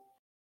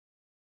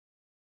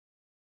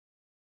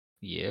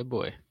Yeah,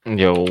 boy.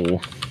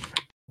 Yo,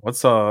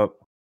 What's up?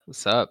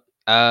 What's up?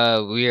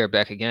 We are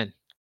back again.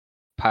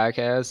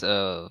 Podcast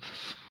of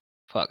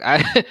fuck.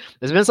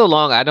 It's been so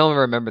long. I don't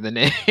remember the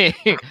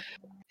name.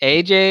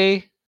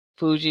 AJ,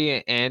 Fuji,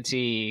 and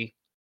Auntie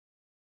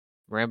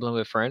rambling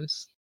with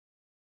friends.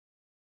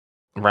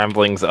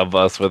 ramblings of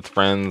us with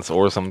friends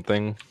or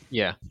something.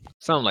 Yeah,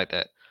 something like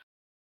that.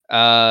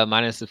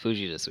 Minus the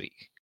Fuji this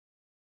week.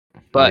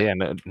 Oh, But yeah,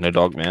 no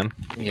dog man.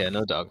 yeah,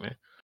 no dog man.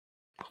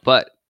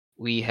 But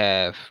we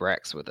have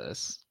Rex with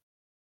us.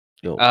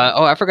 Yo,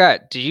 Oh, I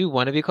forgot. Did you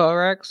want to be called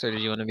Rex or did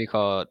you want to be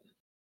called?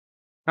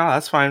 No,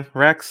 that's fine.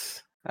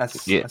 Rex.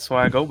 That's Yeah. that's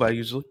what I go by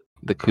usually.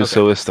 the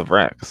Kusoist of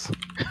Rex.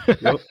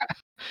 Yep.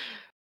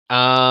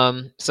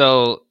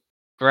 So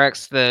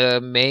Rex, the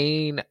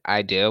main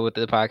idea with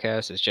the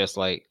podcast is just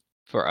like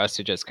for us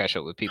to just catch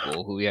up with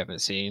people who we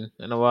haven't seen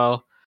in a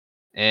while.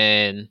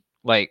 And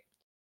like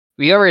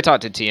we already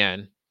talked to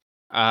Tien.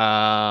 So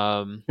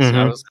I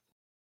was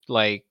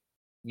like,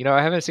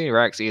 I haven't seen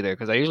Rex either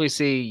because I usually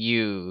see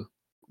you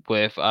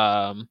with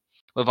all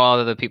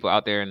of the people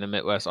out there in the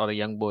Midwest, all the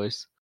young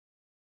boys.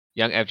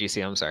 Young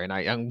FGC, I'm sorry,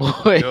 not young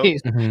boys. Old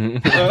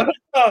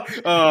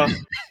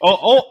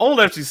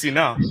FGC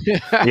now.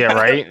 Yeah,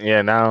 right.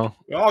 Yeah, now.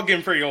 We're all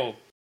getting pretty old.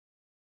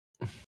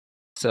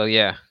 So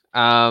yeah.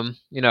 I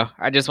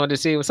just wanted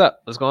to see what's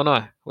up. What's going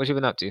on? What you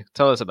been up to?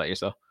 Tell us about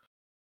yourself.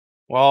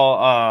 Well,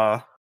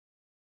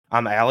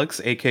 I'm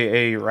Alex,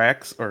 aka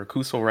Rex or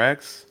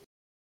Kusorax.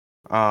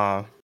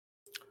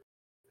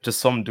 Just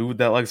some dude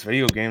that likes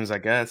video games, I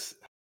guess.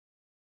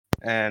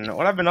 And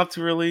what I've been up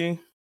to really,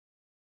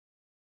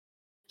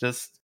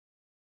 just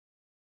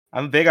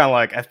I'm big on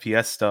like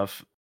FPS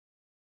stuff.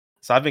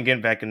 So I've been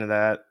getting back into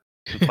that.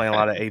 Been playing a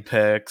lot of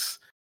Apex,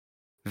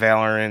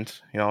 Valorant,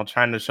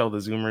 trying to show the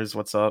Zoomers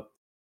what's up.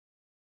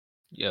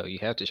 Yo, you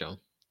have to show 'em.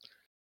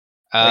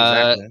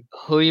 Exactly.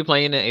 Who are you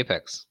playing in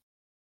Apex?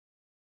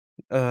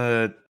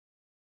 A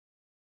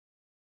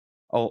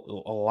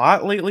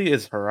lot lately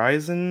is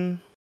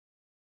Horizon,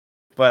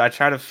 but I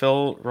try to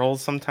fill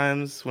roles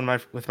sometimes with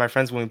my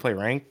friends when we play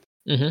ranked.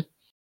 Mm-hmm.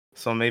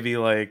 So maybe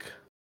like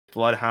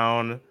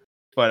Bloodhound,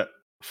 but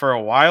for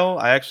a while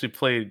I actually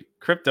played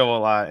Crypto a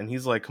lot, and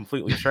he's like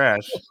completely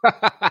trash.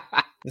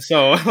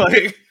 So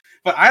like,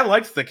 but I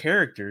liked the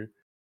character,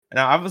 and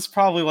I was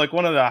probably like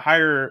one of the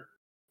higher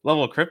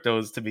level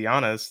Cryptos, to be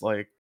honest.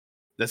 Like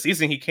the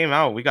season he came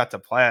out, we got to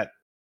plat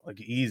like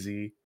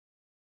easy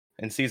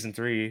in season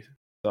 3.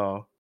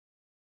 So.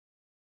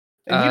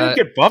 And he didn't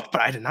get buffed,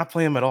 but I did not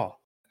play him at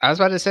all. I was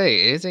about to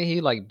say, isn't he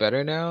like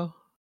better now?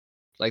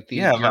 Like the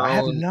Yeah, but I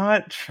have drone.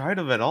 not tried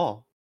him at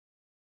all.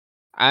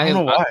 I I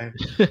don't know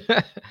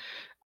why.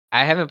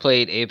 I haven't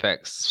played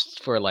Apex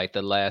for like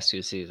the last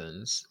 2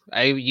 seasons.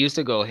 I used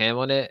to go ham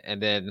on it, and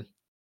then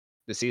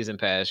the season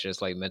pass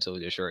just like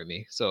mentally destroyed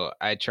me. So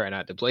I try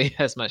not to play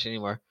as much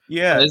anymore.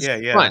 Yeah, But it's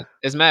yeah. fun.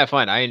 It's mad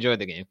fun. I enjoyed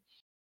the game.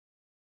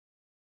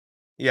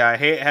 Yeah, I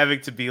hate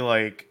having to be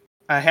like,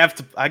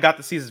 I got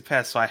the season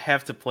pass, so I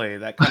have to play.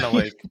 That kind of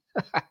like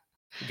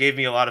gave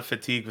me a lot of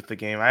fatigue with the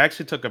game. I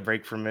actually took a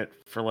break from it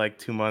for like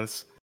 2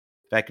 months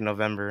back in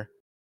November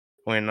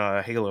when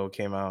Halo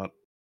came out.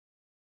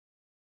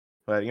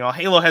 But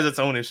Halo has its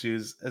own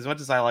issues. As much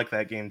as I like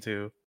that game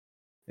too,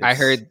 I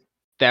heard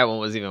that one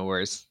was even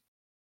worse.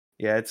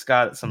 Yeah, it's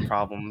got some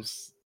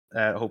problems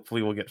that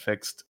hopefully will get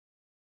fixed.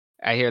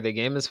 I hear the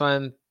game is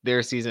fun.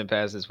 Their season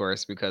pass is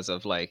worse because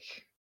of like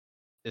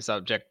it's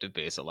objective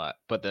based a lot.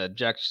 But the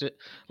objection,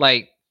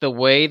 like the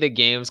way the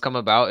games come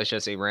about, is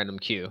just a random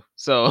queue.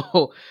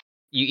 So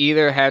you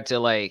either have to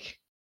like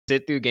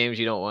sit through games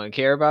you don't want to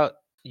care about,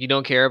 you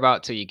don't care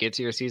about till you get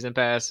to your season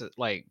pass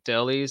like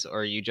dailies,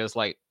 or you just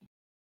like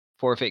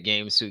forfeit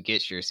games to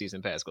get your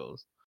season pass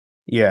goals.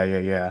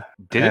 Yeah.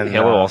 Didn't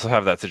Halo also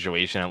have that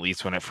situation, at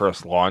least when it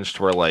first launched,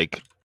 where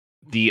like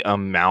the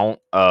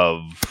amount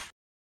of,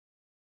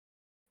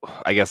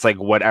 I guess, like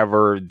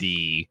whatever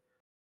the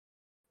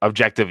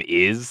objective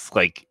is,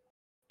 like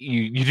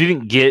you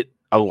didn't get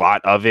a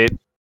lot of it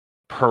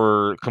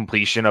per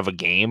completion of a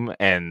game,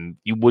 and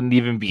you wouldn't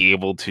even be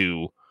able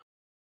to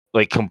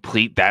like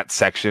complete that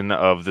section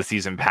of the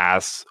season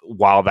pass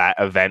while that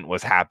event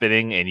was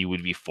happening, and you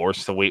would be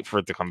forced to wait for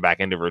it to come back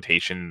into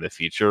rotation in the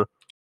future.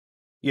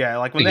 Yeah,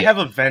 like when they have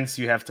events,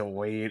 you have to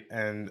wait,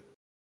 and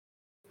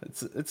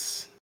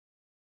it's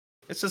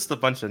just a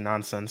bunch of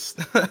nonsense.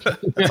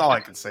 That's all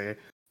I can say.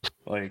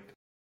 Like,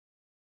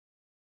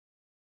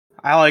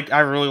 I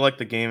really like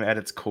the game at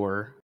its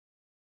core,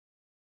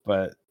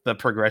 but the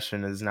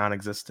progression is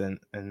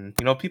non-existent, and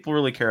people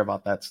really care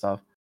about that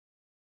stuff.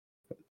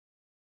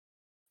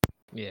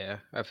 Yeah,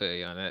 I feel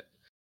you on it.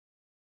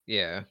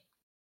 Yeah,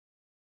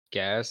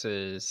 gas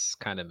is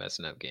kind of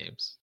messing up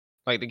games.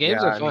 Like the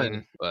games are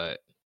fun, but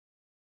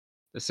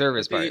the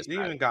service part is they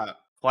even got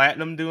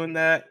Platinum doing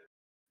that.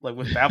 Like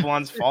with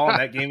Babylon's Fall, and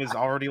that game is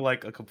already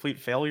like a complete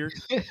failure.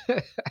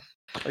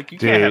 Like you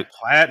can't have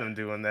Platinum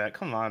doing that.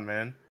 Come on,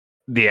 man.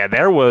 Yeah,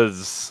 there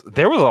was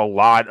a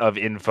lot of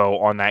info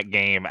on that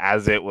game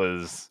as it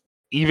was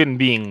even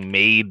being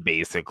made,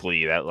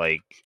 basically, that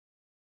like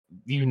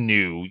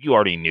you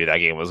already knew that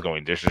game was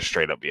going to just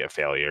straight up be a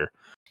failure.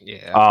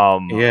 Yeah.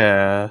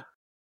 Yeah.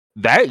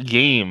 That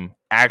game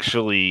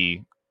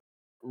actually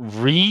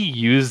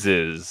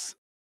reuses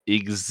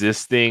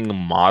existing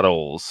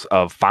models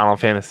of Final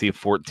Fantasy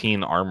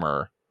 14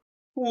 armor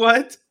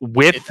What?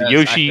 with It does. I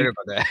Yoshi. heard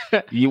about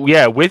that.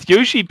 Yeah, with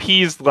Yoshi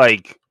P's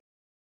like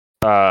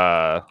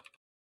well,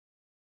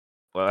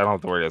 I don't know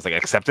what the word is, like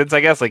acceptance,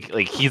 I guess. Like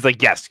he's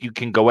like, yes, you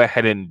can go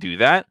ahead and do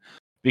that,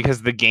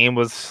 because the game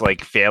was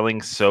like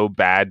failing so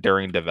bad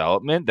during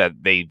development that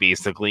they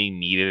basically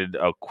needed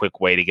a quick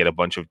way to get a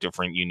bunch of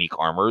different unique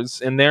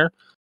armors in there.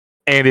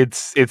 And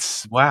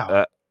it's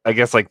Wow. I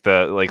guess like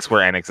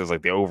Square Enix is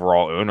like the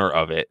overall owner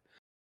of it,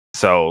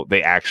 so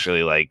they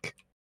actually like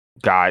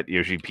got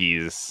Yoshi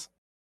P's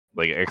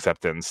like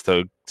acceptance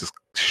to just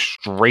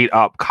straight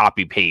up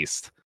copy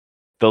paste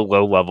the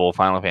low level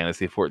Final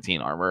Fantasy 14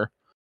 armor.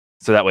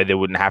 So that way they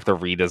wouldn't have to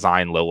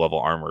redesign low level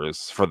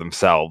armors for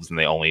themselves, and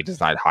they only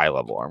designed high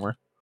level armor.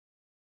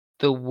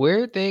 The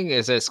weird thing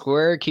is that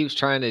Square keeps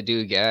trying to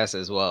do gas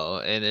as well,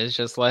 and it's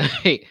just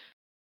like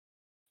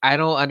I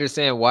don't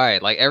understand why.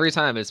 Like every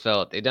time it's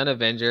felt they done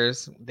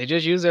Avengers, they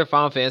just use their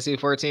Final Fantasy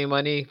 14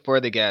 money for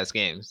the gas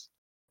games.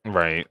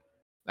 Right.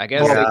 I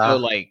guess they Yeah. feel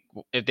like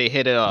if they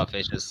hit it off,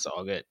 it's just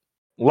all good.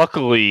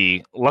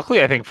 Luckily,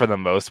 I think for the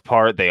most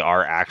part they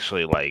are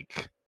actually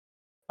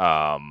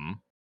um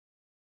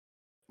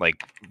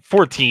like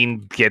 14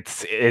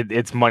 gets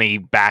its money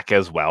back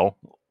as well.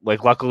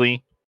 Like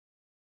luckily,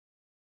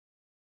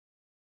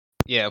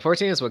 Yeah,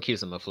 14 is what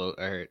keeps them afloat,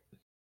 I heard.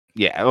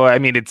 yeah. Well, I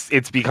mean,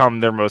 it's become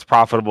their most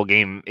profitable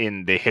game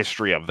in the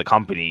history of the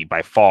company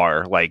by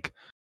far. Like,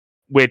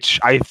 which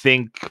I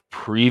think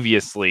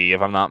previously,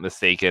 if I'm not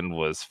mistaken,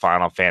 was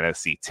Final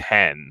Fantasy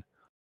X.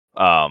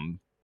 Um,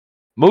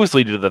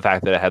 Mostly due to the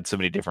fact that it had so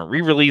many different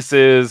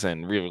re-releases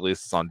and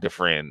re-releases on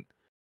different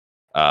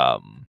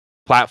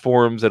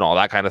platforms and all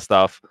that kind of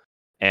stuff,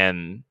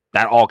 and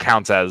that all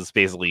counts as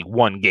basically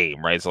one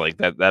game, right? So like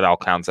that all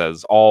counts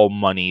as all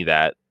money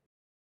that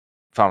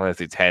Final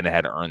Fantasy X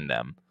had earned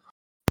them,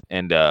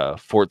 and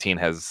 14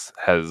 has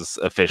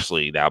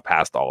officially now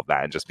passed all of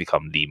that and just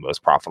become the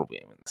most profitable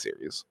game in the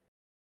series.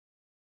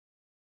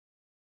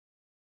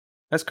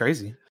 That's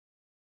crazy.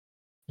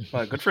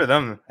 But good for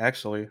them,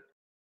 actually.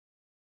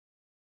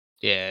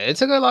 Yeah, it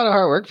took a lot of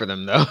hard work for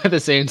them though. At the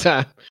same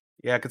time,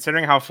 Yeah,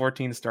 considering how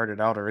 14 started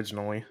out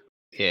originally.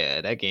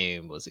 yeah, that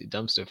game was a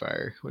dumpster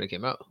fire when it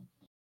came out.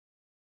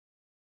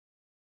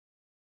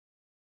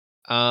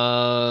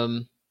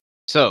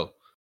 So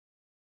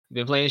you've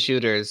been playing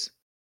shooters.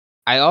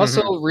 I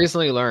also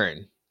recently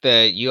learned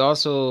that you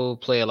also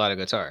play a lot of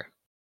guitar.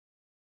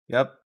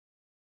 Yep.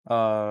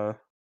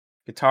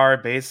 Guitar,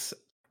 bass,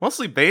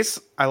 mostly bass.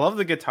 I love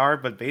the guitar,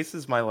 but bass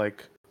is my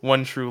like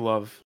one true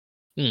love.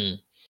 Hmm.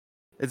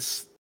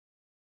 It's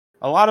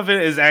a lot of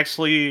it is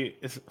actually,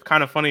 it's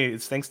kind of funny.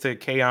 It's thanks to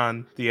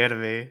K-On! The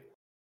anime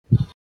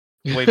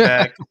way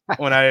back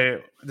when I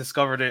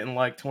discovered it in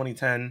like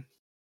 2010.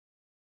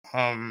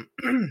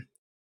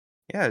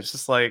 Yeah, it's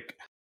just like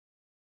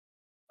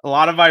a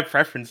lot of my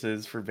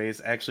preferences for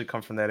bass actually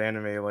come from that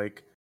anime.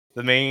 Like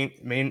the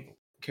main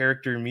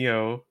character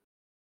Mio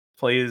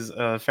plays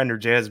a Fender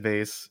jazz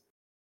bass,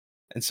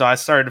 and so I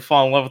started to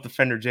fall in love with the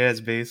Fender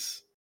jazz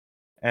bass.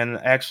 And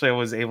actually, I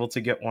was able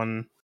to get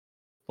one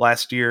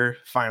last year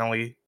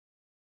finally,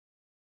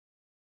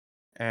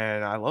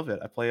 and I love it.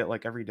 I play it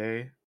like every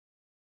day.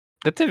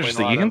 That's Played a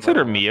interesting. You lot of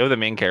consider Mio the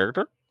main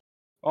character?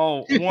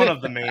 one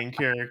of the main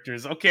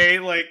characters. Okay,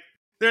 like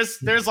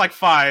there's like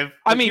five,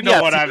 I but you mean, know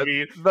yes, what I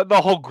mean. the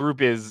whole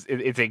group it's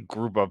a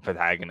group of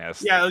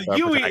protagonists. Yeah,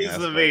 Yui is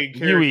the But main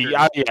Yui,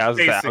 character, yeah, I was gonna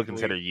say, I would basically.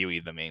 consider Yui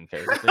the main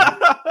character.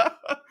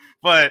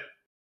 But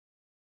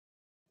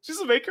she's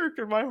the main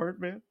character in my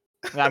heart, man.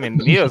 I mean,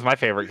 Mio's my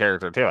favorite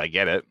character too. I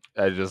get it.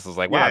 I just was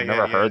like, wow, Yeah, I've yeah,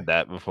 never yeah. heard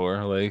that before.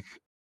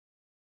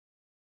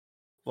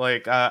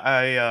 Like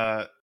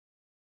I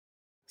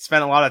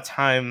spent a lot of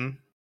time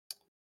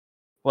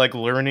like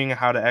learning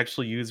how to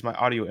actually use my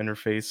audio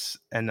interface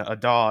and a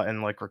DAW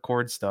and like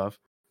record stuff.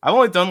 I've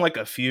only done like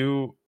a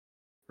few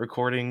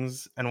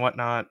recordings and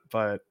whatnot,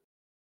 but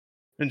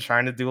been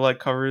trying to do like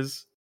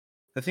covers.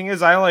 The thing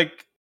is, I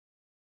like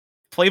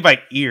play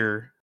by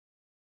ear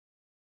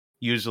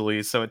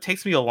usually, so it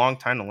takes me a long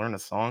time to learn a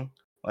song.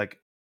 Like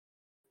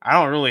I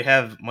don't really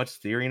have much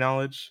theory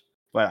knowledge,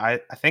 but I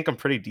think I'm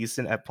pretty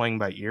decent at playing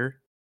by ear.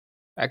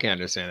 I can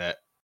understand that.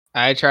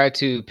 I tried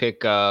to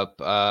pick up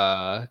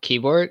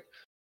keyboard,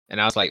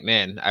 and I was like,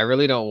 man, I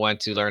really don't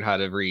want to learn how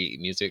to read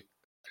music.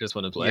 I just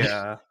want to play.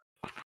 Yeah.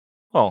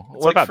 Well,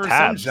 It's what like about for some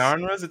tabs?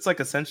 genres, it's like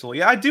essential.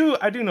 Yeah, I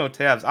do know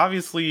tabs.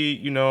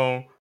 Obviously,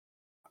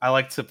 I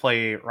like to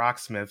play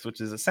Rocksmith, which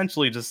is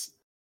essentially just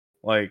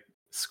like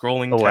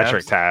scrolling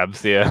Electric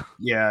tabs. tabs, yeah.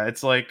 Yeah,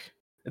 it's like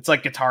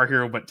Guitar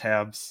Hero but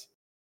tabs.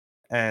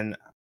 And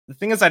the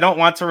thing is I don't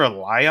want to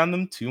rely on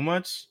them too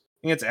much.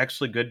 I think it's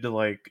actually good to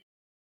like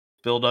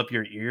build up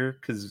your ear,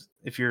 cuz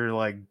if you're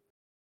like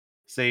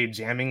say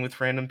jamming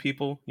with random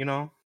people, you're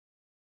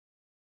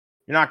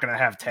not going to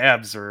have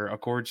tabs or a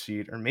chord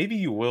sheet, or maybe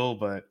you will,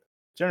 but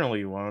generally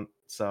you won't.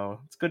 So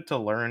it's good to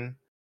learn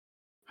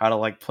how to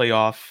like play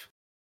off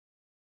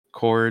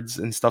chords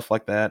and stuff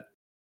like that,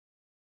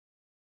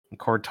 and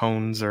chord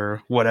tones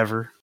or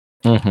whatever.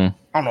 Mm-hmm. I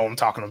don't know what I'm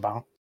talking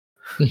about.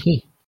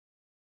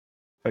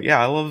 But yeah,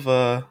 I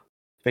love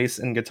bass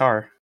and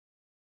guitar.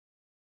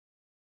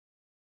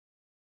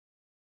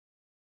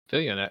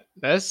 Feel you on that.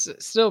 That's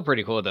still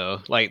pretty cool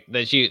though. Like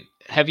that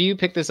you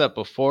picked this up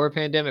before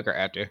pandemic or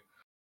after?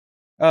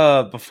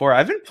 Before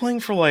I've been playing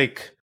for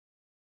like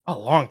a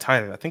long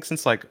time. I think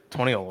since like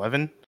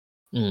 2011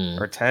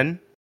 or 10.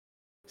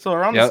 So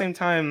around the same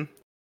time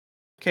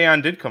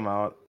K-On! Did come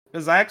out.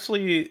 Because I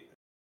actually,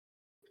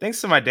 thanks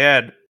to my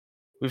dad,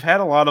 we've had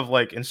a lot of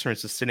like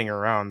instruments just sitting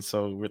around.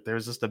 So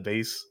there's just a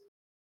bass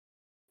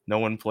no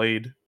one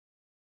played.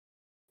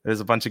 There's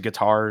a bunch of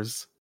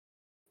guitars.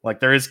 Like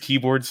there is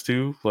keyboards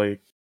too. Like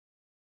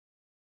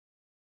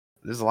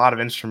there's a lot of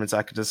instruments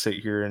I could just sit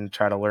here and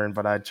try to learn,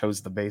 but I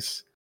chose the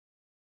bass.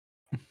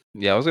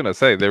 Yeah, I was gonna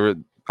say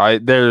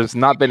there's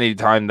not been any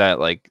time that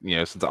like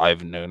since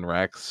I've known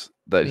Rex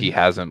that he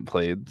hasn't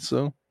played.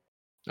 So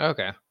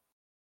Okay.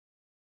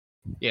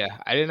 Yeah,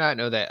 I did not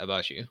know that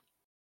about you.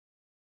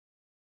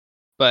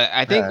 But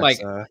I think like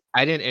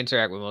I didn't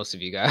interact with most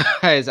of you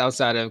guys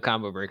outside of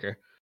Combo Breaker.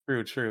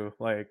 True.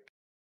 Like,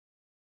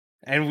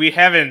 and we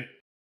haven't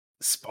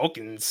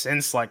spoken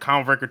since like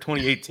Combo Breaker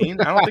 2018.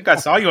 I don't think I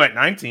saw you at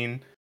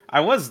 19. I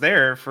was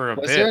there for a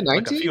bit,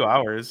 like a few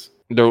hours.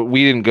 No,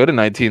 we didn't go to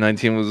 19.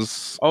 19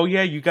 was. Oh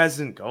yeah, you guys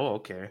didn't go.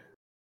 Okay.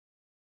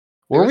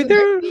 Were we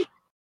there?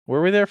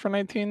 Were we there for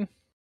 19?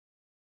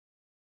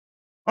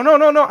 Oh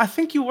no! I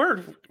think you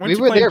were. We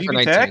were there for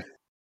 19.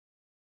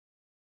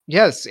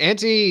 Yes,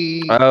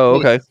 Auntie. Oh,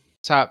 okay.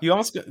 Top. You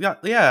almost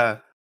yeah.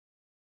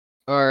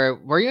 Or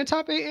were you in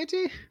top 8,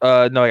 Auntie?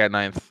 No, I got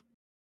 9th.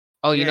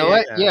 Oh, you know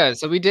what? Yeah,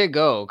 so we did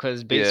go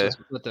because Base was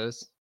with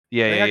us.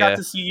 Yeah, I got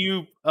to see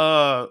you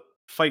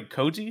fight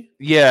Koji.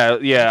 Yeah.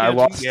 I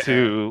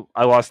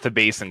lost to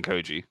Base and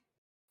Koji.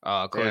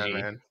 Oh, Koji.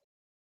 Yeah, man.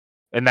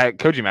 And that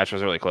Koji match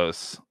was really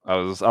close. I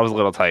was a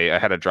little tight. I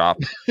had a drop.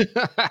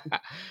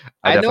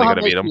 I definitely know could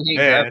have beat him. You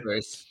hate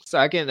grapplers, so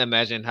I can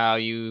imagine how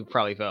you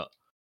probably felt.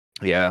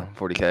 Yeah,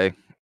 40K.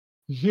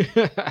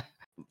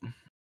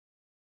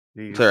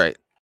 It's all right.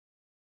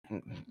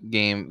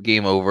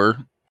 Game over.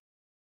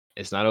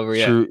 It's not over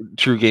yet.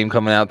 True game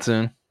coming out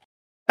soon.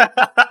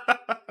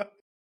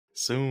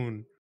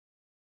 Soon.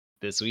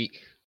 This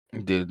week.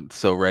 Dude,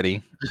 so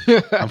ready.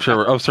 I'm sure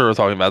we're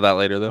talking about that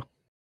later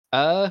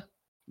though.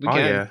 We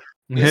can.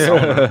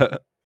 Yeah.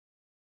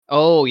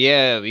 Oh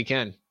yeah, we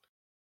can.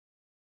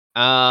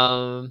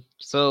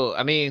 So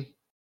I mean,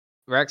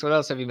 Rex, what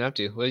else have you been up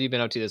to? What have you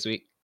been up to this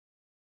week?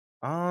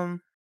 Like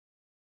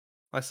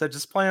I said,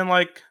 just playing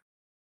like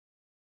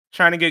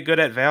trying to get good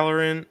at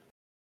Valorant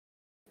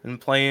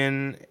and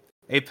playing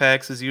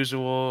Apex as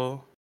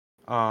usual.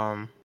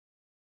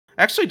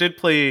 Actually did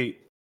play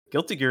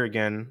Guilty Gear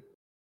again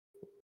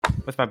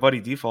with my buddy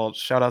Default.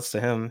 Shout outs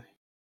to him.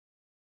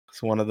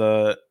 He's one of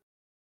the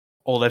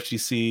old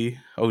FGC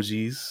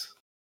OGs.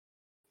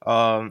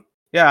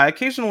 Yeah, I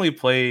occasionally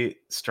play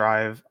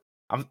Strive.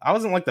 I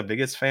wasn't like the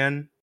biggest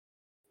fan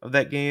of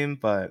that game,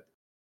 but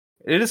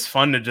it is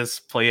fun to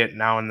just play it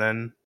now and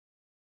then.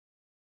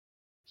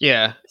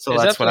 Yeah, so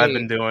that's what I've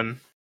been doing.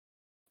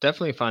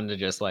 Definitely fun to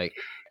just like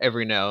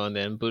every now and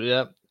then boot it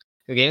up.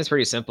 The game's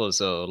pretty simple,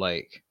 so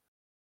like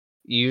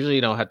you usually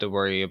don't have to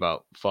worry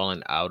about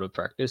falling out of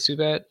practice too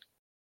bad.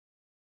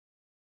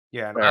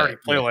 Yeah, and I already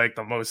play like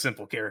the most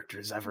simple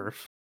characters ever.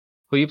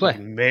 Who you play?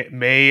 Like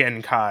Mei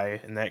and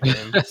Kai in that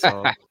game,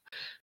 so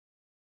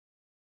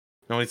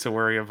no need to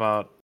worry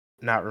about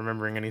not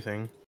remembering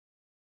anything.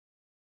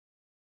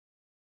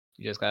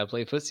 You just gotta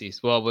play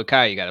footsies. Well, with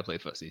Kai, you gotta play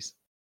footsies.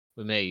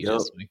 With Mei, you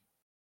just swing.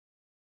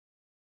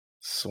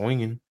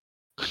 Swinging.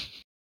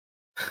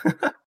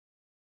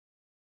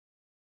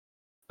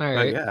 All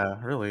right. Yeah,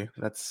 really.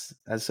 That's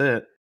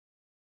it.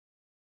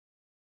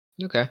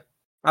 Okay.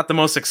 Not the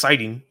most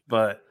exciting,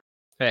 but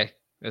hey,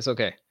 it's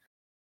okay.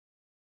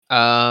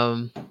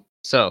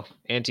 So,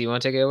 Auntie, you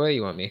want to take it away? Or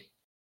you want me?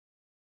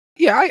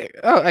 Yeah,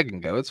 I can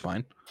go. It's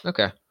fine.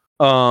 Okay.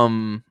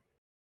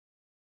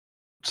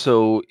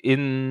 So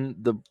in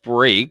the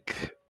break,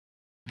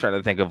 I'm trying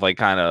to think of like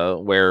kind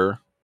of where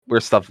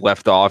stuff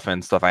left off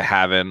and stuff I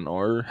haven't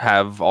or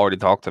have already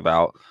talked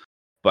about.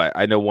 But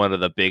I know one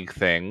of the big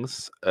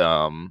things.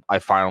 I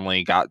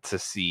finally got to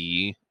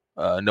see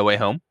No Way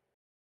Home.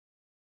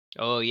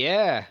 Oh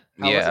yeah.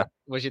 How was it?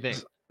 What'd you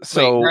think?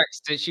 So, wait, Rex,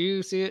 did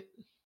you see it?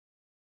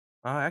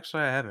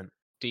 Actually, I haven't.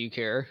 Do you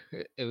care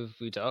if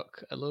we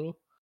talk a little?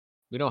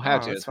 We don't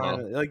have to. It's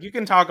fine. Like you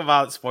can talk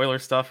about spoiler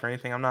stuff or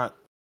anything. I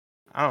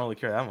don't really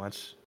care that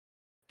much.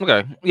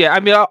 Okay. Yeah, I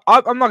mean,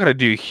 I'm not gonna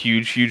do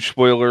huge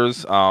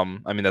spoilers. I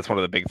mean, that's one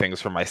of the big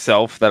things for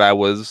myself that I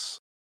was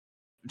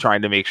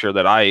trying to make sure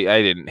that I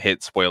didn't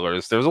hit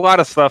spoilers. There's a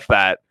lot of stuff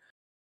that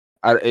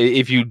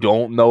if you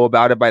don't know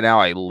about it by now,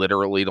 I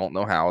literally don't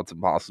know how. It's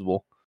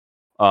impossible.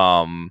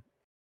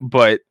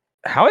 But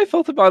how I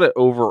felt about it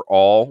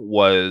overall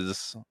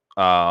was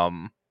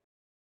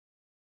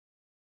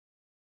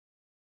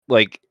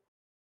like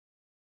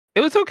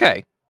it was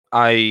okay.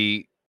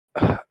 I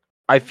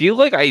feel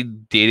like I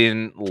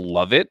didn't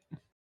love it.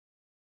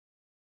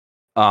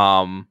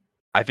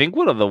 I think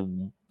one of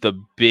the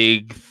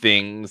big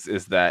things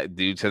is that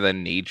due to the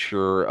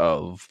nature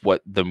of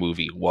what the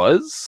movie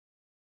was,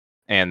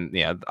 and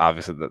yeah,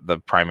 obviously the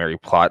primary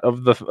plot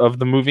of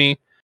the movie,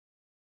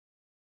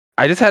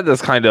 I just had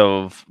this kind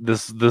of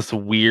this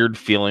weird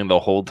feeling the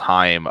whole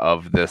time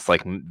of this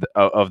like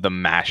of the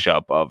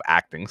mashup of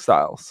acting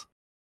styles.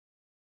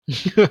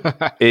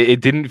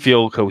 It didn't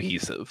feel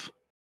cohesive.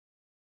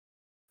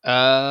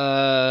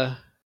 How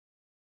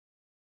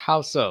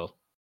so?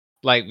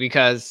 Like,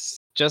 because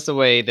just the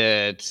way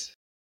that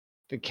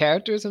the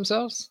characters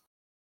themselves?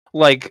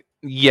 Like,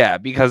 yeah,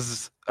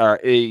 because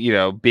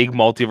big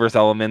multiverse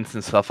elements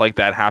and stuff like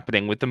that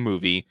happening with the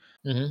movie.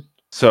 Mm-hmm.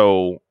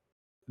 So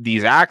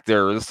these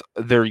actors,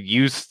 they're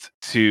used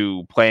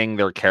to playing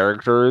their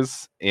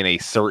characters in a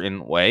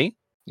certain way.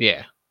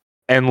 Yeah.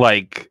 And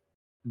like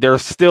they're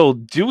still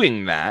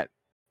doing that,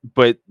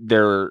 but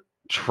they're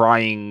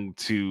trying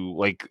to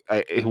like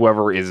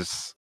whoever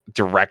is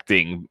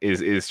directing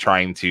is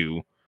trying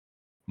to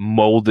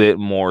mold it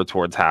more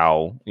towards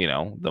how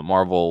the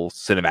Marvel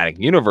Cinematic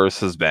Universe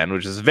has been,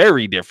 which is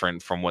very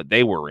different from what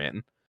they were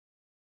in.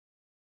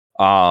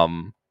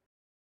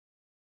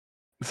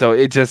 So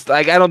it just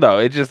like I don't know,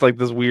 it's just like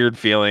this weird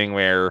feeling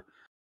where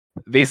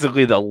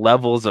basically the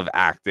levels of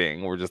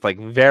acting were just like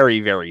very,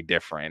 very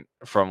different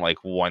from like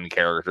one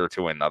character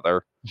to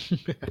another.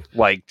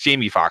 Like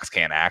Jamie Foxx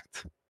can't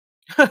act.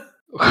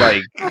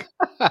 Like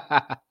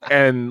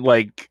and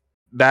like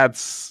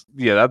that's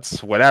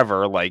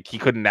whatever. Like he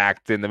couldn't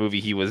act in the movie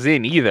he was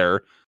in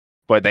either,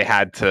 but they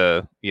had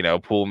to,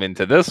 pull him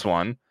into this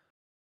one.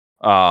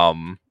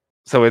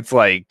 So it's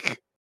like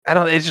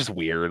it's just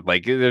weird.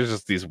 Like there's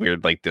just these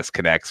weird like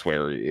disconnects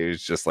where it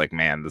was just like,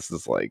 man, this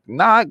is like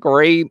not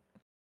great.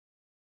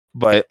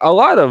 But a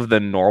lot of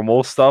the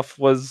normal stuff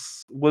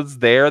was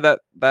there that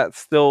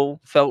still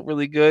felt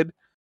really good.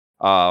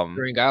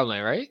 Green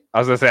Goblin, right? I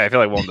was gonna say I feel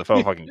like Willem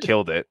Dafoe fucking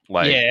killed it.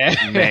 Like, yeah,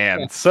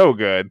 man, so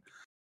good.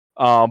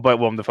 But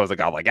Willem Dafoe's a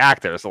godlike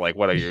actor, so like,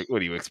 what do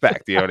you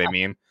expect? You know what I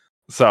mean?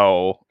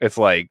 So it's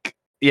like,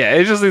 yeah,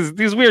 it's just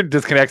these weird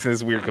disconnects and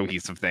these weird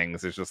cohesive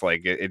things. It's just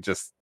like it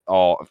just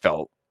all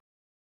felt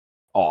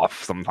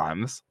off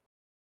sometimes.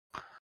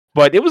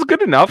 But it was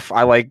good enough.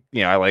 I like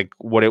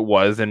what it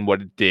was and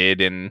what it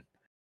did and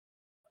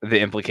the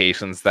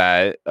implications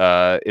that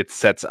it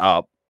sets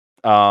up.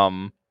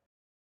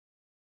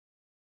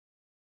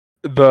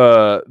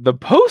 The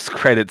post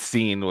credit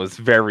scene was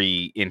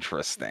very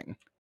interesting.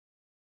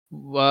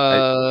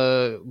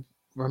 Remind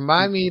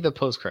me the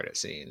post credit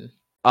scene.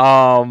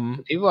 So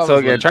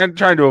again,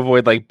 trying to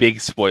avoid like big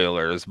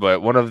spoilers,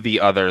 but one of the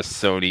other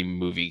Sony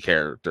movie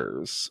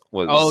characters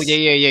was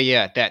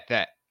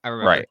that I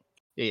remember. Right.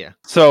 Yeah.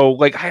 So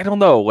like I don't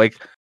know, like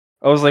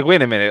I was like,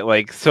 wait a minute,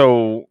 like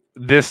so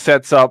this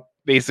sets up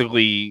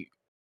basically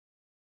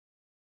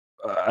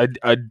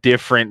a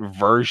different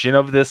version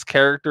of this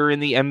character in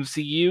the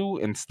MCU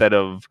instead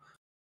of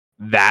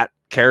that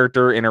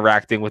character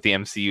interacting with the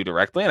MCU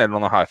directly, and I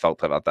don't know how I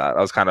felt about that.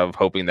 I was kind of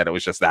hoping that it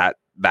was just that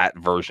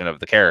version of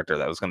the character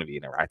that was going to be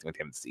interacting with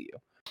the MCU.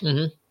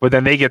 Mm-hmm. But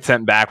then they get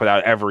sent back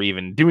without ever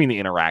even doing the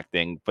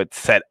interacting, but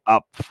set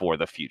up for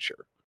the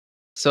future.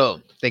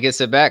 So they get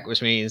sent back,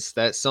 which means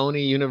that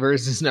Sony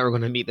universe is never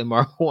going to meet the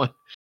Marvel one.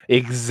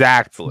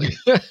 Exactly.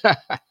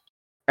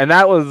 And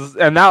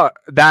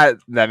that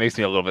makes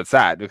me a little bit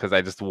sad because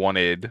I just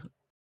wanted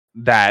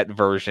that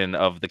version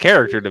of the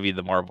character to be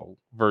the Marvel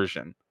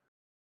version.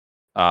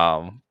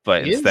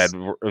 But instead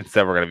we're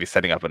going to be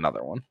setting up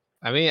another one.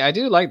 I mean, I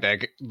do like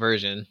that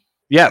version.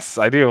 Yes,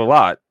 I do a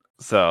lot.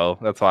 So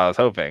that's why I was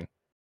hoping.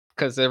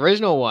 Because the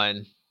original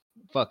one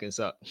fucking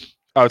sucked.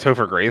 Oh,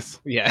 Topher Grace?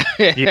 Yeah.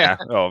 Yeah.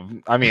 Oh,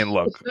 I mean,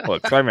 look,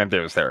 Spider-Man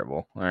 3 was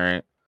terrible. All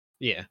right.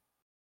 Yeah.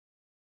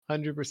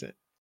 100%.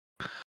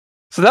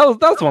 So that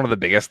was one of the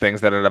biggest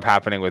things that ended up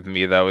happening with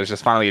me, though, is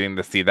just finally getting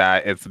to see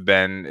that. It's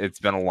been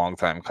a long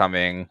time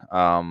coming.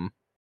 I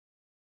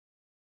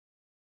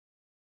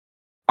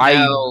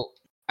know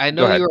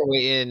you were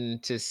waiting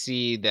to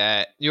see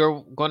that. You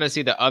were going to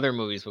see the other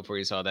movies before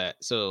you saw that.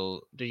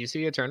 So, did you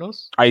see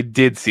Eternals? I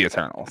did see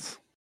Eternals.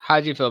 How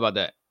did you feel about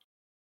that?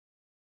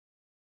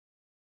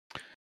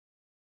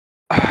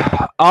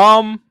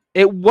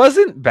 It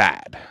wasn't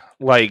bad.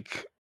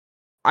 Like,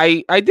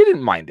 I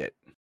didn't mind it.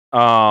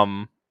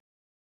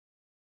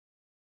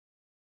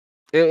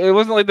 It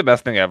wasn't like the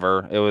best thing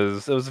ever. It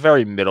was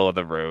very middle of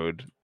the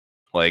road,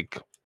 like,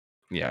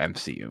 yeah,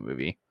 MCU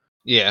movie.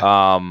 Yeah.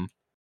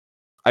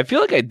 I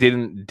feel like I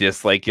didn't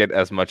dislike it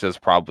as much as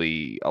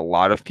probably a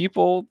lot of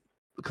people,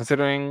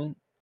 considering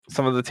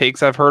some of the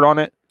takes I've heard on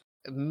it.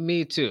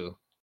 Me too.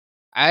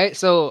 I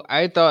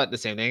thought the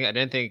same thing. I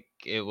didn't think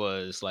it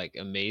was like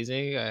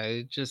amazing.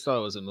 I just thought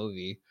it was a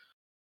movie.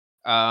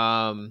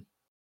 Hella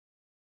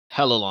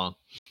long.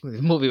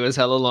 The movie was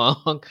hella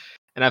long,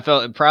 and I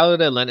felt it probably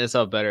would have lent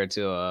itself better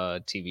to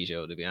a TV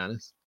show, to be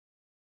honest.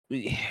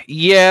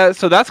 Yeah,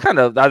 so that's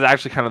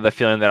actually kind of the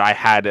feeling that I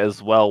had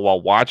as well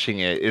while watching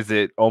it. Is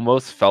it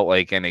almost felt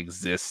like an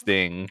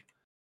existing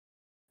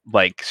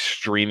like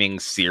streaming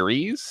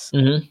series,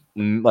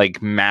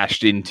 like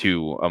mashed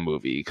into a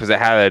movie, because it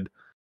had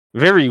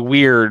very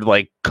weird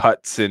like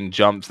cuts and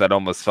jumps that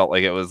almost felt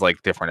like it was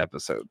like different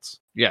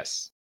episodes.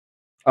 Yes.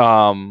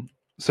 So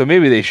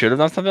maybe they should have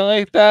done something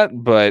like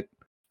that, but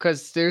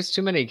because there's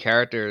too many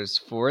characters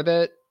for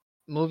that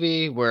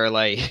movie where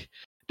like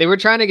they were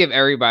trying to give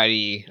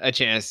everybody a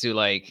chance to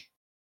like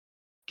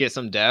get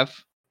some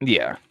depth.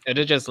 yeah, and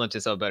it just lent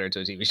itself better to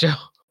a TV show.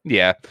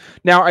 yeah.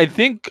 Now I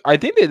think they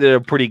did a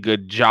pretty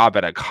good job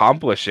at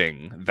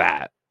accomplishing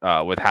that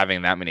with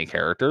having that many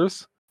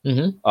characters.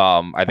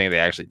 I think they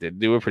actually did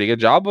do a pretty good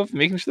job of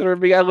making sure that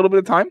everybody got a little bit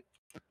of time.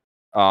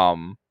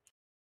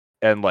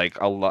 And like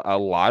a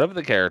lot of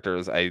the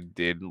characters I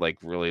did like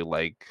really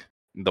like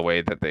the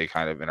way that they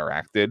kind of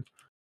interacted.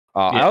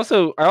 I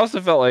also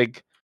felt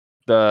like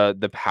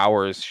the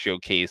powers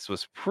showcase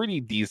was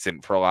pretty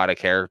decent for a lot of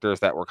characters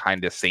that were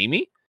kind of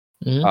samey.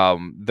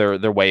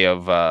 Their way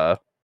of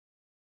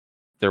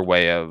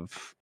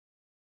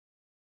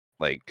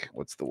like,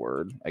 what's the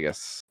word? I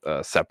guess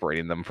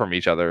separating them from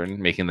each other and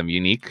making them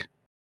unique.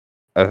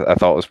 I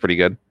thought was pretty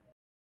good.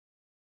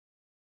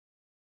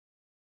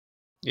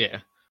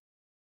 Yeah,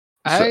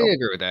 I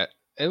agree with that.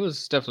 It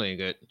was definitely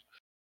good.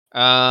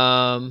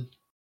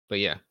 But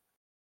yeah,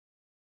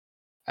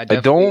 I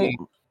don't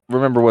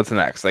remember what's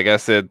next. I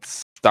guess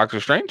it's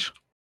Doctor Strange.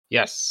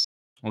 Yes.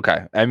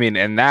 Okay. I mean,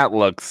 and that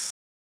looks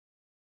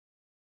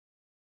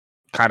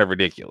kind of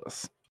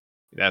ridiculous.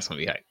 That's gonna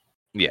be hype.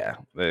 Yeah,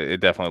 it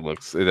definitely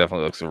looks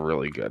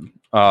really good.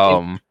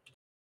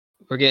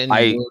 We're getting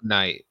Moon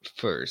Knight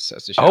first.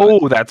 That's the show.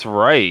 Oh, that's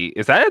right.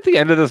 Is that at the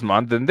end of this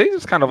month? Didn't they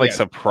just kind of like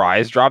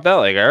surprise drop that?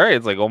 Like, all right,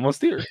 it's like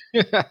almost here.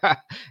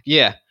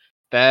 Yeah,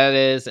 that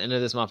is the end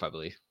of this month, I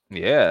believe.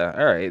 Yeah,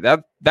 all right.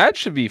 That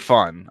should be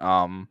fun.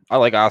 I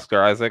like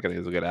Oscar Isaac. I think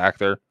he's a good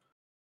actor.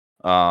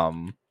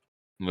 Moon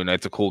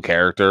Knight's a cool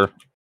character.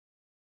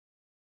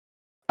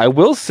 I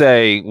will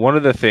say one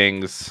of the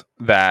things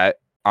that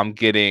I'm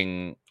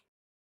getting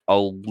a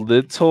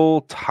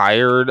little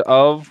tired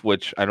of,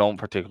 which I don't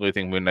particularly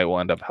think Moon Knight will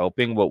end up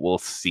helping, but we'll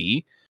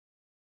see.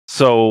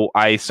 So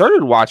I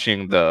started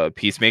watching the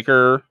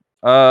Peacemaker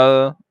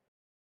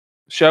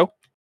show.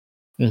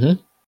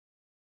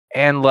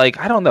 And like,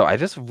 I don't know, I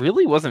just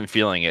really wasn't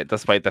feeling it,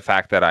 despite the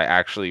fact that I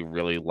actually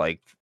really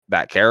liked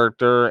that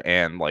character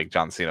and like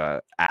John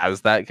Cena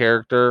as that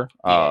character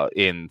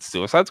in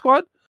Suicide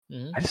Squad.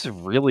 I just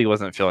really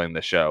wasn't feeling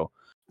the show.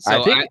 So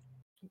I think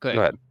go ahead.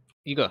 Go ahead.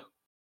 You go.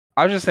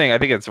 I was just saying, I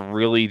think it's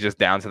really just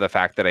down to the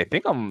fact that I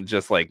think I'm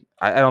just like,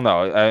 I don't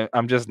know,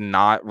 I'm just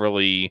not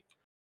really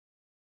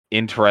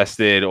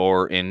interested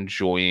or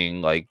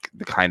enjoying like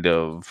the kind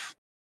of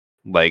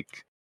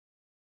like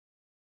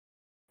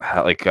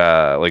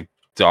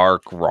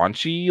dark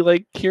raunchy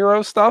like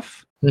hero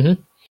stuff.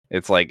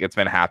 It's like it's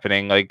been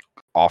happening like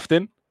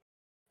often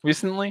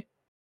recently,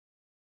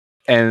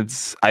 and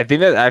I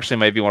think that actually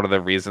might be one of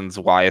the reasons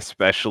why,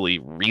 especially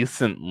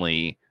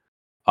recently,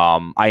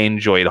 I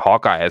enjoyed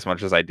Hawkeye as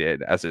much as I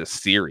did as a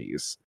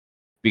series,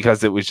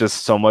 because it was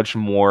just so much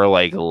more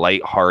like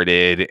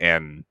lighthearted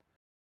and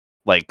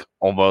like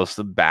almost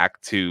back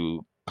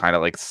to kind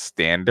of like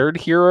standard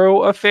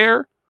hero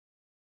affair,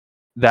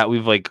 that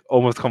we've like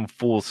almost come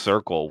full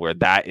circle where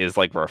that is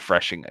like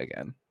refreshing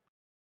again.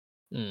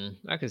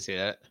 I can see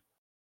that.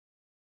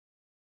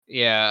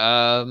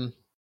 Yeah,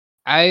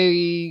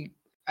 I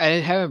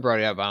haven't brought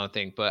it up, I don't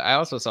think, but I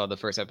also saw the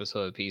first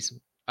episode of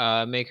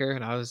Peacemaker,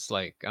 and I was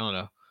like, I don't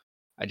know,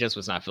 I just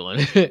was not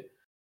feeling it.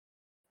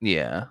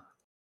 Yeah.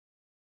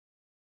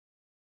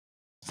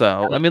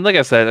 So, I mean, like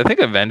I said, I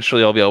think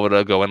eventually I'll be able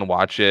to go and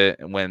watch it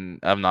when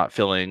I'm not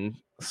feeling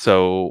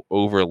so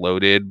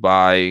overloaded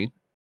by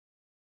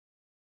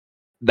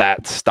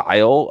that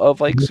style of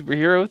like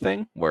superhero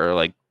thing, where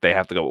like they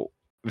have to go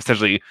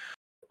essentially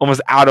almost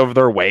out of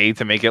their way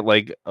to make it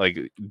like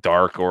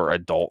dark or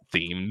adult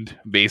themed,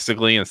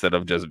 basically, instead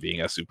of just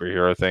being a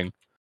superhero thing.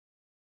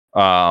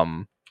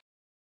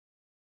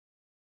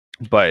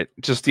 But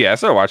just I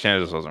started watching it, I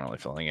just wasn't really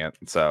feeling it.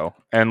 So,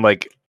 and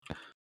like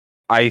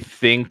I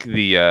think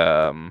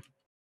the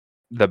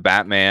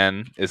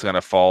Batman is going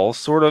to fall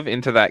sort of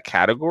into that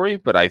category,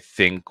 but I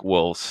think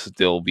will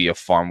still be a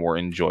far more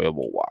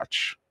enjoyable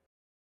watch.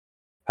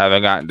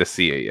 Haven't gotten to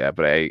see it yet,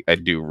 but I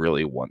do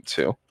really want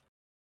to.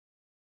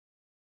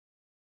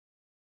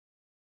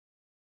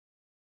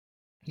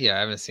 Yeah,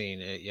 I haven't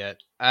seen it yet.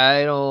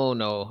 I don't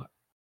know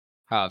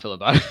how I feel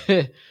about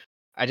it.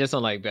 I just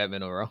don't like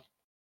Batman overall.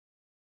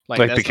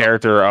 Like the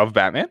character of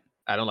Batman?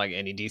 I don't like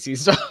any DC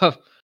stuff.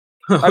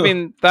 I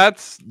mean,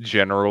 that's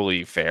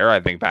generally fair. I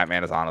think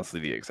Batman is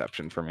honestly the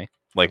exception for me.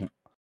 Like,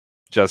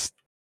 just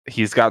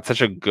he's got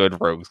such a good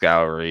rogues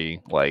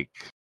gallery. Like,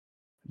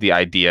 the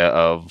idea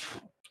of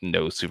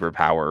no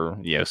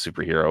superpower,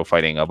 superhero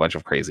fighting a bunch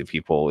of crazy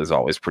people is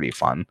always pretty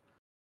fun.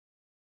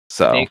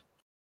 So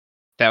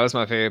that was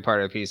my favorite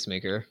part of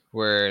Peacemaker,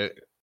 where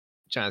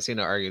John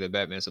Cena argued that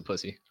Batman's a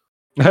pussy.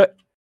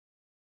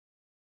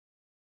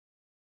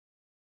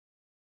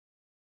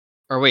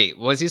 Or wait,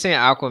 was he saying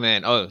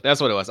Aquaman? Oh,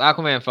 that's what it was.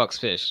 Aquaman fucks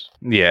fish.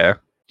 Yeah.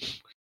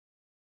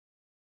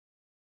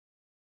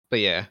 But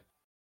yeah.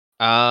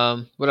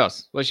 What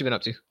else? What's you been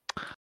up to?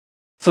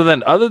 So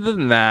then, other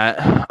than that,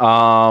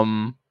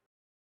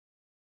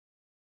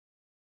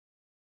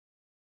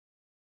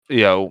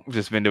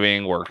 just been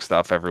doing work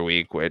stuff every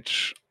week,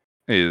 which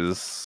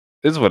is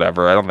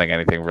whatever. I don't think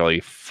anything really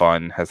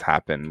fun has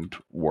happened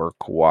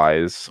work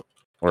wise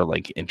or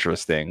like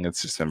interesting.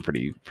 It's just been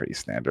pretty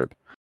standard.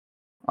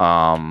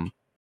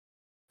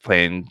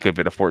 Playing a good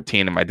bit of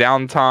 14 in my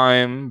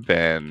downtime,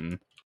 been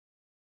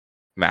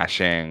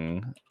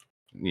mashing,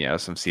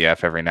 some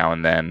CF every now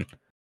and then.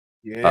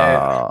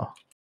 Yeah.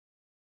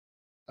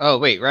 Oh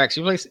wait, Rax,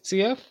 you play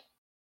CF?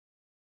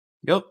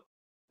 Yep.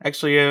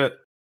 Actually,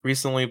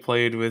 recently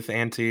played with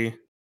Auntie.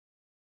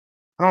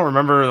 I don't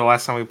remember the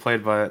last time we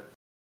played, but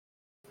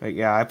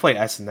yeah, I play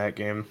S in that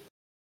game.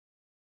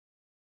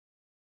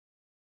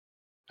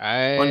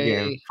 Fun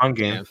game.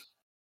 Damn,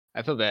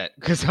 I feel bad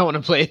because I want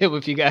to play it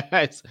with you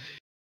guys.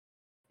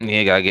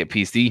 Yeah, gotta get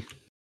PC.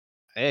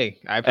 Hey,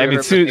 I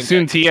mean, soon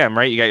TM,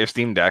 right? You got your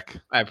Steam Deck.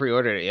 I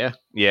pre-ordered it, yeah.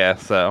 Yeah,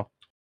 so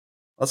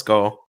let's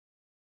go.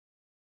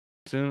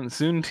 Soon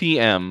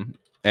TM,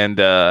 and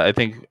I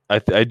think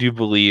I do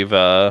believe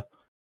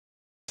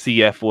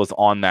CF was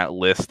on that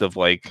list of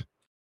like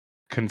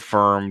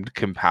confirmed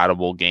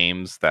compatible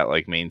games that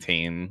like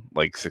maintain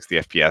like 60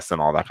 FPS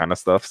and all that kind of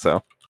stuff.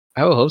 So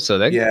I will hope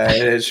so. Yeah,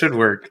 it should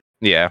work.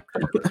 Yeah.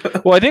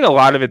 Well, I think a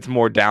lot of it's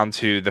more down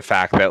to the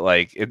fact that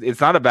like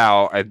it's not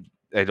about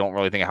I don't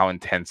really think how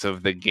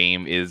intensive the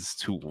game is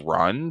to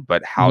run,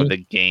 but how the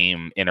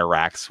game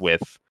interacts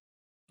with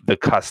the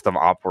custom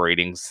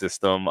operating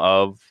system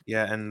of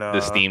and the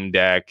Steam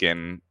Deck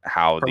and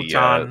how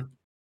Proton,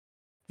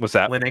 what's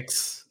that?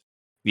 Linux.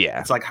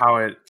 Yeah. It's like how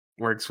it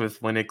works with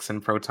Linux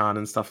and Proton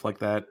and stuff like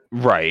that.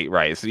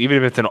 Right. So even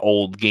if it's an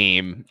old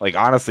game, like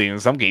honestly, in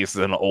some cases,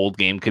 an old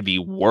game could be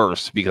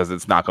worse because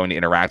it's not going to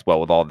interact well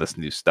with all this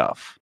new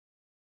stuff.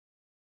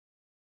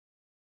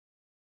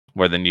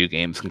 Where the new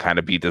games can kind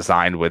of be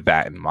designed with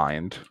that in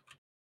mind.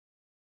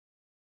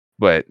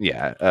 But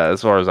yeah,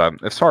 as far as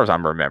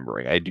I'm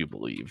remembering, I do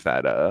believe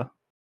that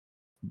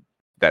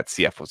that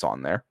CF was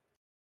on there.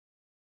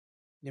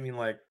 I mean,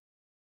 like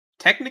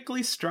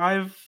technically,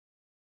 Strive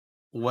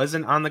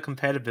wasn't on the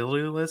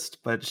compatibility list,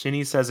 but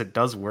Shinny says it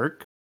does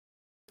work.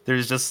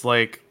 There's just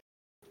like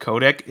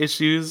codec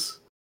issues,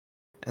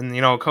 and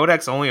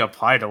codecs only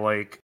apply to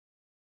like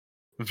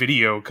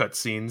video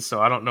cutscenes,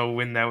 so I don't know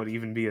when that would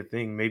even be a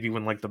thing. Maybe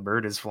when like the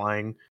bird is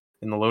flying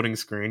in the loading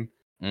screen.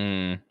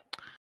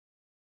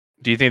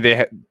 Do you think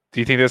do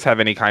you think this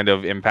have any kind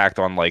of impact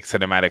on like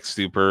cinematic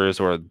supers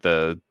or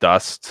the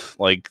dust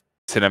like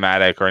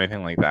cinematic or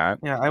anything like that?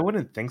 Yeah, I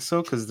wouldn't think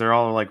so because they're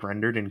all like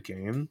rendered in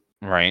game.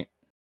 Right.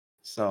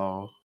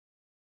 So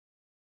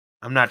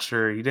I'm not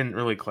sure. He didn't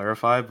really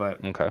clarify,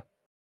 but okay.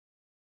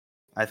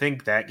 I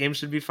think that game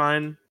should be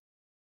fine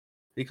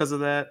because of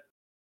that.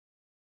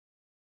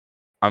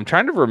 I'm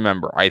trying to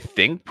remember. I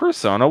think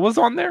Persona was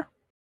on there.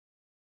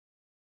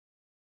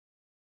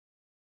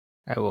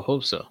 I will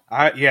hope so.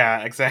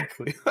 Yeah,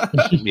 exactly.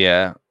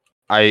 Yeah.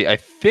 I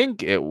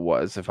think it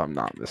was, if I'm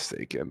not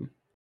mistaken.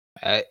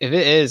 If it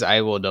is,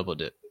 I will double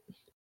dip.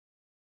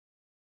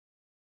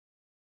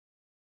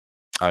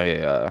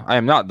 I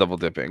am not double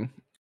dipping.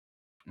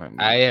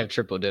 I have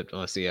triple dipped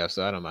on CF,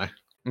 so I don't mind.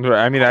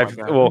 I mean,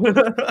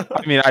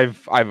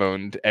 I've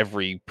owned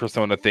every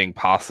Persona thing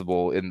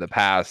possible in the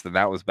past, and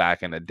that was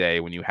back in a day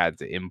when you had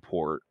to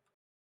import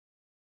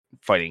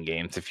fighting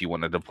games if you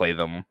wanted to play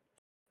them.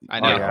 I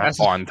know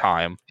on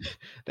time.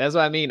 That's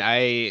what I mean.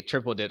 I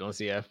triple dipped on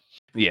CF.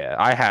 Yeah,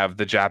 I have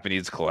the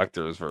Japanese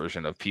collector's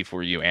version of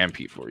P4U and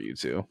P4U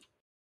too.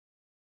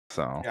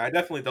 So yeah, I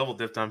definitely double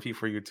dipped on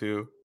P4U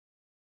too.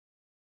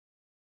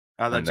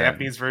 The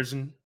Japanese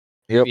version.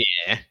 Yep.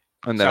 Yeah.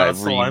 And then I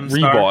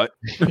rebought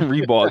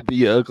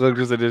the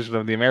collector's edition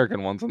of the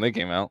American ones when they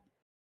came out.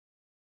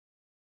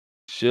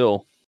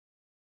 Chill.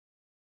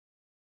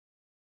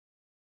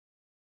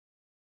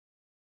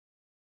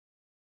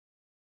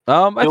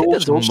 I think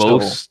that's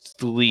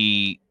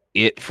mostly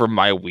it for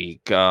my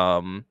week.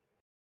 I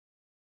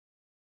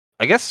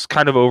guess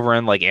kind of over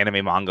in like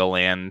anime manga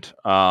land.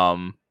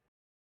 Like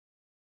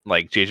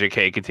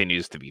JJK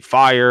continues to be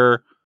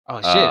fire. Oh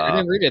shit! I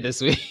didn't read it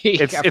this week.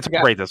 It's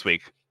great this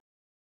week.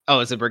 Oh,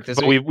 it's a break this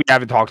week. We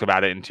haven't talked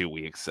about it in 2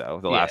 weeks, so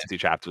the last 2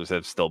 chapters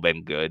have still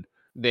been good.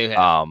 They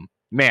have.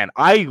 Man,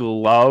 I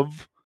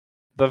love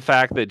the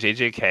fact that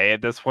JJK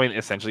at this point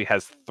essentially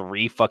has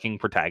 3 fucking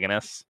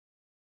protagonists,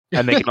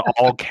 and they can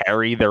all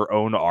carry their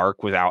own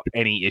arc without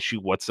any issue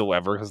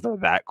whatsoever because they're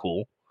that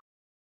cool.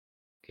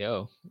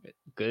 Yo,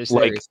 good series.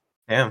 Like,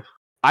 damn.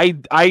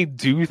 I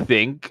do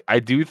think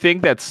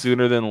that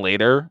sooner than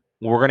later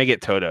we're gonna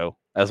get Toto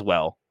as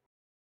well.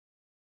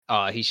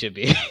 He should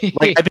be.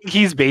 Like, I think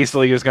he's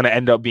basically just gonna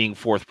end up being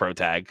 4th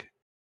protag,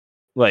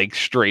 like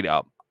straight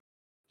up,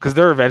 because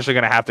they're eventually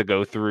gonna have to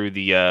go through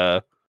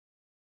the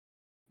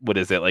what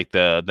is it, like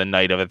the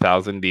Night of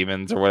 1,000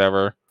 Demons or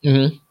whatever,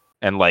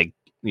 and like,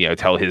 you know,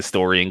 tell his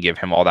story and give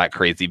him all that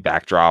crazy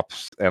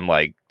backdrops and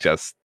like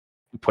just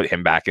put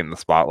him back in the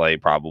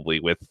spotlight, probably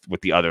with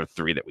the other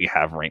three that we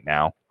have right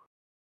now.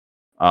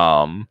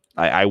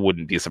 I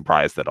wouldn't be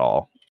surprised at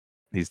all.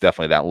 He's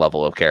definitely that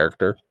level of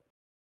character.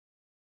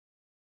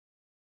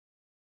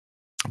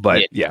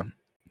 But yeah.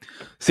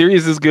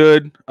 Series is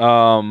good.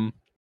 One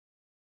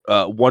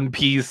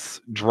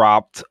Piece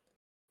dropped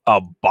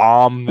a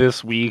bomb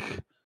this week.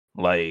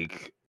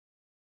 Like,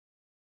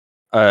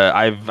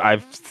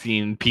 I've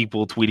seen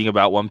people tweeting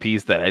about One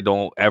Piece that I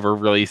don't ever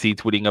really see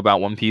tweeting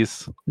about One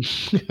Piece.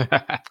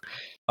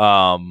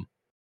 But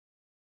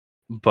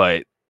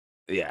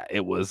yeah,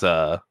 it was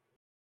a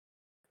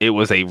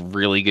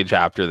really good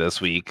chapter this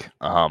week.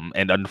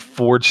 And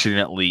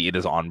unfortunately, it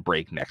is on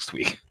break next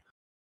week.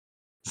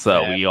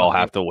 So we all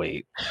have to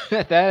wait.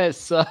 That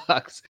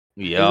sucks.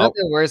 Yep. There's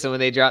nothing worse than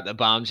when they drop the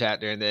bomb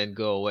chapter and then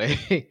go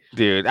away.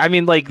 Dude, I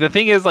mean, like, the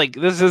thing is, like,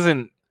 this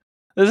isn't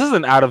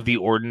out of the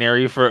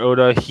ordinary for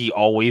Oda. He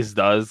always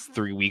does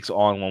 3 weeks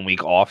on, 1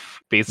 week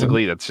off.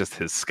 Basically, that's just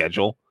his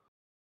schedule.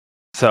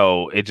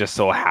 So it just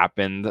so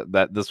happened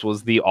that this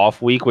was the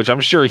off week, which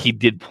I'm sure he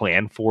did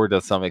plan for to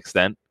some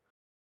extent.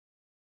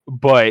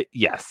 But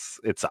yes,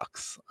 it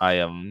sucks.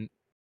 I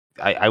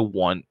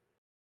want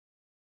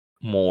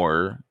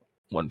more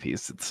One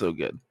Piece. It's so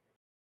good.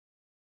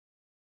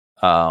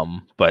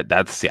 But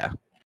that's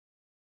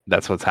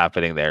what's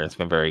happening there. It's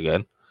been very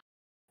good.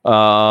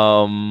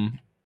 And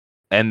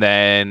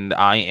then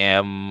I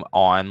am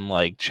on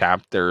like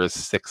chapter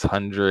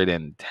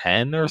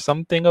 610 or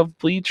something of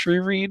Bleach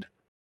reread.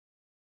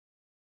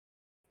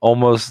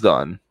 Almost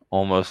done.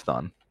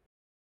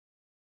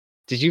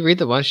 Did you read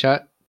the one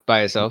shot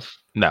by itself?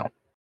 No.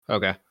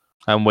 Okay.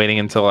 I'm waiting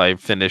until I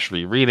finish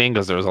rereading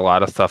because there's a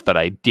lot of stuff that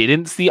I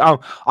didn't see. I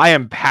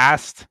am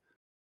past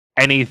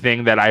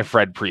anything that I've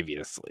read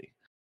previously.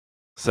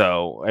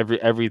 So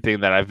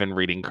everything that I've been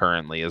reading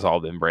currently has all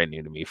been brand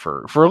new to me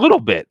for a little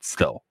bit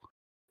still.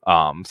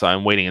 So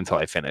I'm waiting until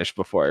I finish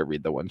before I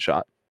read the one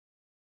shot.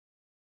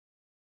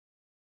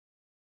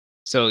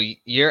 So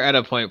you're at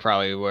a point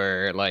probably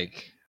where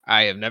like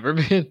I have never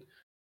been.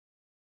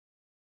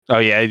 Oh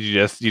yeah, you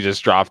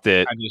just dropped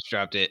it. I just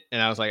dropped it,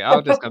 and I was like,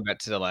 I'll just come back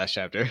to the last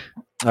chapter.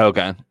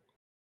 Okay.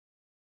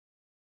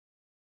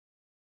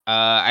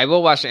 I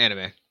will watch the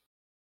anime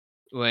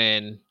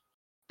when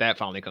that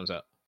finally comes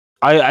up.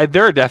 I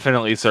there are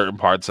definitely certain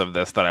parts of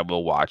this that I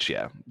will watch,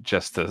 yeah,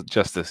 just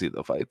to see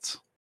the fights.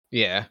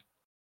 Yeah,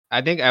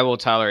 I think I will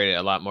tolerate it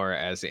a lot more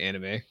as the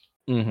anime.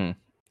 Mm-hmm.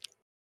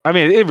 I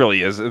mean, it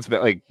really is. It's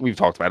been, like, we've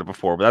talked about it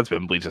before, but that's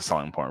been Bleach's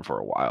selling point for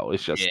a while.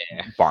 It's just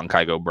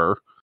Bankai go burr.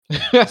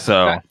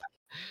 So,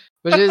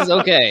 which is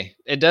okay.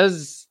 It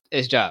does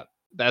its job.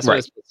 That's what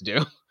it's supposed to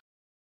do.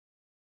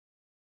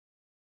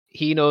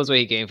 He knows what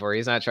he came for.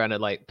 He's not trying to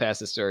like pass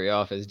the story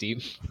off as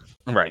deep.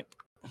 Right.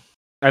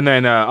 And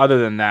then other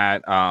than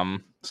that,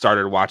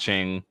 started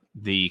watching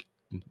the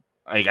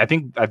I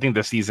think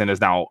the season is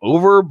now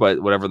over,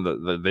 but whatever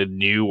the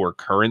new or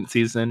current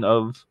season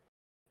of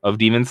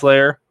Demon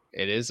Slayer.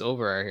 It is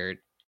over, I heard.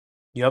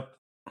 Yep.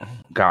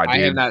 God, dude. I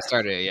have not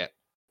started it yet.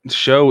 The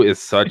show is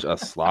such a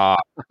slop.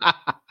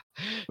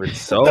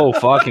 It's so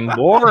fucking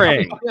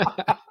boring.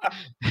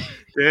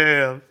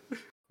 Damn.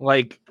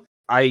 Like,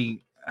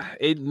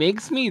 it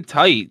makes me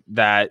tight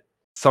that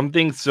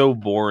something so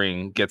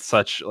boring gets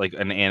such like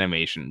an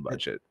animation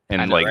budget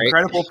and know, like right?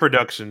 Incredible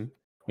production.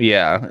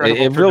 Yeah,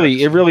 it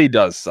really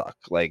does suck.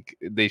 Like,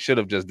 they should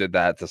have just did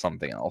that to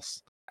something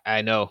else.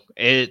 I know.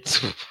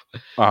 It's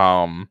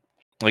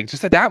like,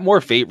 just adapt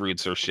more Fate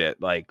Roots or shit.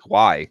 Like,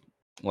 why?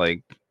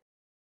 Like,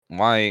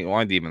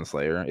 why Demon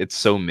Slayer? It's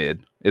so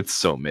mid.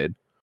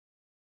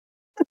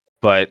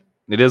 But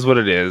it is what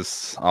it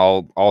is.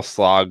 I'll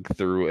slog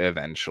through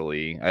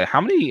eventually.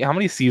 How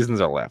many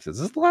seasons are left? Is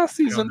this the last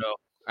season?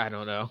 I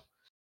don't know.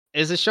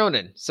 It's a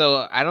shonen,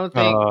 so I don't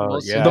think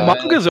the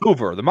manga's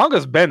over. The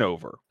manga's been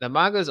over. The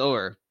manga's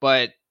over,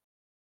 but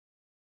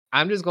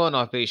I'm just going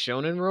off base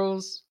shonen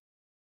rules.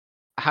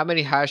 How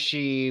many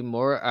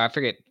Hashimura? I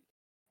forget.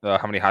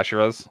 How many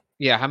Hashiras?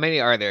 Yeah, how many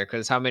are there?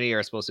 Because how many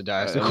are supposed to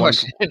die? Is the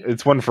question.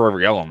 It's one for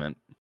every element.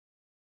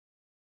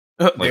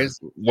 Like, is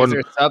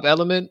there sub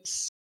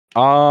elements?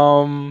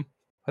 I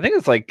think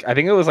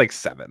it was like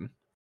 7.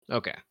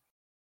 Okay,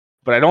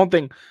 but I don't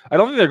think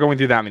they're going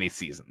through that many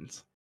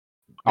seasons.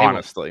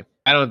 Honestly,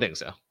 I don't think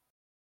so.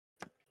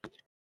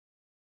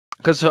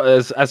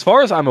 Because as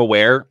far as I'm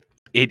aware,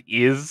 it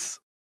is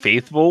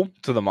faithful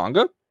to the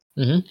manga.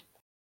 Mm-hmm.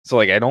 So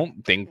like, I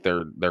don't think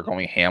they're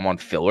going ham on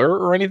filler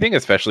or anything,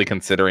 especially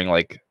considering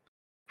like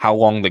how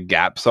long the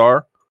gaps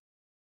are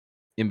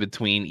in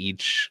between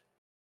each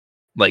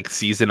like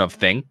season of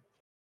thing.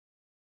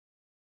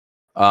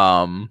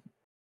 So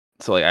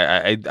like,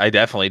 I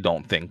definitely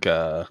don't think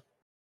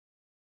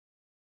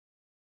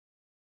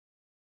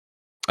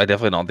I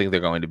definitely don't think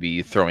they're going to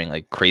be throwing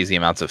like crazy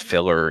amounts of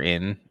filler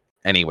in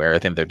anywhere. I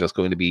think they're just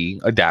going to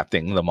be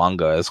adapting the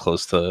manga as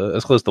close to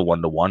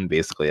 1-to-1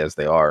 basically as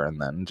they are,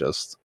 and then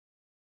just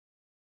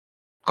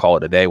call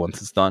it a day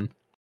once it's done.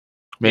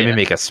 Maybe Yeah.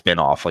 make a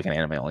spin-off, like an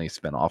anime only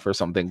spin-off or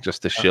something,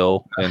 just to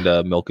shill and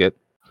milk it.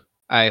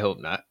 I hope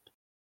not.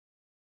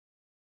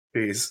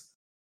 Jeez.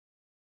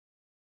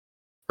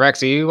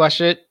 Rex, you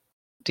watched it?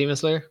 Demon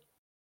Slayer?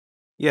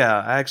 Yeah,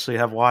 I actually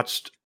have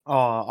watched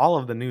all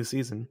of the new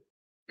season.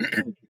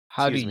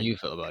 How do Excuse me. you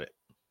feel about it?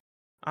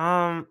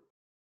 I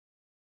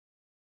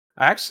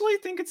actually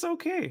think it's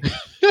okay.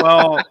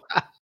 Well,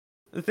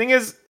 the thing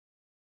is,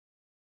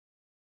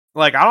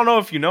 like, I don't know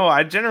if you know,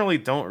 I generally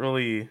don't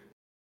really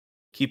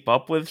keep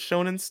up with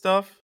shonen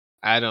stuff.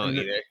 I don't And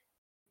either.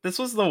 this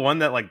was the one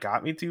that like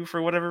got me to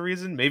for whatever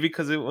reason. Maybe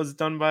because it was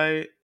done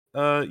by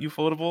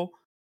Ufotable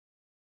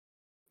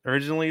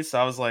originally, so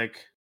I was like,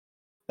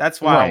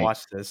 that's why I Right.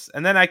 watched this.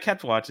 And then I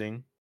kept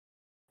watching.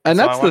 And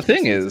so I that's the watched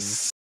thing season.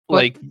 is, But-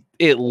 like,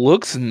 it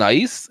looks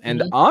nice, and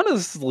Mhm.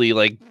 honestly,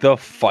 like, the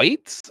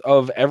fights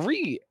of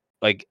every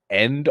like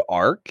end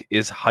arc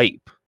is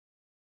hype.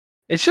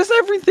 It's just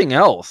everything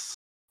else.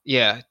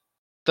 Yeah.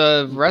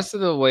 The rest of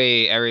the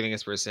way everything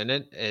is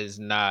presented is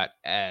not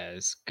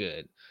as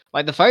good.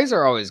 Like the fights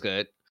are always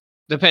good,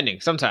 depending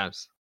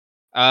sometimes.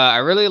 I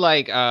really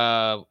like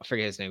I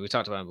forget his name. We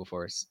talked about him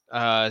before.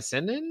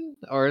 Senden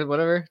or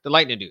whatever, the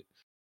lightning dude.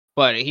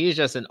 But he's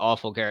just an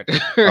awful character.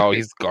 Oh,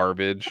 he's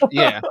garbage.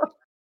 Yeah.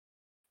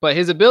 But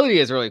his ability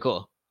is really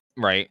cool.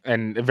 Right,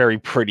 and very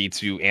pretty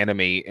to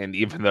animate, and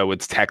even though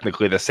it's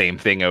technically the same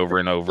thing over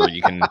and over,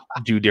 you can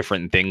do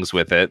different things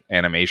with it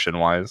animation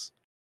wise.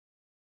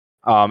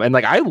 And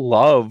like I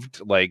love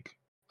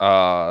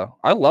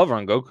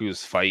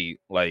Rengoku's fight.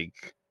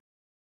 Like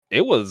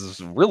it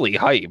was really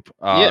hype.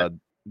 Yeah.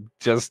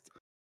 Just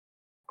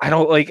I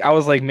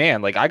was like,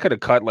 man, like I could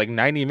have cut like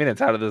 90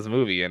 minutes out of this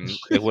movie and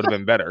it would have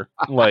been better.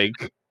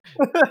 Like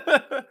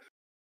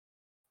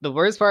The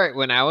worst part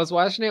when I was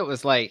watching it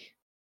was like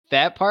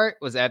that part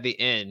was at the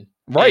end.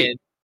 right. And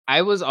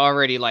I was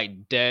already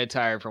like dead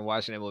tired from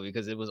watching that movie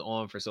because it was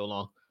on for so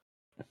long.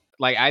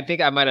 Like I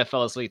think I might have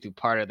fell asleep through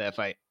part of that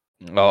fight.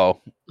 Oh,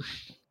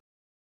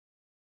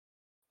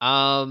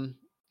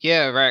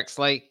 Yeah, Rex,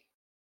 like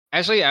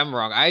actually I'm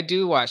wrong. I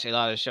do watch a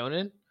lot of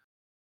shonen,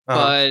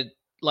 but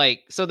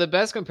like so the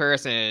best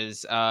comparison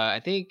is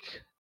I think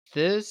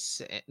Demon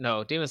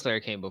Slayer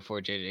came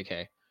before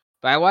JJK.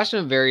 But I watched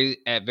them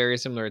at very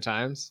similar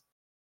times.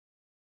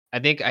 I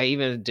think I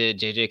even did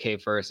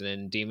JJK first and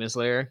then Demon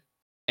Slayer.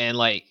 And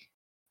like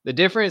the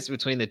difference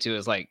between the two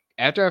is like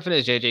after I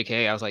finished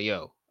JJK, I was like,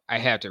 yo, I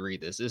have to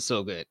read this. It's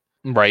so good.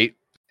 right.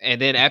 And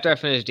then after I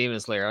finished Demon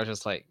Slayer, I was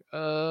just like,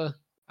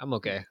 I'm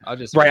okay. I'll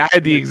just Right. read I it."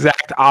 had the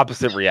exact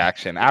opposite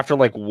reaction. After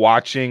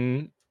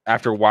watching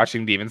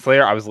Demon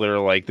Slayer, I was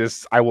literally like,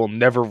 this I will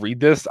never read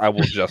this. I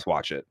will just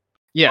watch it.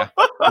 Yeah.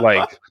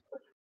 Like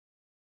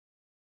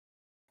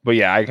but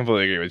yeah, I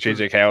completely agree with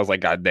JJK. I was like,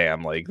 God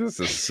damn, like this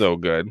is so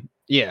good.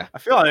 Yeah. I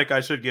feel like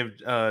I should give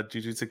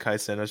Jujutsu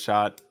Kaisen a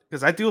shot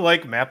because I do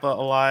like Mappa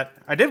a lot.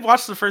 I did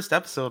watch the first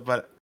episode,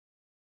 but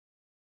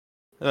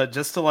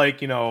just to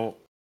like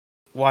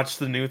watch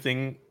the new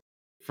thing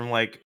from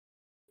like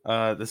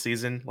the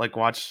season, like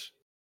watch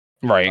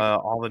Right.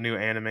 all the new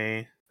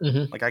anime.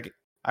 Mhm. Like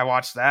I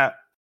watched that,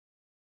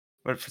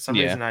 but for some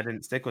Yeah. reason I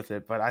didn't stick with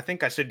it. But I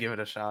think I should give it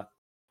a shot.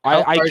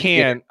 How I far-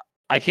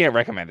 can't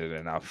recommend it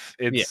enough.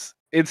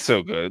 It's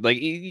so good. Like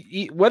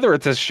whether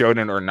it's a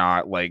shonen or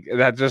not, like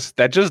that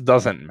just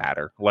doesn't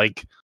matter.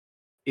 Like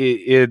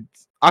it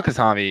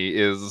Akatami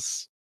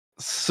is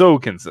so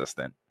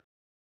consistent.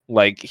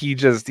 Like he's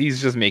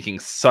just making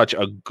such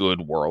a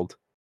good world.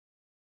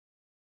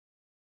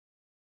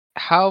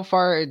 How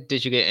far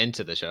did you get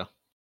into the show?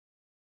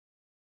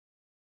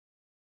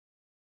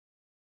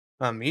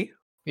 Me?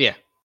 Yeah.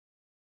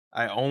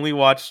 I only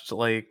watched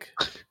like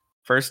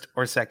first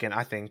or second,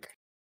 I think.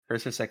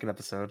 First or second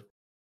episode.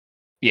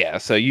 Yeah,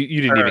 so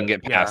you didn't even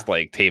get past yeah.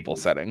 like table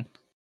setting.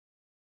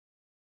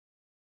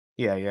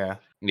 Yeah.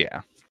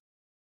 Yeah.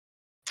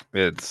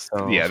 It's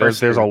So,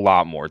 there's a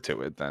lot more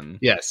to it than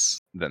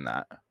Yes.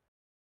 that.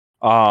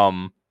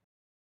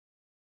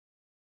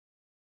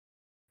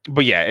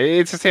 But yeah,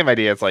 it's the same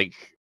idea. It's like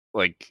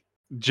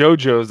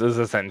JoJo's is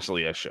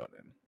essentially a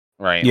shonen,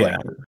 right? Yeah.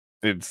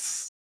 Like,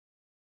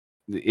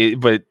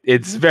 but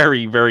it's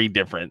very, very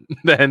different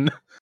than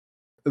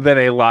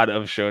a lot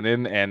of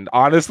shonen. And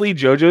honestly,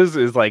 JoJo's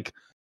is like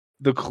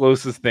the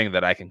closest thing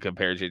that I can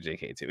compare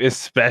JJK to,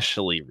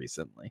 especially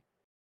recently.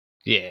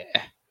 Yeah.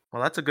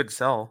 Well, that's a good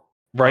sell.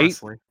 Right?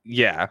 Honestly.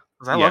 Yeah.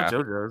 Because I love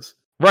JoJo's.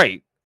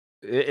 Right.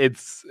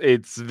 It's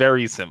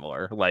very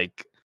similar.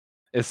 Like,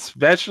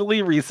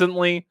 especially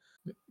recently,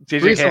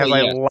 JJK has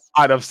a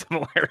lot of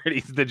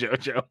similarities to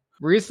JoJo.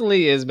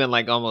 Recently, it's been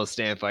like almost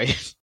stand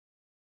fights.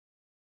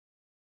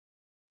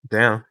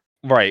 Damn.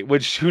 Right,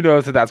 which who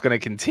knows if that's going to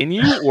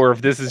continue or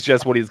if this is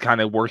just what he's kind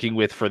of working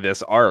with for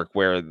this arc,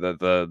 where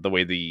the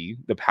way the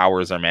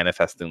powers are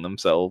manifesting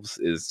themselves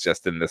is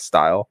just in this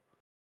style.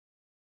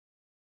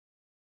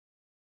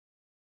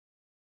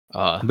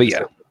 But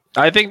yeah,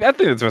 I think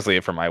that's mostly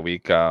it for my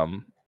week.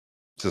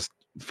 Just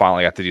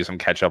finally got to do some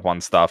catch up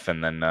on stuff,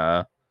 and then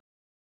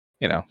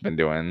been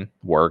doing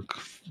work,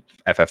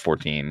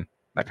 FF14,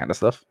 that kind of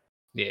stuff.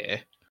 Yeah.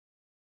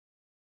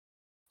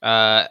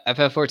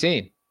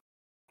 FF14.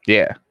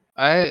 Yeah.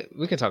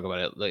 We can talk about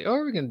it later,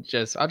 or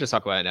I'll just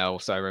talk about it now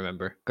so I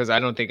remember, because I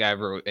don't think I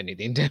wrote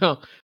anything down.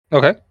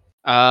 Okay.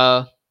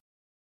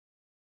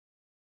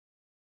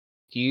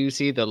 Do you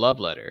see the love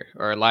letter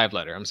or live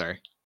letter? I'm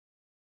sorry.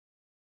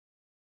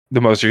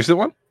 The most recent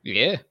one?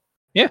 Yeah.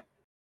 Yeah.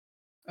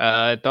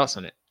 Thoughts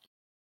on it?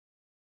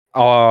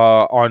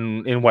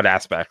 In what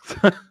aspect?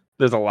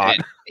 There's a lot.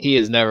 He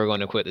is never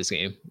going to quit this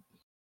game.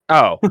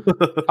 Oh.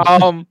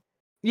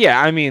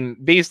 Yeah, I mean,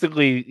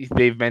 basically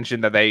they've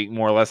mentioned that they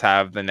more or less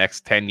have the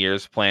next 10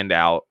 years planned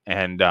out,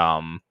 and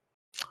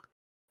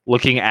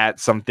looking at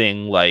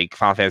something like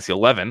Final Fantasy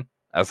 11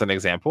 as an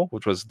example,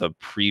 which was the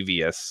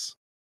previous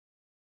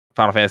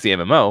Final Fantasy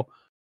MMO,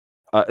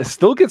 it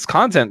still gets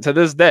content to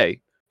this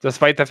day,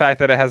 despite the fact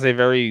that it has a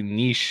very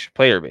niche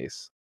player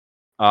base.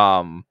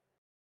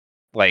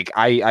 Like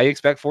I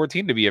expect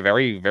 14 to be a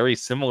very, very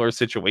similar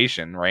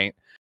situation, right?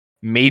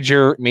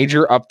 Major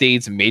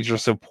updates, major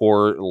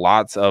support,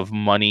 lots of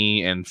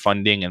money and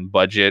funding and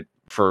budget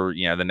for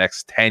the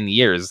next 10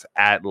 years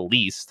at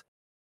least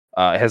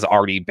has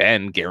already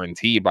been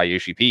guaranteed by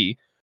Yoshi P.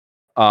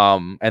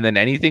 And then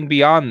anything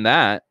beyond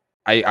that,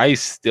 I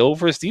still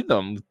foresee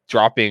them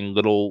dropping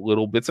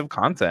little bits of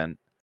content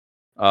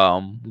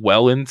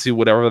well into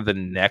whatever the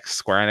next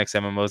Square Enix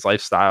MMO's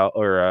lifestyle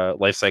or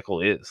life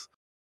cycle is.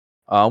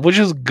 Which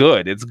is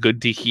good. It's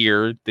good to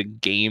hear. The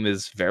game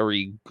is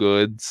very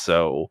good,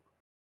 so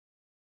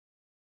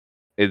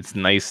it's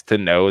nice to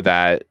know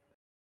that,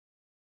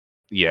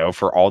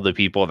 for all the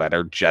people that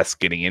are just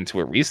getting into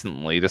it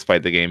recently,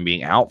 despite the game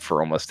being out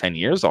for almost 10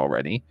 years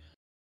already,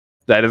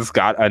 that it's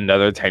got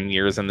another 10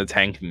 years in the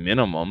tank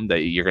minimum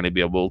that you're going to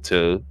be able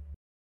to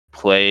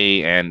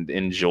play and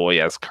enjoy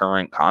as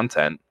current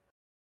content.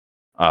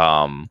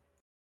 And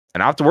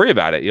not have to worry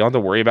about it. You don't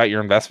have to worry about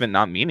your investment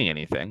not meaning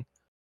anything.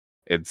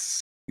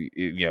 It's,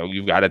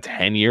 you've got a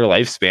 10-year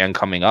lifespan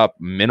coming up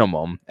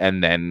minimum,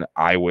 and then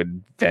I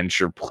would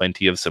venture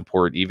plenty of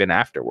support even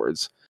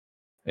afterwards,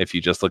 if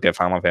you just look at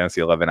Final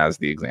Fantasy 11 as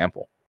the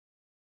example.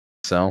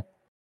 So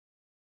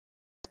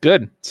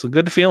good. It's a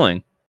good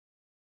feeling.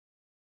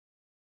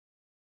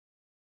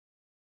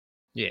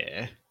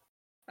 Yeah.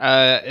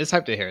 It's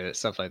hype to hear that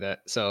stuff like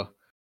that. So,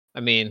 I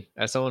mean,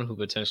 as someone who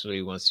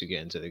potentially wants to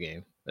get into the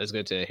game, it's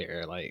good to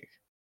hear like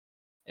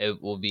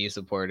it will be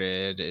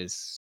supported.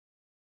 Is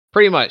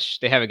pretty much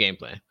they have a game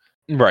plan,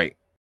 right?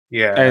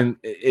 Yeah,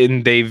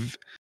 and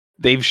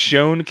they've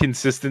shown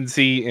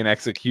consistency in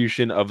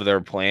execution of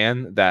their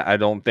plan that I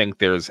don't think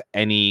there's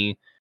any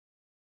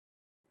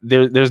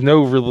there's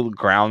no real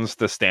grounds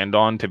to stand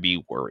on to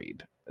be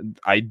worried.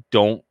 I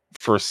don't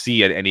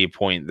foresee at any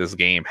point this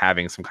game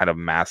having some kind of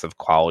massive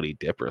quality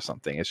dip or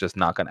something. It's just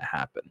not going to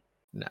happen.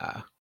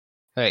 Nah.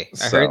 Hey,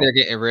 I heard they're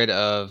getting rid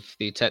of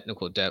the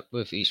technical debt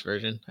with each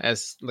version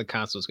as the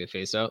consoles get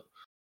phased out.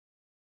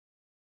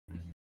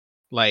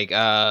 Like,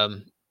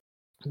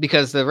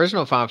 because the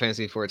original Final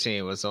Fantasy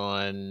 14 was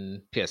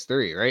on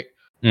PS3, right?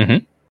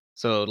 Mm-hmm.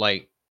 So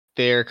like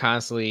they're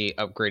constantly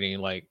upgrading,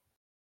 like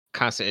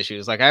constant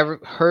issues. Like I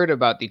heard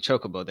about the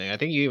chocobo thing. I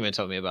think you even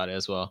told me about it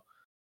as well.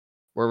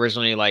 Where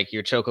originally like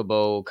your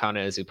chocobo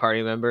counted as a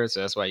party member, so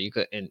that's why you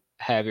couldn't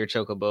have your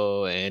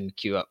chocobo and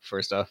queue up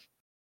for stuff.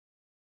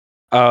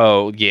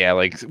 Oh yeah,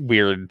 like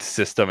weird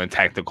system and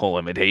technical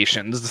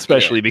limitations,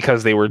 especially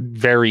because they were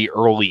very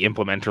early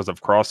implementers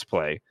of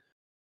crossplay.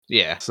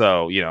 Yeah.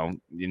 So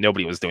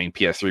nobody was doing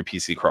PS3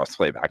 PC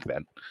crossplay back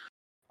then.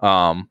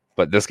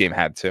 But this game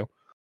had to.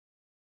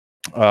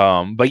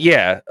 But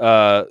yeah,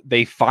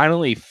 they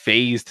finally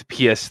phased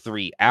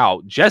PS3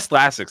 out just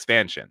last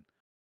expansion.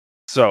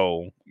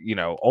 So,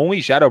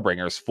 only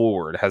Shadowbringers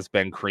Forward has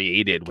been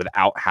created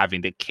without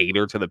having to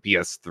cater to the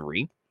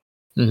PS3.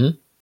 Mm-hmm.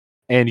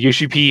 And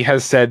Yoshi P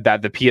has said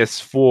that the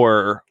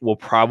PS4 will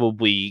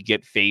probably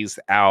get phased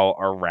out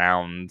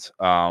around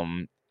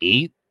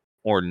 8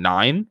 or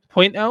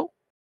 9.0,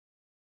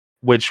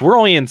 which we're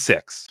only in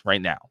 6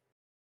 right now.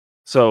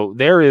 So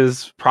there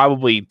is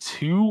probably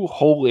 2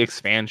 whole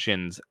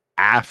expansions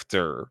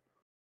after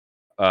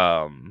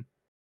Endwalker.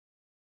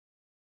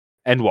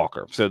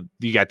 So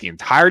you got the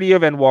entirety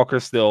of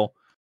Endwalker still,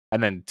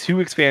 and then 2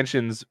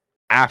 expansions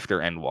after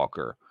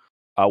Endwalker,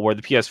 where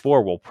the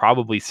PS4 will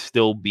probably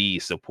still be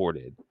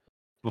supported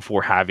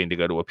before having to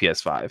go to a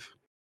PS5.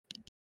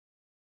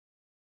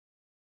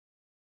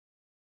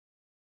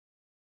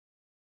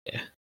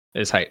 Yeah,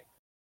 it's hype.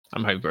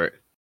 I'm hyped for it.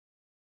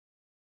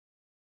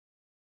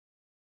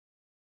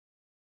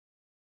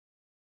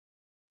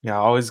 Yeah,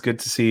 always good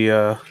to see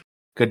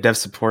good dev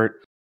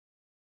support.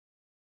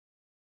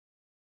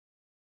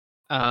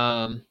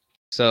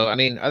 So I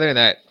mean, other than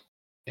that,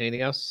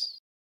 anything else?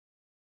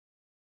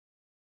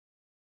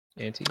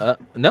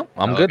 No,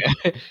 I'm good.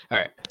 Okay. All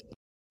right.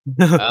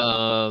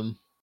 All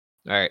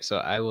right. So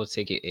I will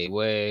take it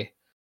away.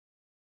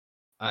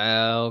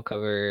 I'll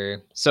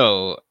cover.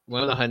 So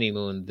we're on the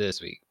honeymoon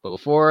this week, but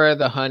before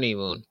the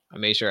honeymoon, I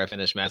made sure I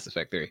finished Mass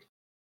Effect 3.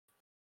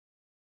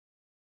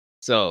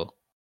 So,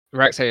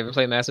 Rex, have you ever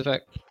played Mass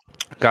Effect?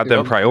 Got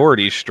them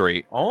priorities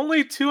straight.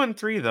 Only 2 and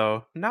 3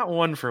 though, not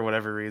 1 for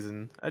whatever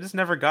reason. I just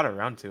never got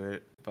around to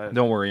it. But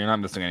Don't worry, you're not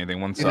missing anything.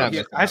 One You're not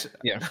sucks. missing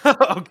out. Yeah.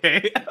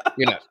 Okay.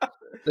 You're not.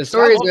 The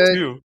story is good.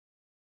 2.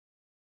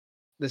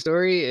 The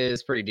story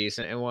is pretty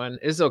decent in 1.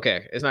 It's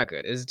okay. It's not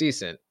good. It's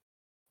decent.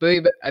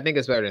 But I think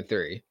it's better than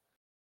 3.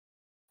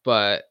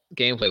 But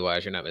gameplay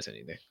wise, you're not missing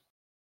anything.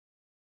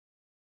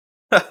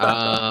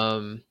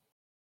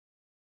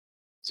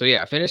 So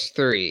yeah, I finished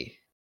 3.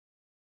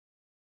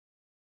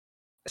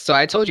 So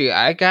I told you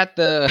I got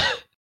to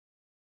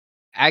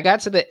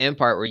the end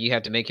part where you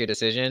have to make your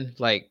decision,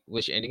 like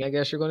which ending I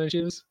guess you're going to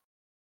choose.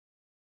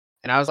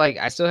 And I was like,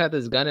 I still have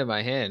this gun in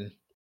my hand.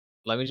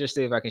 Let me just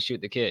see if I can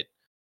shoot the kid.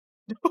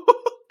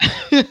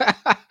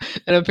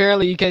 And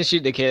apparently you can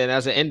shoot the kid, and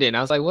that's an ending.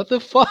 I was like, what the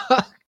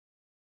fuck?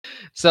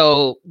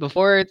 So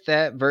before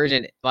that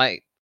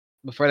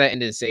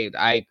ending saved,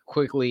 I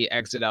quickly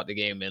exited out the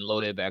game and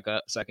loaded it back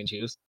up so I can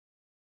choose.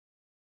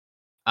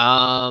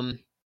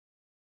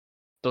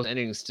 Those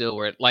endings still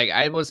were like,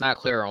 I was not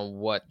clear on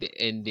what the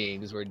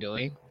endings were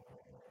doing.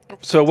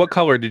 So what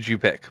color did you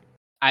pick?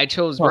 I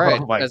chose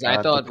red Oh my because I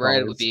God, thought the red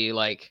would colors. be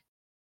like,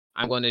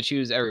 I'm going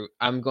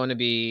to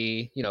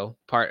be,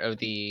 part of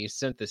the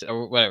synthesis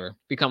or whatever,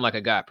 become like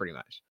a god pretty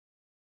much.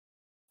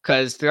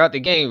 Because throughout the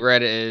game,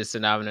 red is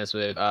synonymous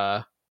with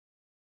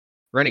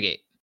renegade.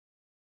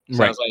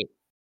 So I was like,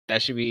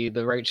 that should be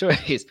the right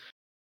choice.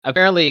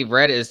 Apparently,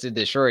 red is the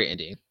destroy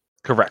ending.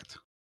 Correct.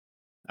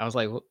 I was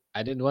like,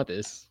 I didn't want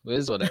this. It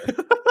is whatever.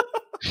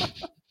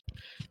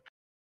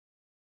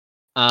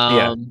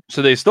 Yeah.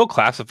 So they still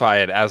classify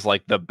it as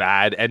like the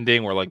bad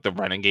ending or like the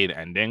renegade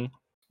ending.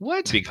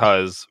 What?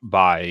 Because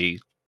by,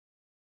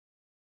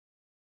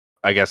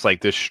 I guess, like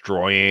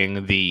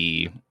destroying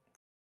the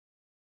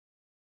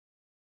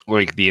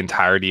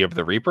entirety of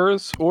the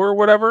Reapers or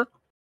whatever,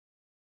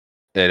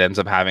 it ends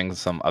up having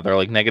some other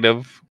like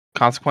negative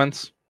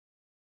consequence.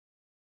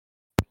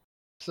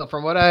 So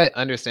from what I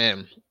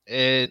understand,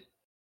 I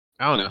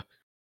don't know.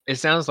 It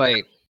sounds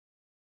like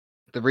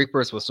the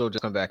Reapers will still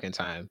just come back in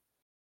time,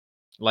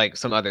 like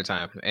some other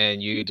time,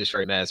 and you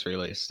destroy mass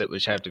relays that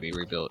which have to be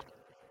rebuilt.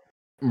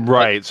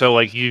 Right. So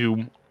like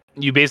you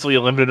basically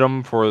limited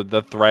them for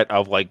the threat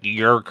of like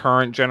your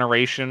current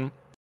generation,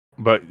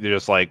 but you're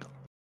just like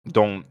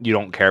you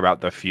don't care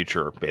about the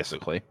future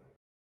basically.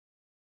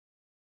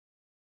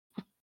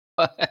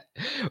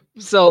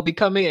 So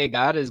becoming a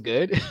god is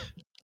good.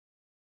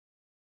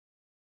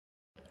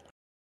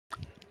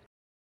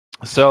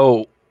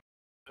 So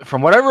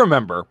from what I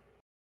remember,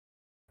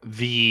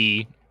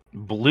 the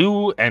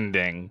blue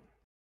ending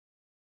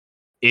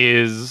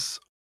is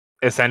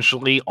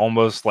essentially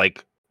almost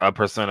like a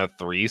Persona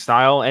 3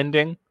 style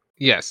ending.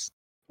 Yes.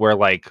 Where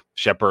like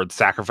Shepard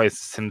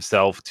sacrifices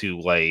himself to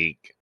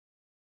like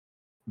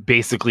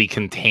basically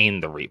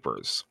contain the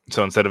Reapers.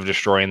 So instead of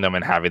destroying them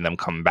and having them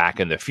come back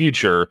in the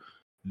future,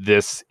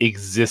 this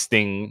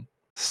existing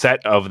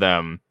set of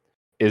them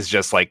is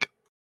just like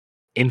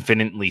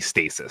infinitely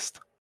stasis.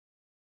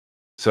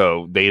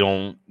 So they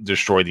don't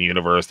destroy the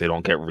universe, they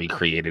don't get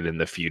recreated in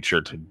the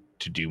future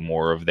to do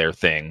more of their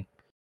thing.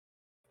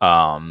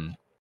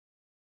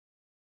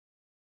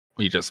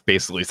 You just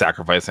basically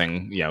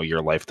sacrificing,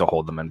 your life to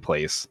hold them in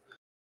place.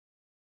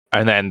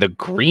 And then the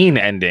green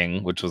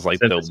ending, which was like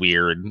the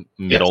weird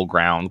middle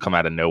ground come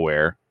out of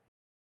nowhere,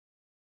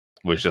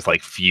 was just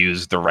like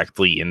fused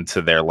directly into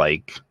their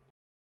like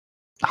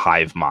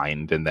hive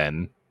mind and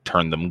then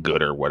turn them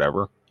good or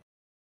whatever.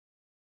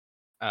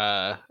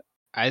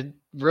 I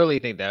really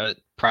think that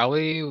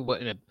probably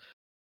wouldn't.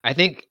 I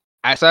think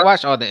I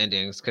watched all the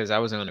endings because I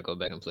wasn't going to go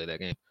back and play that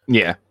game.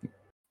 Yeah,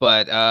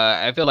 but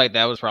I feel like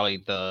that was probably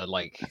the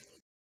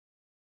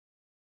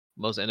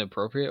most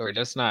inappropriate or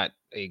just not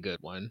a good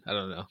one. I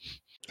don't know.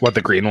 What,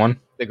 the green one?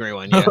 The green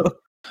one, yeah.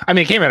 I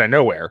mean, it came out of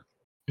nowhere.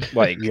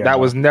 Like that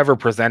was never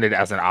presented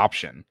as an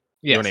option.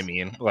 Yes. You know what I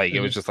mean? Like it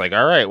was just like,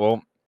 all right,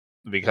 well,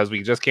 because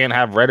we just can't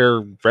have red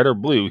or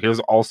blue, here's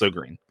also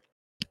green.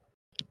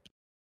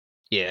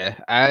 Yeah,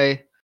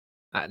 I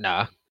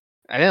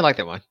didn't like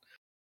that one.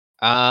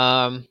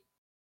 I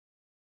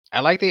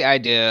like the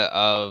idea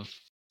of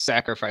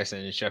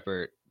sacrificing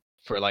Shepard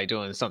for like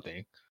doing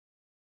something.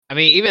 I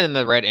mean, even in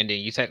the red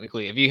ending, you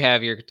technically, if you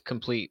have your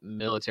complete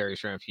military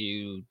strength,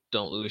 you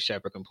don't lose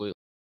Shepard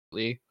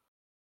completely.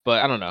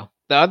 But I don't know.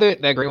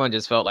 That green one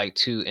just felt like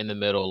too in the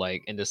middle,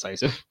 like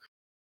indecisive.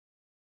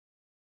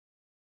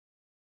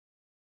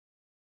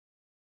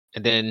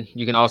 And then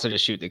you can also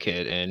just shoot the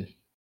kid and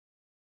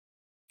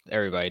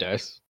everybody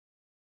dies.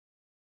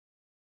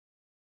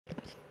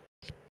 That's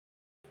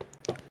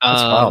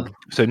wild.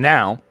 So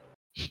now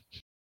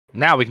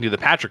we can do the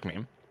Patrick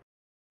meme.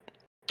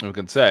 And we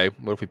can say,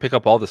 what if we pick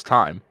up all this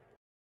time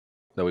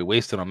that we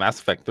wasted on Mass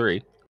Effect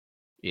 3?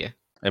 Yeah.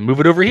 And move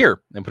it over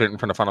here and put it in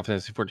front of Final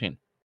Fantasy 14.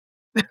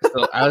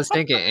 So I was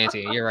thinking,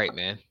 Auntie, you're right,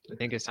 man. I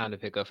think it's time to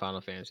pick up Final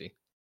Fantasy.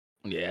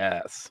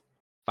 Yes.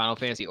 Final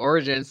Fantasy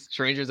Origins,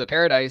 Strangers of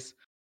Paradise.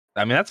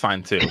 I mean, that's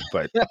fine too,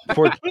 but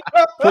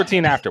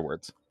 14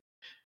 afterwards.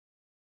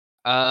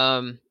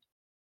 I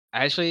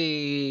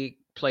actually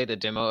play the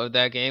demo of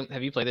that game.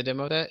 Have you played the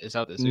demo of that? It's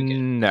out this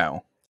weekend.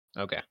 No.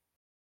 Okay.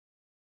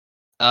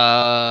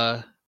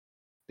 The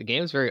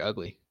game's very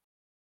ugly.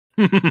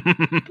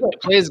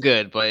 It plays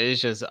good, but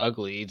it's just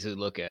ugly to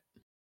look at.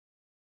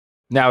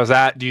 Now,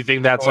 do you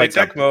think that's like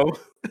Tecmo.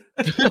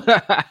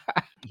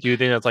 Do you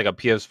think that's like a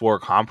PS4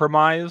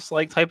 compromise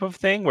like type of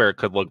thing where it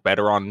could look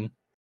better on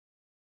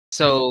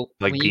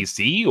like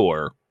PC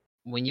or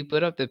when you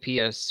put up the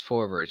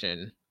PS4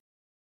 version?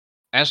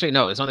 Actually,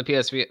 no, it's on the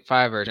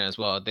PS5 version as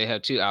well. They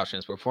have two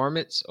options: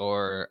 performance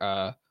or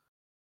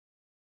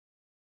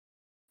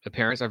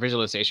appearance or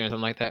visualization or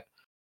something like that.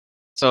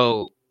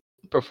 So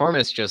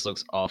performance just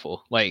looks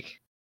awful.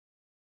 Like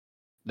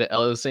the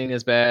aliasing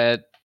is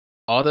bad.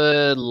 All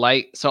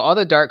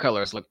the dark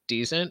colors look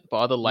decent, but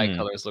all the light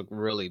colors look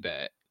really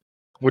bad.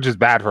 Which is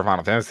bad for a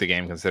Final Fantasy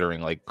game,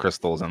 considering like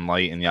crystals and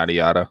light and yada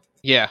yada.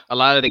 Yeah, a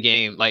lot of the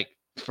game, like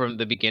from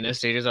the beginner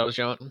stages I was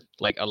shown,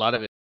 like a lot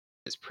of it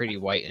is pretty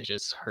white and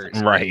just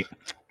hurts. Right.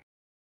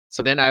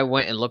 So then I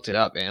went and looked it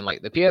up, and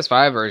like the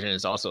PS5 version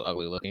is also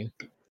ugly looking.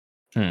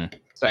 So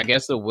I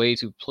guess the way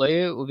to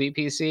play it would be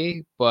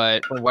PC,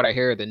 but from what I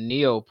hear, the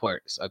Neo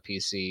ports of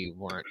PC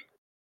weren't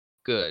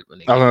good.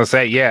 When I was gonna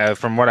say, yeah,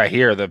 from what I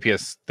hear, the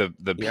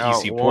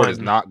PC port is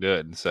not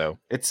good. So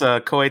it's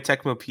a Koei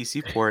Tecmo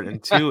PC port,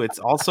 and 2, it's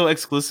also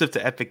exclusive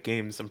to Epic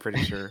Games. I'm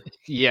pretty sure.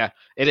 Yeah,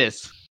 it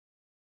is.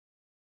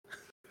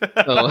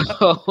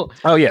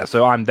 Oh yeah,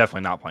 so I'm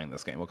definitely not playing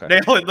this game. Okay,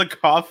 nail in the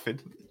coffin.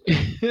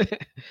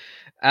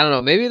 I don't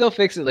know. Maybe they'll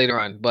fix it later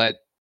on, but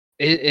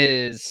it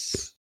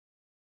is.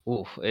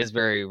 Ooh, it's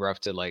very rough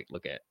to like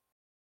look at.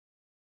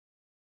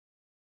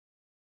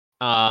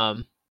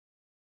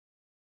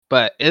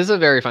 But it's a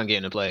very fun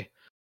game to play.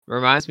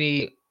 Reminds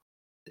me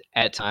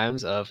at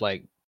times of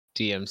like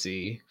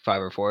DMC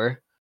 5 or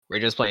 4. We're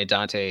just playing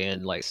Dante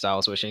and like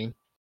style switching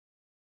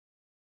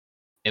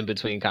in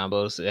between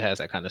combos. It has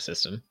that kind of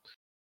system.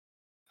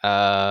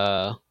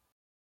 That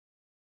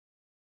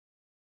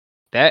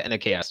and the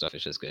chaos stuff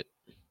is just good.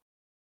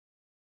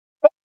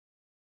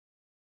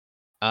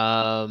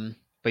 But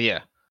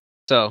yeah,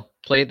 so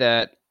played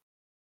that.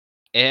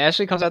 It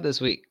actually comes out this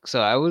week,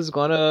 so I was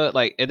gonna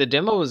like if the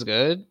demo was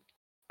good,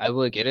 I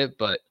would get it,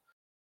 but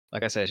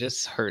like I said, it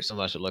just hurts so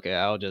much to look at.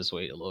 I'll just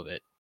wait a little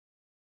bit,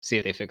 see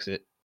if they fix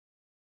it.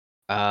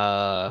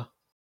 Also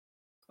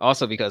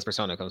because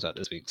Persona comes out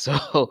this week,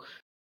 so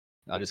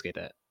I'll just get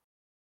that.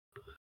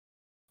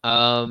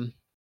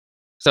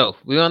 So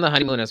we went on the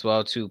honeymoon as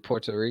well to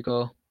Puerto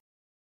Rico.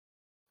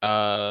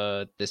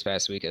 This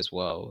past week as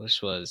well,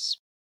 which was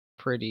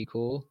pretty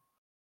cool.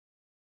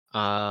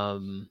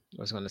 What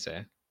was I gonna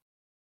say?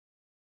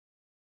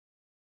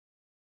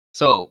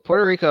 So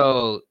Puerto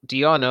Rico, do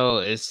y'all know,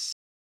 is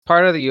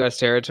part of the U.S.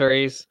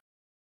 territories.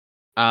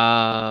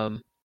 And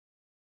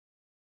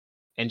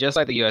just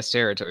like the U.S.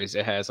 territories,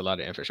 it has a lot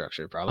of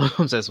infrastructure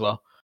problems as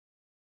well.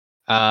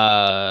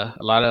 A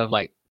lot of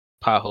like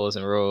potholes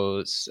and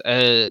roads.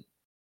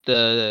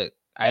 The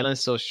island's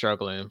still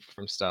struggling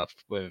from stuff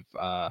with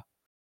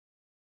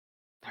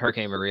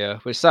Hurricane Maria,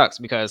 which sucks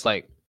because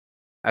like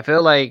I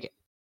feel like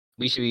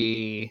we should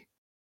be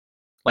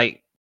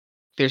like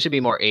there should be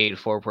more aid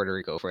for Puerto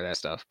Rico for that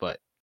stuff, but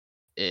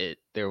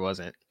there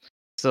wasn't.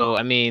 So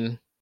I mean,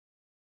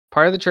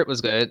 part of the trip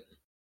was good.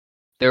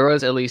 There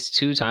was at least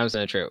 2 times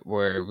in the trip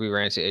where we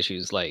ran into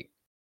issues like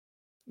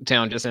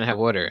town just didn't have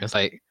water. It's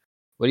like,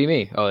 what do you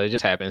mean? Oh, it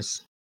just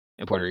happens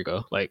in Puerto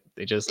Rico. Like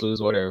they just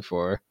lose water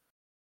for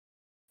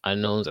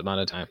unknown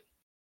amount of time.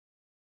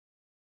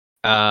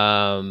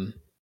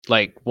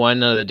 Like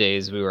one of the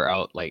days we were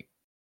out, like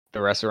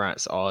the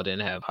restaurants all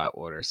didn't have hot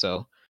water,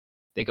 so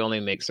they could only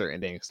make certain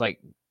things. Like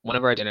one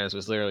of our dinners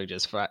was literally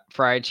just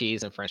fried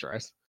cheese and French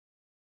fries.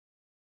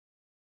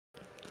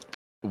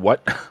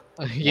 What?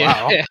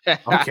 Yeah.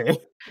 Wow. Okay.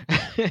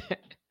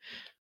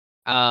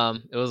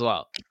 It was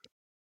wild.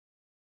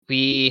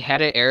 We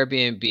had an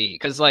Airbnb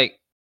because like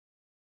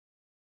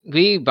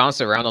we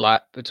bounced around a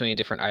lot between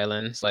different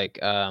islands. Like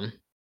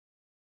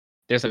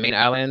there's a main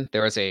island.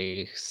 There was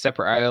a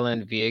separate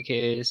island,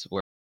 Vieques,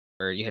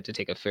 where you had to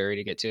take a ferry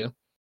to get to.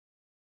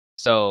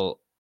 So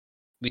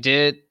we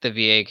did the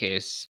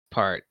Vieques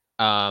part.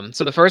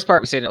 So the first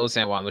part we stayed in Old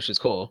San Juan, which was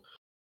cool.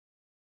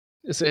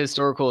 It's a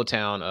historical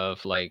town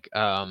of like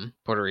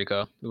Puerto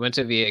Rico. We went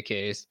to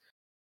Vieques.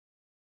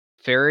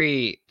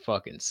 Ferry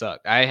fucking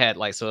sucked. I had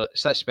like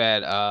such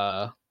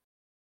bad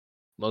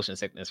motion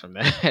sickness from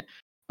that.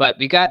 But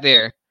we got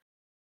there.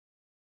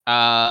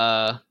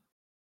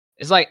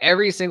 It's like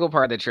every single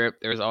part of the trip,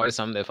 there was always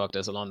something that fucked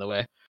us along the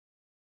way.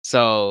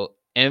 So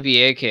in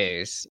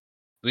Vieques,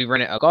 we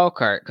rented a golf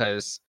cart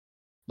because,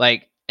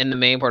 like, in the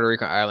main Puerto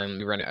Rico island,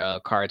 we rented a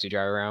car to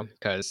drive around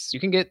because you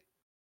can get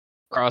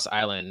cross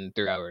island in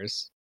 3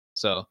 hours.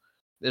 So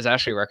it's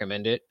actually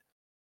recommended.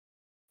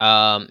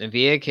 In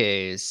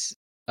Vieques,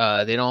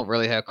 they don't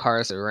really have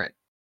cars to rent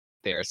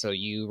there, so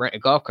you rent a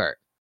golf cart.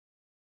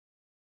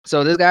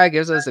 So this guy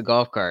gives us a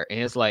golf cart, and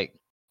he's like,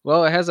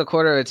 "Well, it has a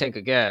quarter of a tank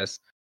of gas."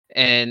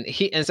 And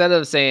he, instead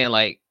of saying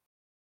like,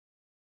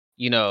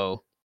 you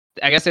know,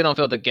 I guess they don't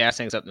fill the gas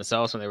tanks up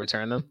themselves when they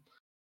return them.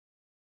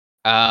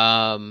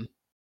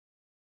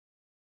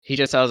 He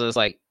just tells us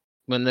like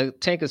when the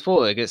tank is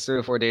full, it gets 3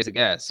 to 4 days of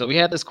gas. So we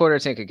had this quarter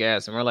tank of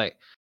gas, and we're like,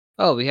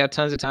 oh, we have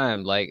tons of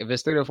time. Like if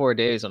it's 3 to 4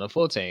 days on a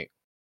full tank,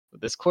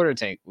 with this quarter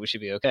tank, we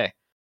should be okay.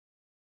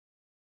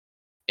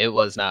 It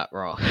was not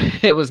wrong.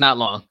 It was not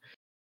long.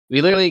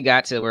 We literally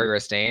got to where we were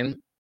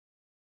staying,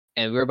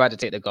 and we were about to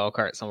take the golf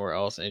cart somewhere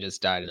else, and it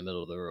just died in the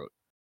middle of the road.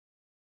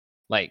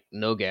 Like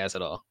no gas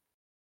at all.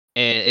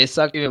 And it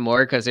sucked even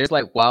more because there's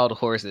like wild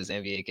horses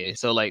in VAK.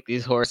 So like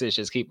these horses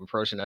just keep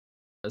approaching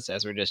us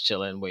as we're just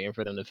chilling, waiting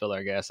for them to fill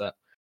our gas up.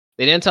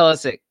 They didn't tell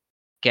us that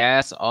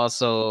gas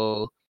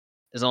also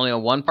is only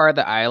on one part of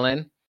the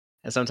island,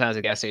 and sometimes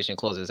the gas station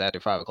closes after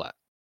 5 o'clock.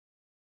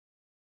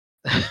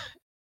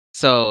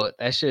 So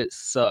that shit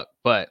sucked.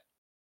 But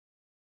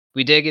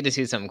we did get to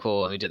see something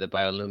cool. We did the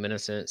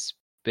bioluminescence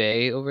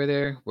bay over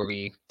there where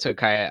we took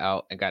Kaya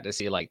out and got to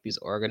see like these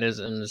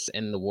organisms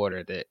in the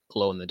water that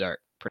glow in the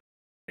dark.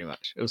 Pretty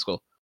much. It was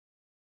cool.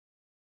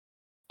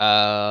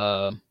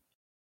 And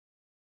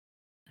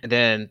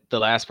then the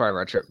last part of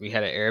our trip, we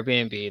had an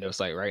Airbnb that was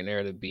like right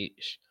near the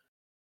beach.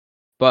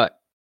 But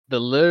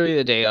literally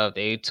the day of,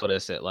 they told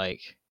us that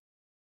like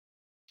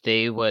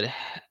they would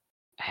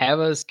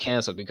have us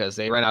cancel because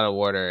they ran out of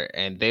water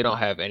and they don't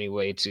have any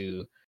way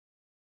to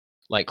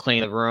like clean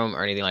the room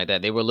or anything like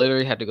that. They would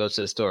literally have to go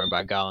to the store and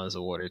buy gallons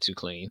of water to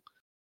clean.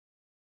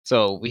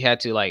 So we had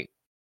to like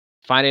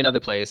find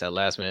another place at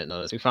last minute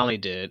notice. We finally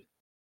did.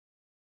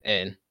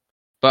 But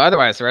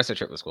otherwise the rest of the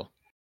trip was cool.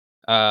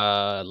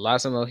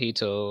 Lots of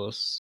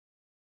mojitos.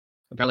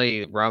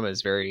 Apparently rum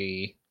is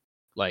very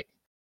like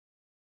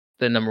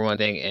the number one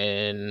thing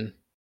in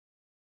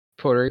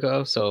Puerto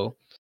Rico, so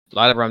a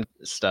lot of rum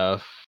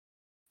stuff.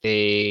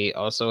 They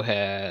also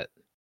had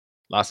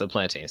lots of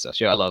plantain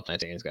stuff. Yo, I love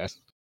plantains, guys.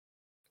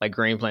 Like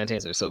green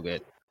plantains are so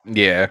good.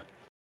 Yeah.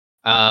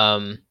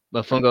 But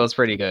fungo is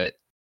pretty good.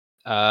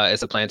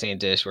 It's a plantain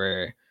dish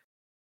where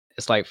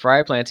it's like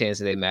fried plantains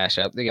that they mash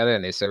up together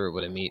and they serve it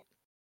with a meat.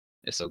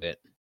 It's so good.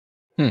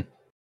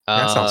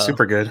 That sounds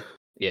super good.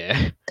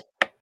 Yeah.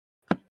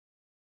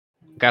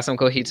 Got some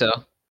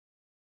cojito,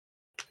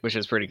 which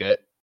is pretty good.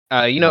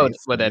 You know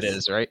what that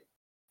is, right,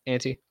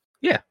 Auntie?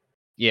 Yeah.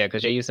 Yeah,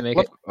 because Jay used to make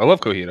it. I love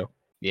cojito.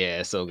 Yeah,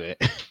 it's so good.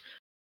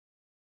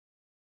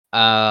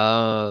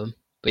 But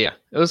yeah,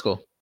 it was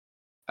cool.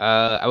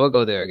 I will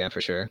go there again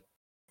for sure.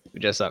 It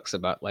just sucks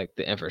about like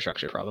the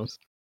infrastructure problems.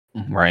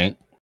 Right.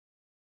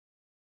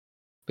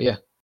 But yeah,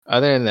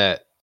 other than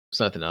that, it's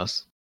nothing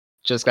else.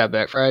 Just got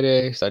back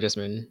Friday, so I just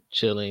been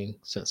chilling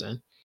since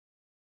then.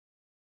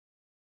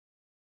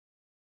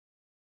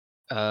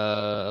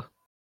 But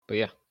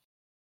yeah.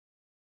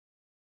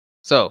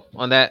 So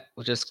on that,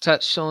 we'll just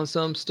touch on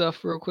some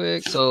stuff real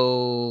quick.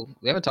 So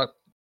we haven't talked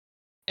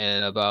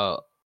in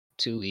about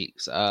 2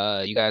 weeks.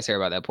 You guys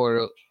hear about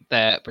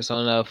that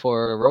Persona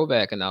 4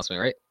 rollback announcement,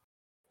 right?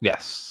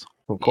 Yes.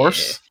 Of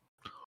course.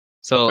 Yeah.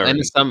 So in the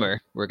Very- summer,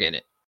 we're getting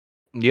it.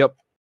 Yep.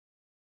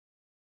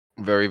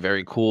 Very,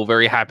 very cool.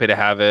 Very happy to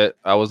have it.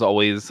 I was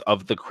always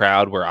of the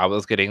crowd where I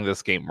was getting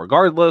this game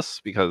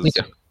regardless because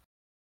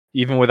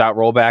even without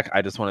rollback,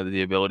 I just wanted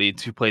the ability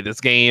to play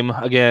this game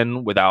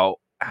again without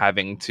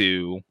having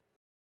to,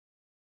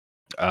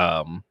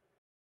 not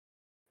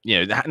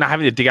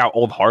having to dig out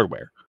old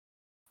hardware.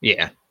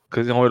 Yeah.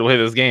 Because the only way to play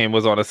this game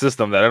was on a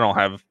system that I don't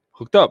have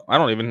hooked up. I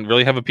don't even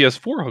really have a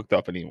PS4 hooked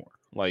up anymore.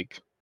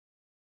 Like,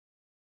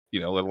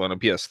 let alone a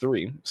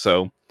PS3.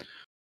 So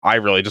I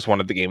really just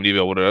wanted the game to be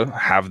able to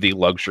have the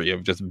luxury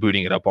of just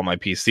booting it up on my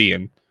PC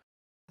and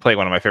playing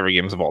one of my favorite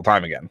games of all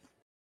time again.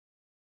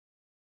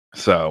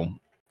 So,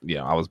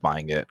 I was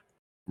buying it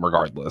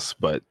regardless,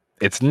 but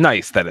it's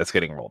nice that it's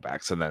getting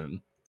rollbacks, and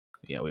then,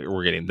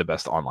 we're getting the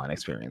best online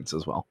experience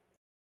as well.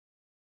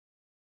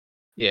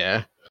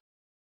 Yeah.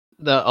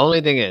 The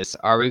only thing is,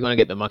 are we going to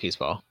get the monkey's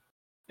paw?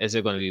 Is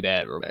it going to be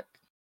bad rollback?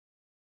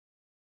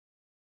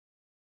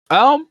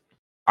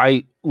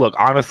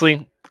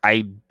 Honestly,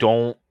 I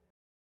don't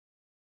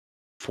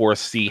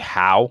foresee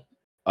how.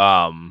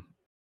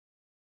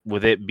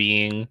 With it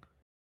being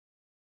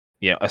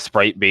a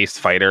sprite-based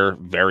fighter,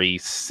 very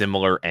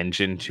similar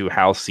engine to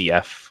how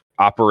CF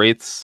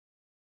operates,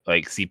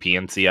 like CP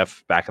and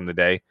CF back in the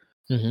day.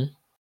 Mm-hmm.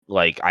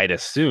 Like, I'd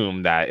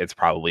assume that it's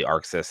probably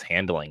Arxis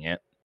handling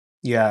it.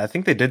 Yeah, I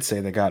think they did say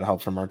they got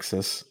help from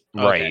Arxis.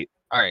 Right. Okay.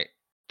 All right.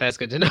 That's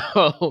good to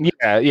know.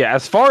 Yeah.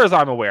 As far as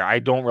I'm aware, I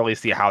don't really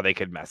see how they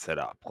could mess it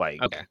up.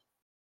 Like, okay.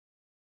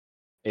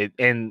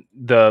 And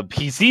the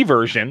PC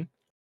version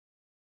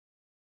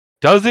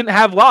doesn't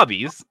have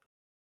lobbies,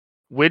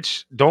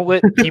 which don't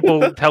let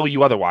people tell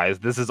you otherwise.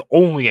 This is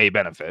only a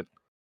benefit.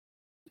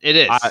 It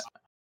is.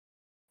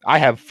 I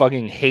have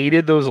fucking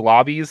hated those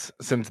lobbies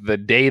since the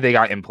day they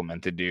got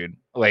implemented, dude.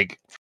 Like,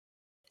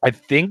 I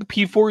think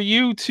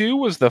P4U too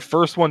was the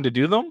first one to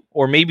do them,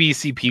 or maybe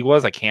CP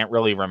was. I can't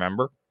really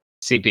remember.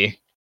 CP.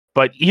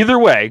 But either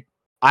way,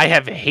 I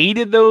have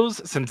hated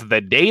those since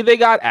the day they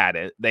got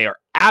added. They are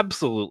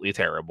absolutely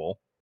terrible.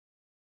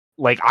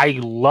 Like, I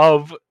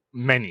love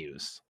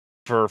menus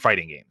for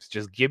fighting games.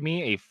 Just give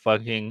me a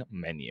fucking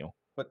menu.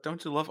 But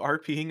don't you love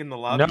RPing in the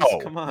lobbies? No.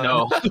 Come on.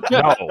 No.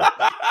 No.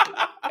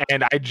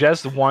 And I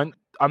just want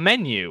a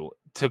menu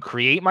to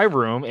create my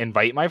room,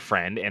 invite my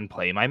friend, and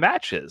play my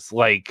matches.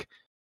 Like,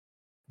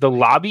 the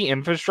lobby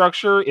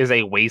infrastructure is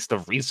a waste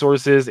of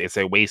resources. It's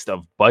a waste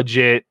of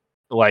budget.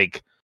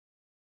 Like,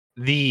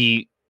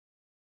 the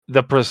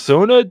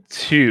Persona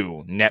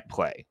 2 net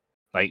play,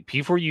 like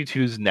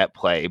P4U2's net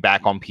play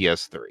back on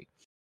PS3,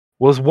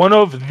 was one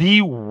of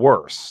the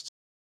worst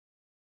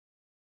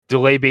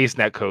delay-based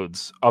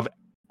netcodes of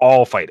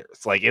all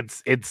fighters. Like,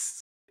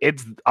 it's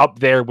up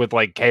there with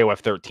like KOF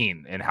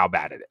 13 and how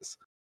bad it is.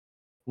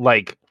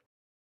 Like,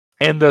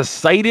 and the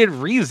cited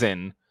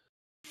reason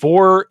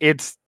for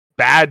its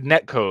bad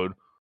netcode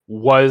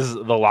was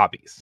the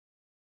lobbies.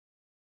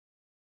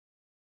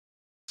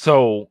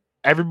 So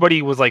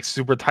everybody was like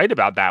super tight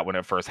about that when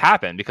it first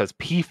happened, because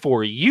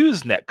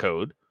P4U's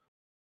netcode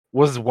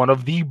was one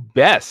of the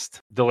best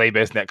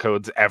delay-based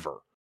netcodes ever.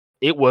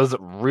 It was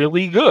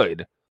really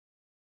good.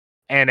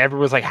 And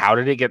everyone was like, how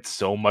did it get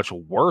so much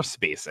worse,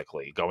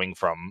 basically, going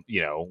from,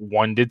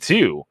 1 to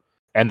 2?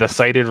 And the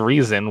cited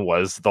reason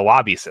was the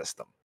lobby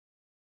system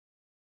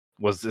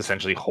was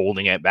essentially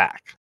holding it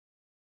back.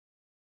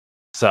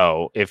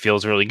 So it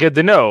feels really good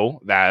to know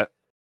that,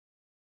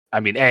 I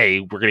mean, A,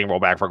 we're getting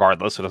rollback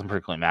regardless, so it doesn't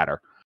particularly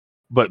matter.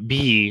 But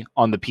B,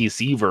 on the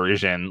PC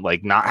version,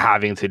 like, not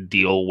having to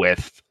deal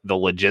with the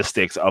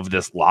logistics of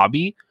this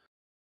lobby,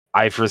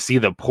 I foresee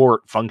the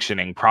port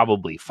functioning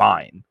probably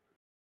fine.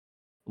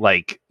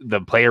 Like,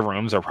 the player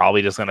rooms are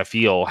probably just going to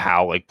feel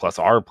how like plus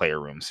R player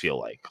rooms feel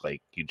like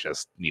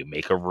you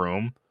make a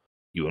room,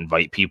 you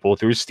invite people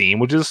through Steam,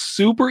 which is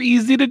super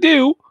easy to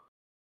do.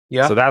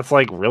 Yeah. So that's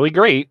like really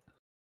great.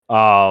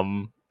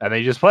 And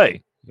they just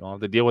play. You don't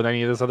have to deal with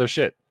any of this other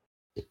shit.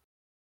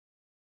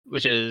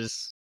 Which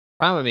is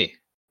fine with me.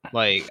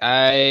 Like,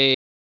 I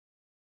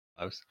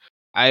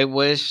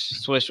wish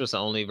Switch was the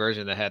only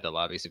version that had the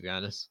lobbies, to be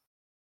honest.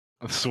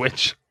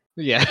 Switch.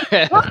 Yeah.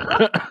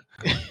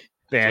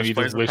 Damn, Switch you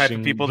players just are the type of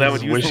wishing, people that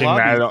would use the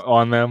that lobbies.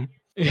 on them.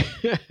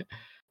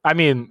 I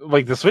mean,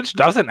 like, the Switch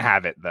doesn't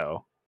have it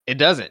though. It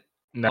doesn't.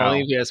 No,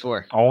 Only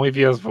PS4. Only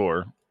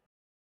PS4.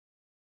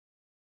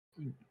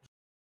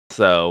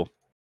 So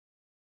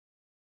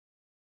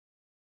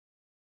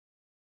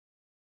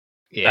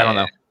Yeah. I don't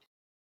know.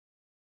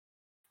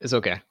 It's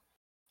okay.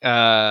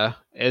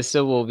 It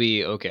still will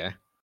be okay.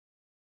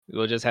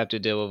 We'll just have to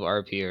deal with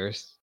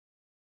RPers.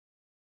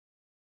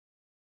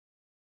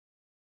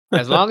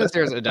 As long as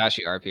there's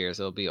Adachi RPers,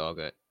 it'll be all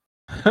good.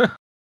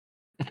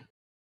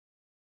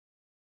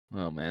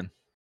 Oh man.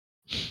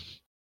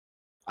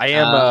 I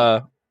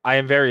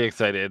am very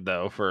excited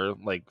though for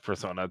like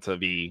Persona to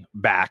be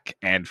back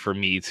and for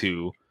me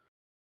to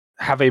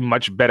have a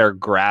much better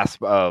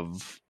grasp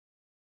of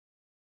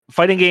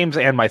fighting games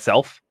and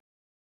myself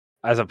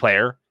as a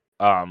player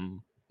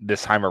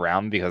this time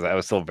around, because I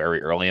was still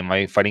very early in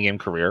my fighting game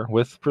career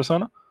with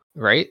Persona.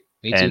 Right?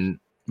 Me too. And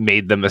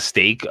made the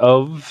mistake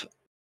of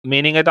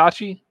maining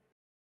Adachi,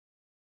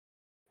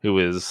 who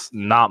is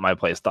not my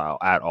playstyle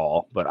at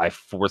all, but I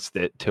forced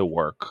it to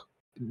work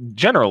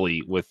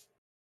generally with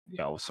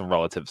some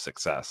relative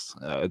success.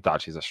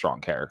 Adachi's a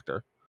strong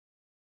character.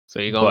 So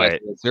you're going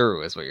back to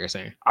Mitsuru, is what you're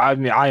saying. I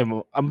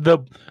mean,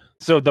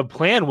 the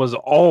plan was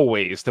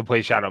always to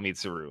play Shadow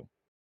Mitsuru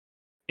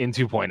in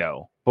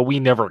 2.0, but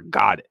we never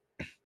got it.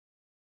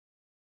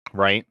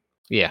 Right?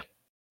 Yeah.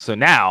 So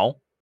now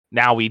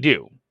we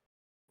do.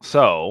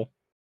 So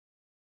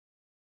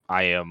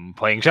I am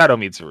playing Shadow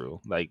Mitsuru.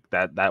 Like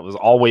that was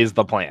always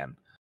the plan.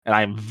 And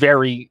I'm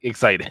very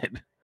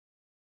excited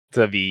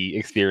to be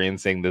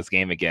experiencing this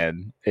game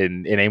again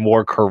in a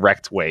more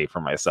correct way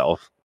for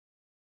myself.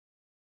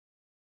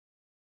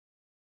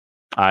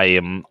 I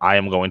am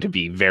going to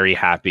be very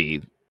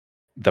happy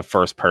the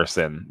first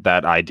person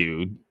that I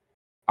do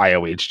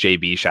IOH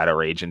JB Shadow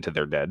Rage into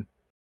their dead.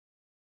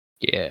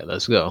 Yeah,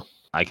 let's go.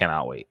 I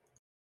cannot wait.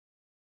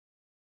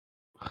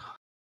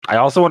 I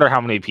also wonder how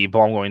many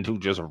people I'm going to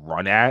just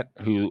run at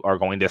who are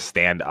going to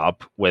stand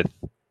up with,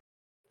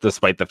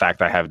 despite the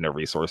fact I have no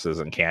resources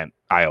and can't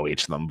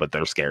IOH them, but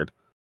they're scared.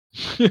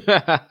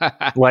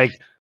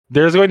 Like,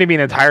 there's going to be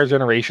an entire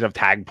generation of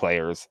tag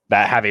players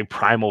that have a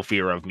primal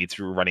fear of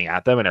Mitsuru running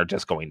at them and are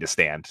just going to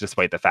stand,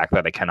 despite the fact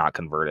that I cannot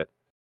convert it.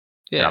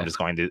 Yeah. And I'm just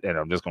going to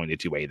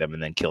 2A them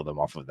and then kill them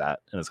off of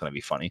that, and it's going to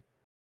be funny.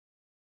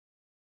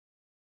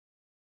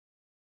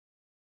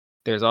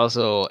 There's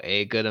also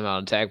a good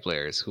amount of tag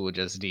players who will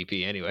just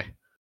DP anyway.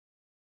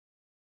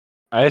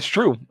 It's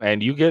true,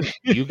 and you get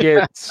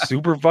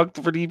super fucked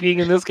for DPing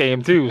in this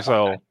game too.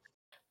 So,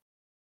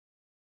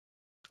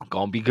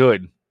 gonna be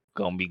good.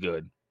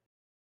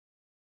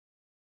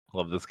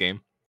 Love this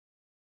game.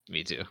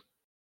 Me too.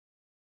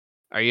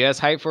 Are you as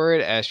hyped for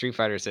it as Street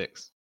Fighter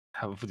 6?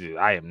 Dude,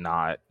 I am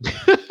not.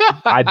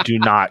 I do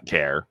not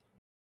care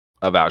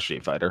about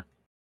Street Fighter.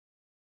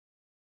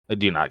 I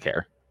do not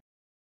care.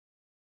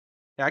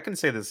 Yeah, I can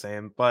say the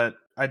same, but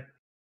I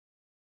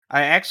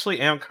actually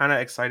am kind of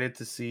excited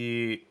to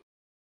see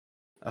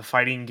a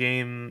fighting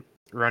game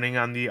running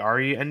on the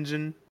RE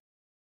engine.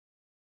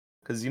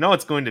 because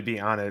it's going to be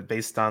on it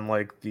based on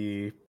like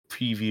the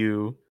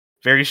preview,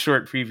 very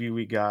short preview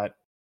we got.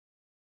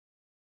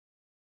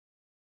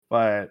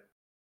 But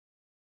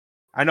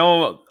I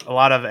know a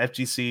lot of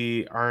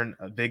FGC aren't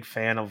a big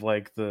fan of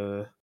like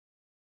the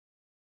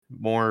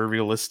more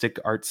realistic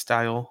art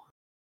style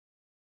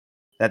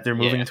that they're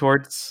moving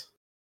towards.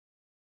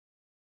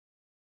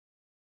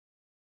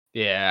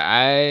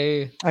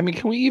 Yeah, I mean,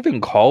 can we even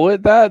call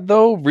it that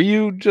though?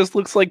 Ryu just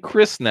looks like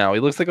Chris now.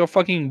 He looks like a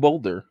fucking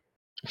boulder.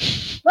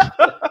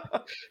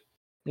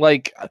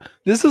 Like,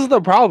 this is the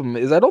problem,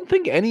 is I don't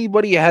think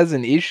anybody has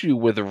an issue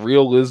with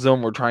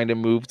realism or trying to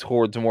move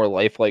towards more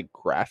lifelike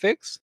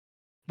graphics,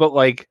 but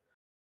like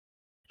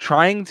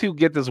trying to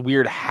get this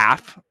weird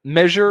half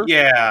measure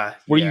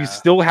where you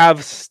still have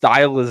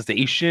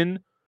stylization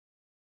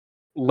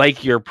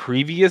like your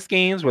previous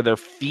games, where their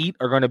feet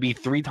are going to be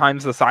 3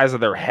 times the size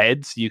of their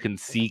head so you can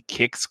see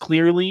kicks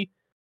clearly.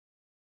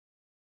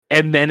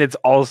 And then it's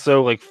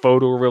also like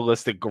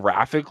photorealistic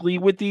graphically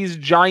with these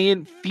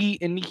giant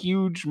feet and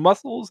huge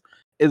muscles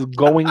is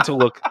going to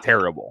look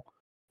terrible.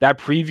 That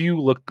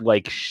preview looked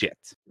like shit.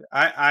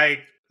 I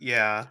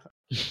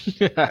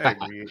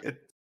agree.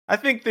 I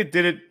think they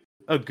did it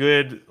a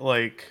good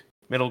like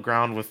middle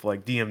ground with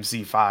like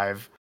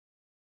DMC5.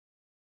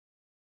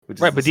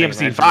 Right, but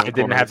DMC5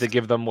 didn't have to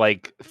give them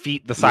like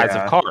feet the size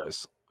of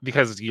cars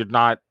because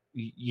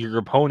your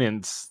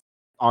opponents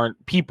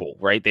aren't people,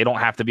 right? They don't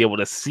have to be able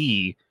to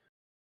see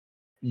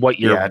what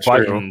your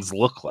buttons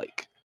look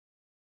like.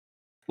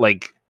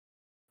 Like,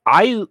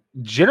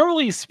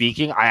 generally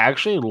speaking, I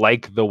actually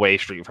like the way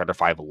Street Fighter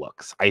V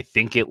looks. I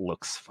think it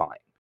looks fine.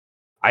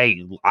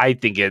 I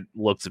think it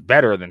looks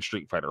better than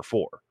Street Fighter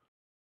 4.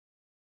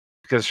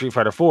 Because Street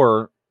Fighter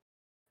 4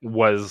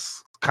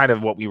 was kind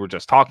of what we were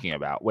just talking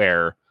about,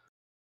 where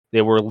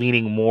they were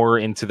leaning more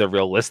into the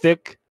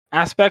realistic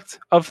aspect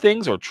of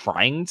things, or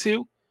trying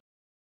to,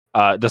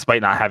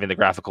 despite not having the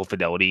graphical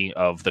fidelity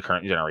of the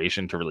current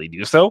generation to really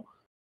do so.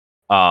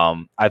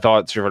 I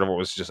thought Street Fighter 4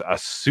 was just a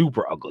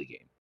super ugly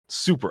game.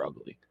 Super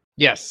ugly.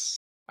 Yes,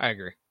 I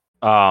agree.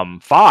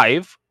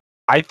 5,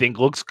 I think,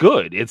 looks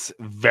good. It's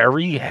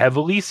very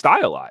heavily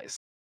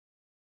stylized.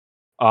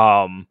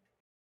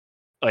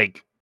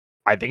 Like,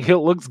 I think it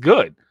looks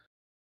good.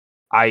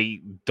 I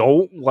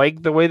don't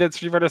like the way that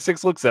Street Fighter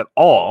 6 looks at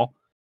all.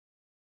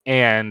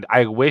 And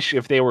I wish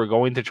if they were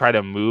going to try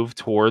to move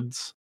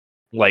towards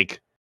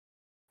like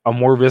a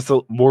more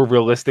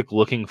realistic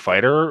looking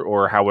fighter,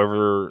 or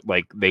however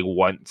like they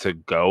want to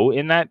go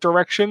in that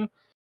direction,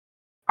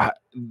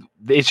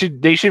 they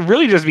should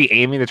really just be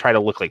aiming to try to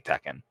look like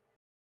Tekken.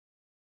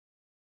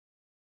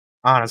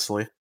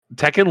 Honestly,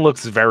 Tekken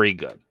looks very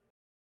good,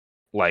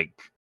 like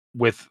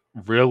with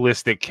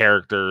realistic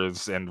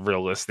characters and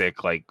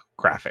realistic like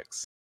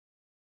graphics,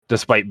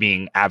 despite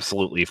being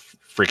absolutely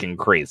freaking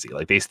crazy.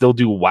 Like, they still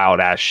do wild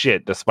ass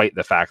shit despite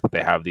the fact that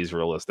they have these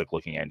realistic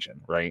looking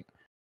engine, right?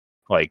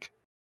 Like,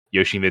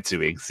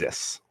 Yoshimitsu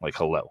exists. Like,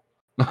 hello.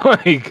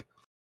 Like,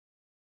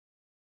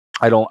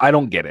 I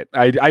don't get it.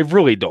 I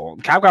really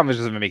don't. Capcom has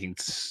just been making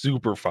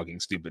super fucking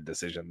stupid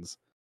decisions.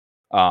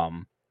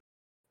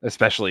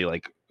 Especially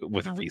like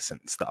with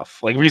recent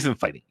stuff. Like recent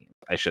fighting games,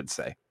 I should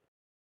say.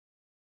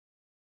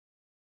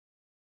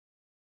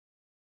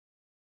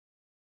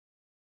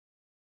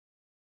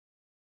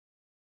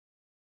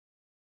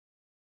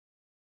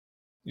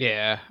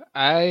 Yeah,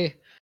 I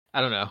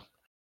don't know.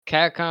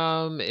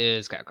 Capcom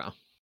is Capcom.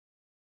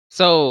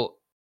 So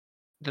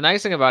the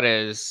nice thing about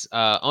it is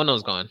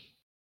Ono's gone.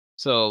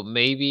 So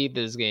maybe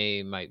this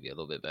game might be a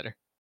little bit better.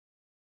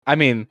 I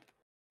mean,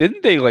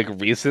 didn't they like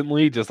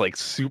recently just like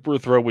super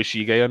throw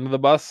Wishige under the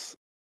bus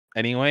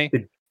anyway?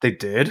 They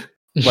did?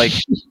 Like,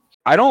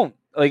 I don't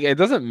like, it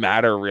doesn't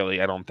matter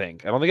really, I don't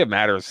think it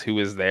matters who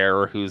is there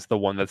or who's the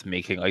one that's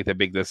making like the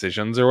big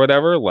decisions or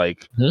whatever.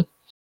 Like,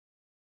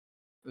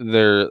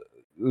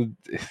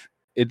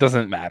 it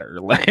doesn't matter.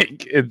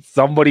 Like, it's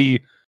somebody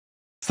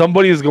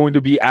is going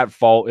to be at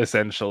fault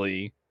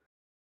essentially,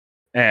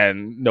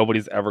 and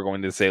nobody's ever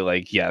going to say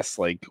like, yes,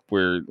 like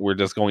we're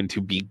just going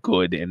to be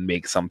good and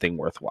make something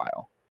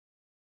worthwhile.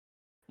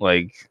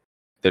 Like,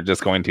 they're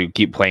just going to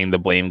keep playing the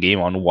blame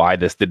game on why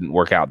this didn't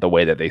work out the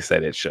way that they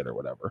said it should or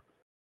whatever.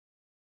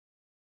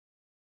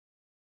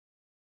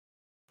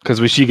 Because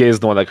Wishige is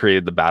the one that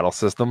created the battle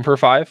system for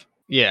 5.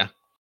 Yeah.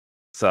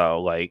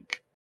 So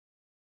like,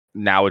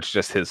 now it's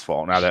just his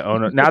fault. Now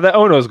that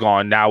Ono's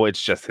gone, now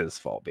it's just his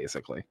fault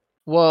basically.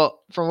 Well,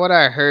 from what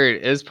I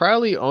heard, it's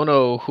probably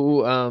Ono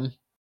who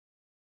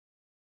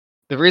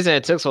the reason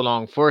it took so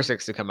long for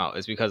 6 to come out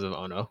is because of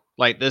Ono.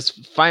 Like, this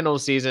final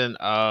season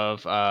of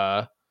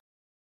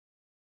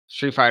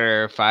Street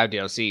Fighter 5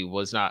 DLC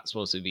was not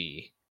supposed to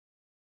be,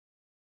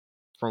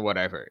 from what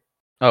I've heard.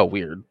 Oh,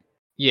 weird.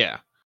 Yeah.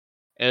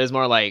 It was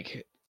more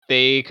like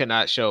they could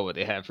not show what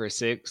they had for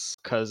 6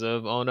 because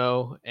of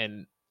Ono.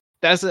 And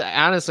that's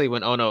honestly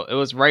when it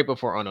was right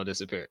before Ono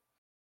disappeared.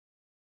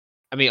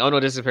 I mean,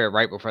 Ono disappeared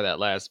right before that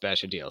last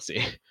batch of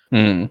DLC.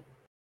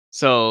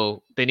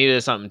 So they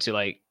needed something to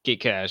like get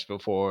cash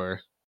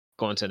before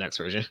going to the next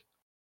version.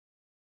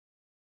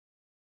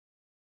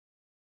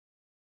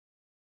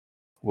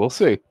 We'll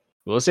see.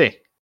 We'll see.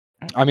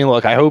 I mean,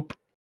 look, I hope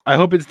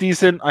it's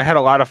decent. I had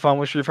a lot of fun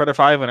with Street Fighter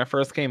V when it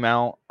first came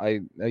out.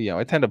 I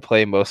tend to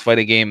play most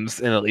fighting games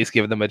and at least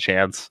give them a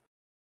chance.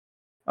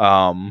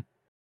 Again,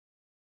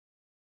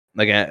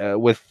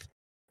 with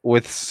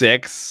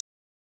 6,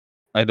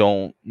 I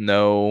don't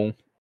know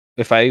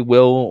if I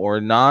will or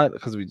not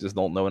because we just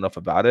don't know enough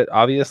about it,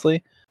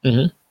 obviously.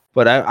 Mm-hmm.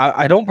 But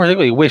I don't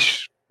particularly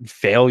wish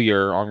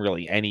failure on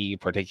really any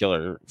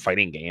particular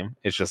fighting game.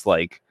 It's just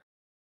like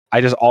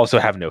I just also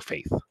have no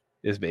faith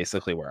is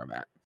basically where I'm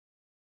at.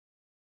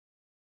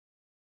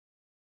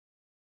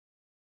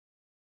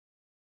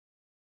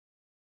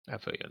 I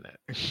feel you on that.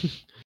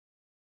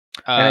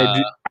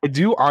 And I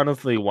do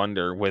honestly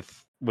wonder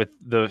with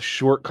the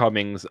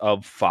shortcomings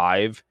of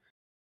 5,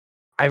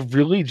 I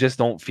really just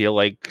don't feel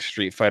like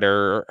Street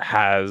Fighter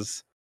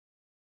has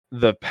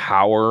the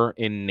power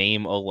in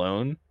name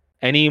alone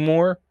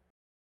anymore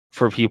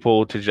for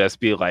people to just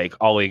be like,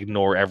 I'll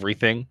ignore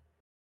everything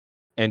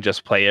and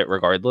just play it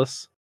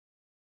regardless.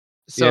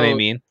 So, you know what I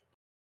mean?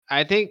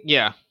 I think,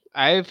 yeah,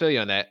 I feel you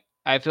on that.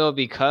 I feel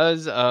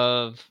because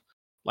of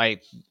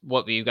like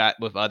what we've got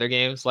with other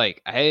games,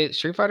 like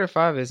Street Fighter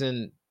 5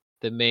 isn't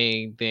the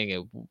main thing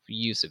it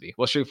used to be.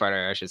 Well, Street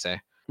Fighter, I should say.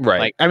 Right.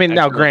 Like, I mean, I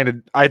now feel-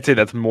 granted, I'd say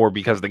that's more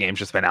because the game's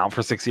just been out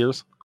for 6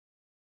 years.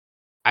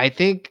 I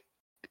think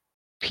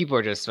people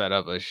are just fed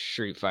up with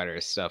Street Fighter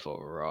stuff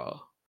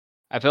overall.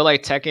 I feel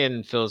like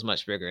Tekken feels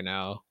much bigger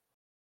now.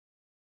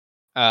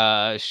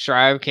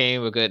 Strive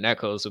came with good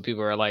netcode, so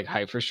people are like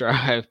hyped for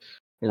Strive.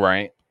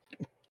 Right.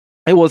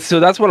 Hey, well, so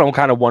that's what I'm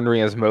kind of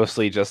wondering is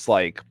mostly just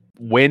like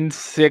when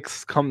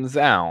 6 comes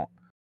out,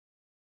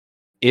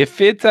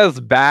 if it's as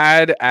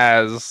bad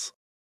as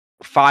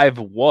 5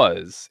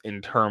 was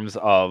in terms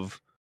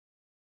of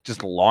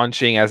just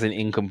launching as an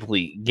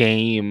incomplete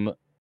game,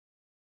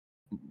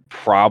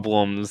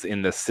 problems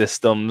in the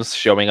systems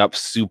showing up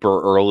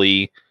super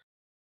early,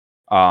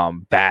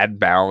 bad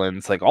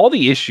balance, like all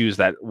the issues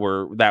that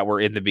were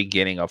in the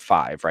beginning of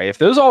 5, right? If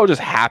those all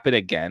just happen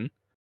again,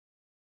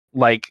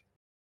 like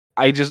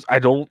I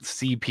don't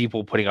see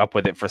people putting up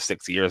with it for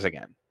 6 years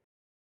again.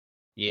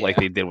 Yeah, Like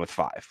they did with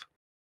 5.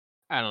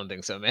 I don't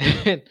think so,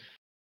 man.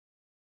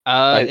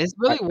 I It's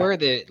really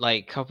weird that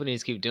like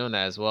companies keep doing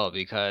that as well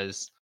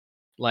because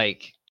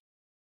like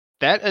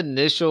that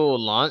initial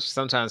launch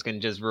sometimes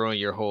can just ruin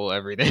your whole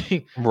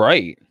everything.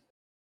 right.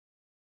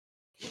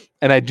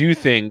 And I do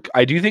think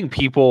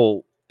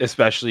people,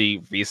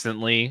 especially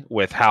recently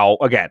with how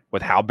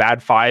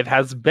bad 5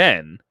 has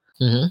been,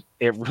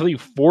 it really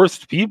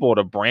forced people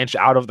to branch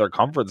out of their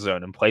comfort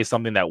zone and play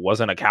something that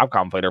wasn't a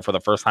Capcom fighter for the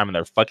first time in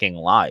their fucking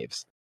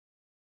lives.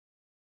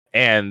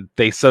 And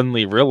they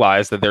suddenly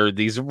realized that there are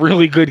these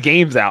really good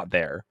games out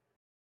there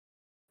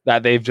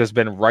that they've just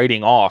been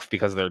writing off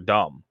because they're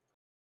dumb.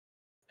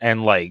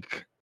 And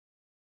like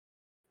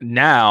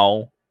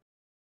now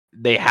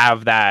they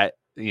have that,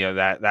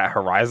 that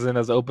horizon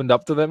has opened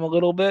up to them a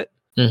little bit.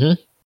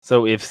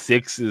 So if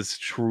 6 is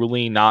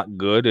truly not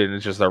good and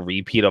it's just a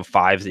repeat of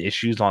 5's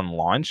issues on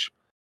launch,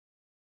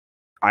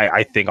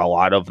 I think a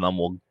lot of them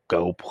will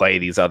go play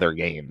these other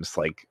games.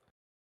 Like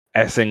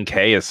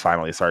SNK has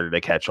finally started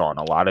to catch on.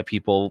 A lot of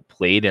people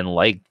played and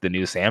liked the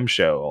new Sam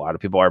show. A lot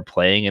of people are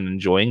playing and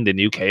enjoying the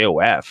new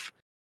KOF.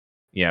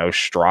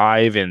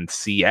 Strive and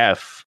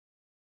CF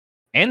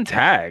and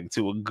Tag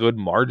to a good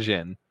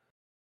margin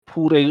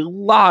pulled a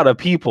lot of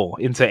people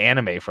into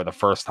anime for the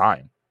first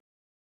time.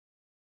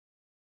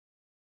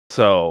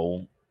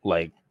 So,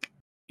 like,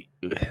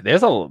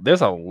 there's a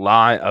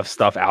lot of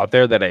stuff out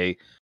there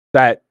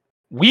that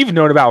we've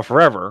known about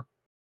forever.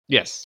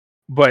 Yes.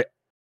 But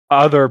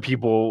other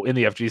people in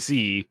the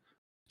FGC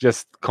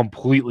just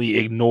completely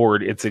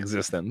ignored its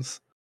existence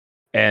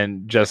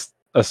and just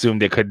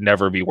assumed it could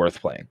never be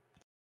worth playing.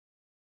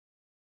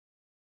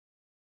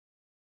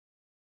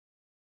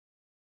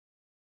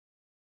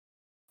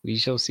 We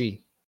shall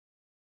see.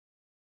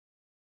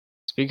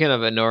 Speaking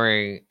of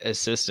ignoring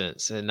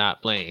assistance and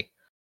not playing,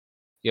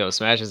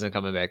 Smash isn't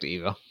coming back to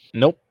Evo.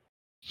 Nope.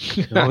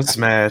 No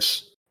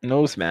Smash.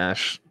 No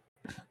Smash.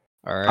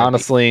 All right.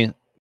 Honestly,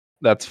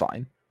 that's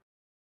fine.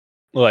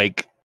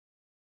 Like,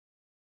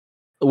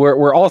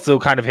 we're also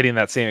kind of hitting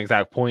that same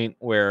exact point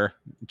where,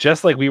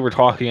 just like we were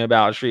talking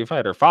about Street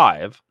Fighter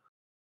V,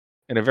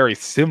 in a very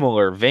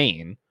similar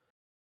vein,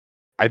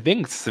 I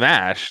think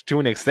Smash, to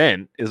an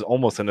extent, is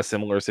almost in a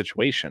similar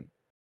situation.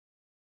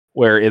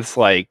 Where it's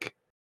like,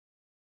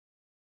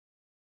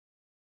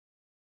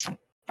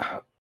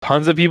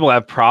 tons of people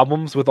have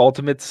problems with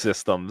Ultimate's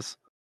systems,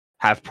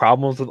 have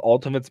problems with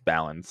Ultimate's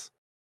balance.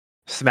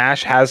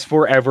 Smash has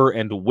forever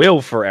and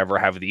will forever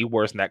have the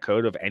worst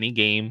netcode of any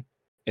game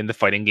in the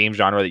fighting game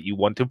genre that you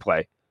want to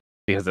play,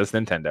 because it's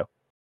Nintendo.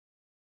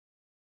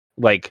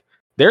 Like,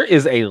 there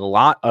is a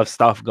lot of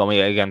stuff going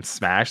against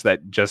Smash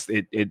that just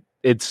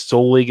it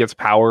solely gets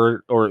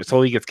powered or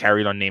solely gets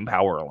carried on name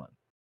power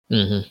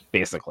alone,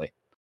 basically.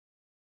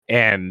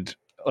 And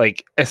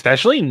like,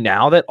 especially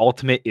now that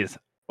Ultimate is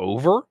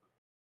over,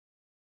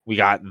 we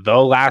got the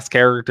last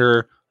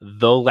character,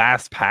 the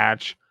last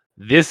patch,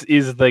 This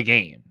is the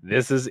game.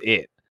 This is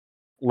it.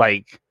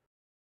 Like,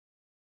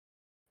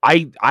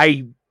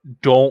 I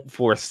don't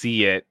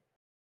foresee it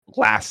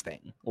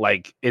lasting.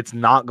 Like, it's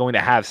not going to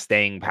have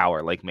staying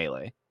power like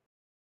Melee.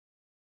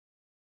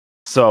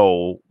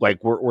 So,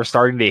 like, we're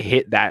starting to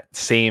hit that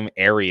same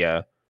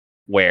area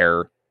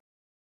where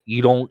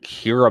you don't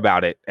hear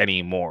about it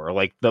anymore.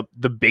 Like,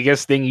 the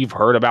biggest thing you've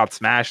heard about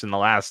Smash in the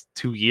last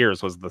 2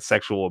 years was the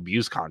sexual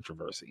abuse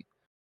controversy.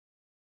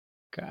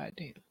 God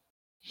damn.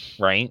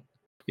 Right?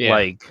 Yeah.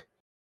 Like,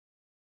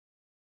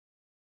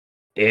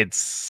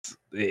 it's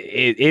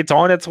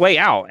on its way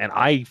out, and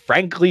I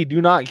frankly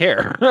do not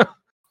care.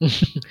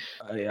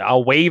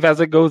 I'll wave as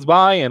it goes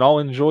by, and I'll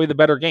enjoy the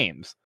better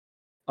games.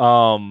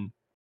 But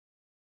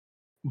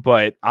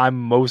I'm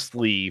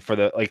mostly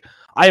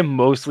I am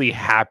mostly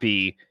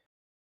happy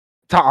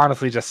to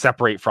honestly just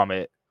separate from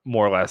it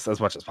more or less as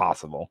much as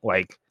possible.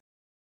 Like,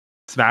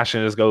 Smash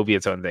and just go be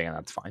its own thing, and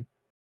that's fine.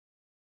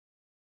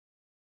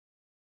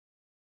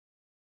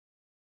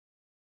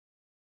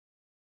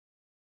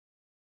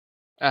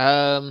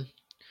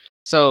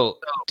 So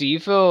do you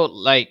feel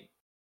like,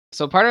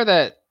 so part of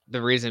that,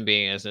 the reason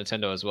being is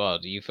Nintendo as well.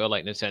 Do you feel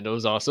like Nintendo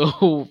is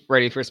also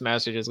ready for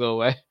Smash to just go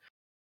away?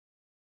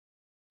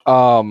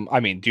 I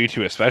mean, due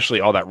to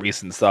especially all that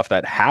recent stuff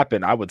that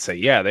happened, I would say,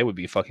 yeah, they would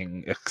be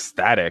fucking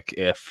ecstatic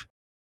if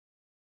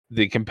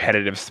the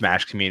competitive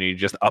Smash community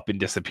just up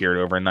and disappeared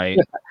overnight.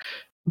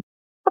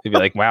 They'd be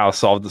like, wow,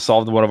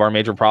 solved one of our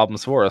major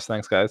problems for us.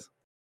 Thanks, guys.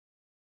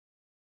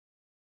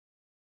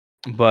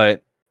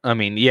 But I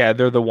mean, yeah,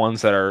 they're the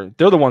ones that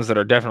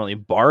are definitely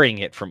barring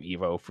it from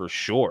Evo for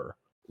sure.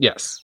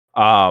 Yes.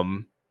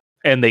 And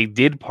they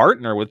did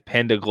partner with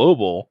Panda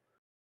Global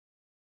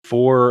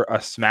for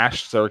a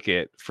Smash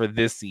circuit for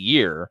this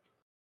year.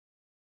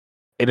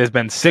 It has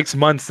been 6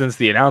 months since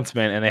the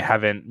announcement, and they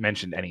haven't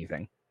mentioned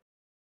anything.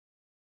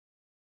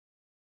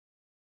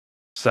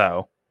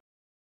 So,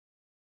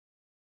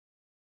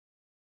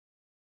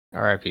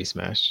 R.I.P.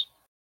 Smash.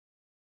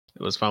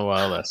 It was fun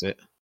while it lasted.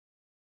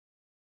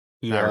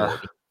 Yeah.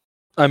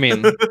 I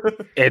mean,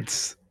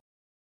 it's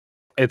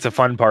a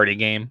fun party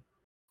game.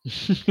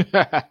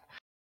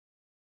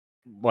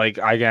 Like,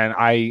 again,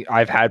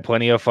 I've had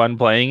plenty of fun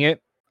playing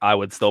it. I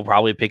would still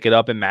probably pick it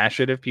up and mash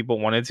it if people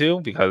wanted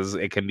to, because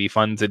it can be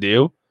fun to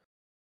do.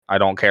 I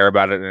don't care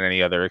about it in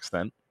any other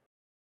extent.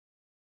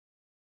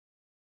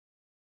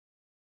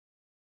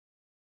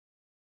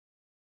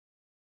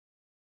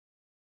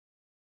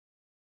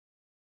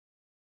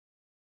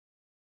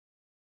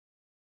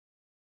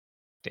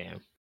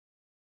 Damn.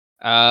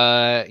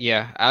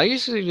 Yeah, I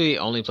usually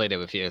only played it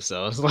with you,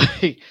 so it's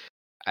like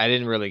I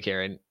didn't really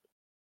care. And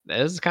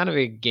this is kind of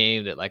a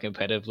game that, like,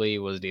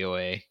 competitively was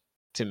DOA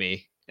to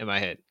me in my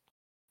head,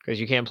 because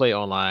you can't play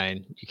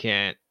online. You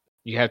can't.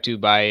 You have to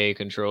buy a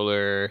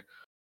controller.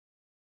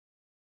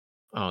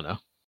 I don't know.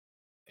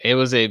 It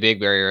was a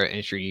big barrier of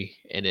entry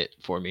in it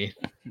for me.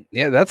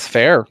 Yeah, that's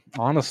fair,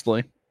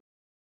 honestly.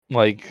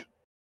 Like,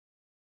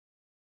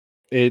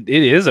 it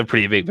is a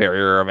pretty big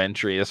barrier of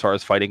entry as far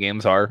as fighting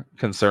games are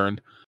concerned,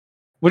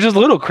 which is a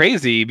little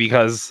crazy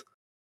because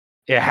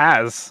it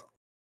has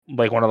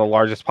like one of the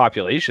largest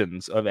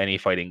populations of any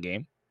fighting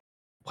game,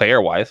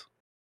 player wise.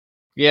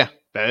 Yeah,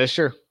 that is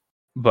true.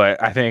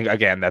 But I think,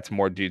 again, that's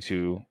more due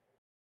to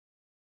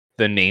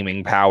the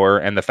naming power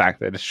and the fact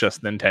that it's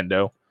just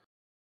Nintendo,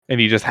 and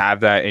you just have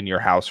that in your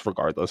house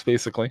regardless.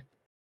 Basically,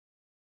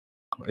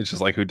 it's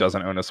just like, who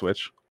doesn't own a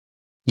Switch?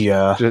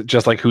 Yeah.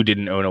 Just like who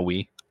didn't own a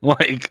Wii?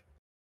 Like,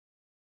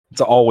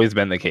 it's always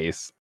been the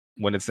case.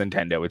 When it's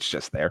Nintendo, it's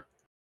just there.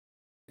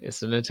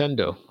 It's a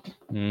Nintendo.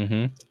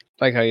 Mm-hmm.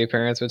 Like how your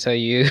parents would tell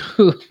you.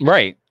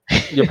 Right.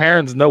 Your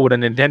parents know what a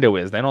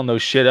Nintendo is. They don't know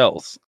shit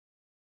else.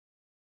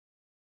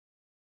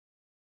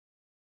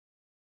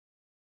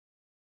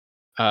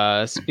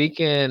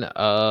 Speaking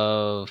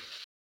of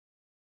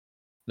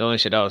knowing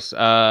shit else,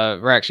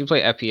 Rex, you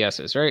play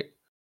FPSs, right?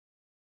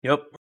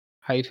 Yep.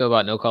 How you feel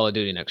about no Call of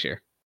Duty next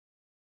year?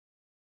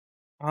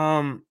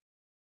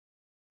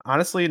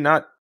 Honestly,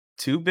 not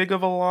too big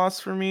of a loss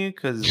for me,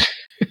 because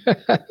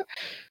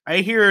I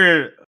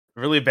hear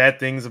really bad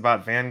things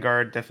about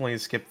Vanguard. Definitely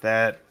skip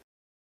that.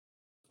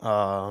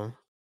 I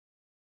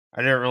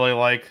didn't really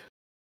like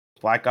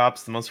Black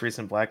Ops, the most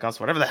recent Black Ops,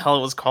 whatever the hell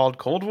it was called,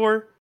 Cold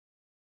War.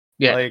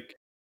 Yeah. Like,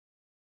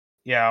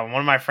 yeah, one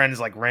of my friends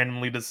like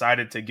randomly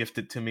decided to gift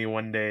it to me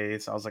one day,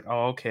 so I was like,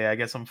 oh, okay, I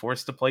guess I'm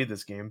forced to play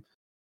this game.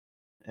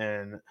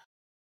 And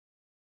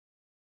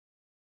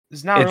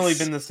it's not really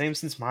been the same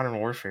since Modern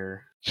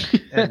Warfare.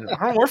 And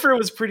Modern Warfare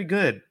was pretty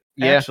good,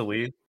 Yeah.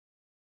 actually.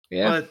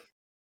 Yeah. But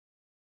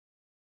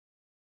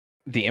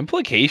the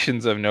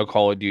implications of no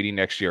Call of Duty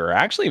next year are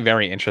actually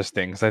very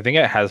interesting, because I think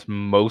it has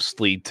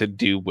mostly to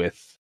do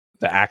with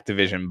the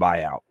Activision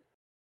buyout,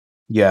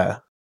 yeah,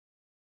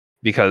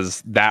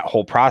 because that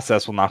whole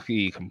process will not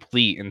be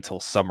complete until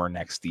summer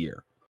next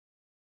year.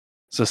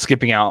 So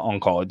skipping out on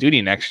Call of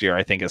Duty next year,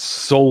 I think, is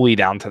solely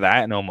down to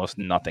that and almost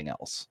nothing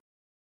else.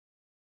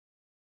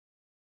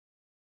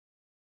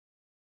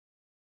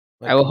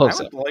 I will hope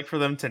so. I would like for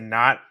them to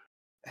not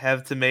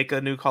have to make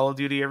a new Call of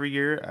Duty every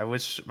year. I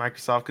wish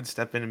Microsoft could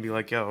step in and be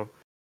like, "Yo,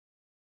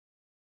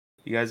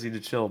 you guys need to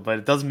chill." But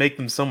it does make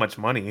them so much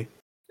money.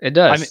 It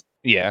does. I mean,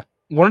 yeah.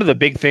 One of the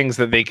big things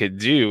that they could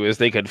do is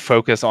they could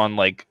focus on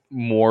like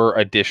more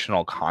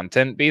additional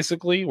content,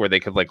 basically, where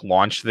they could like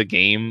launch the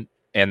game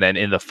and then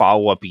in the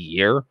follow-up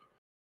year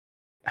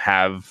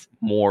have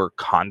more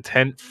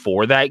content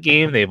for that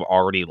game they've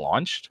already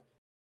launched.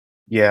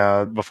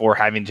 Yeah, Before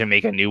having to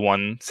make a new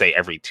one, say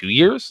every 2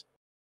 years,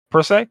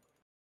 per se.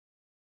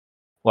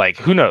 Like,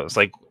 who knows?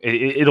 Like,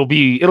 it'll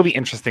be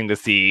interesting to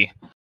see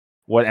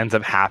what ends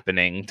up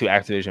happening to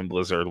Activision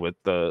Blizzard with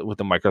the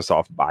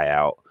Microsoft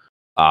buyout.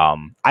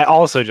 I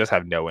also just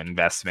have no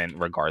investment,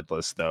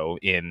 regardless, though,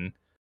 in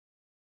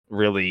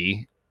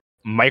really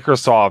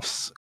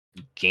Microsoft's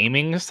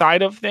gaming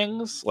side of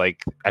things,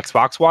 like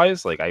Xbox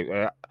wise. Like,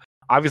 I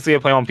obviously I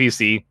play on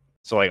PC,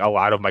 so like a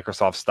lot of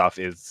Microsoft stuff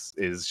is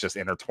just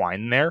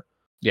intertwined there.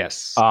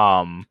 Yes.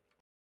 yeah,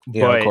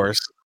 But of course.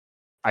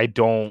 I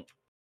don't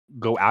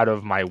go out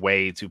of my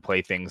way to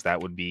play things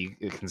that would be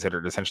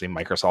considered essentially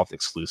Microsoft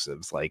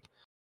exclusives. Like,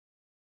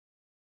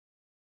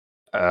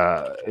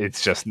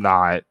 it's just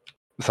not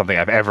something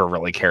I've ever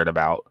really cared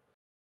about.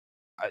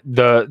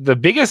 The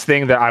biggest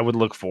thing that I would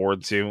look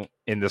forward to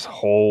in this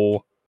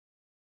whole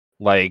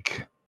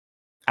like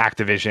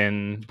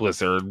Activision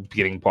Blizzard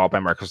getting bought by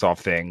Microsoft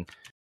thing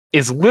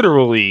is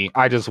literally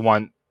I just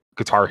want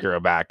Guitar Hero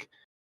back.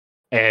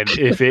 And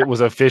if it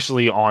was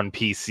officially on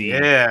PC,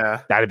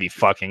 Yeah, that'd be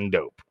fucking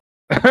dope.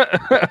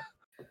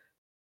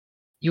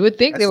 You would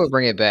think they That's- would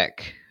bring it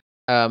back.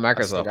 I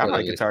Microsoft. still got my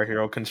would. Guitar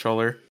Hero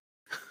controller.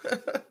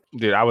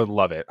 Dude, I would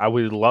love it. I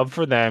would love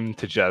for them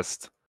to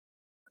just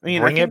I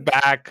mean, bring it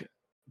back,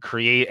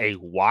 create a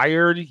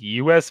wired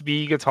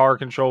USB guitar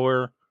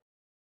controller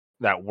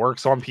that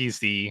works on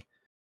PC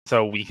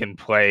so we can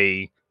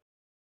play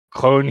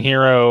Clone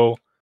Hero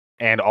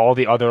and all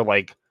the other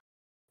like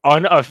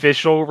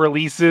unofficial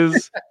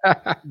releases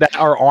that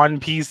are on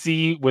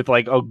PC with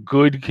like a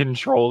good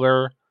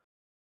controller.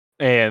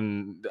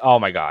 And oh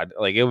my god,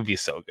 like it would be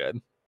so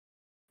good.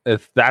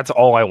 If that's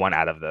all I want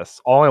out of this.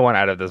 All I want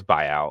out of this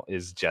buyout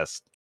is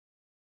just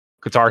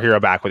Guitar Hero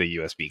back with a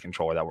USB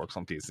controller that works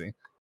on PC. I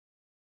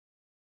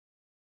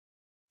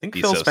think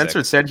He's Phil so Spencer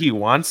sick. said he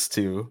wants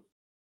to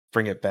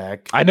bring it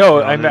back. I know,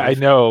 You know, I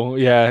know.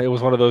 Yeah, it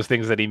was one of those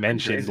things that he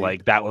mentioned. crazy.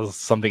 Like that was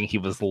something he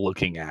was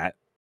looking at.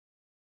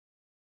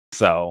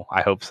 So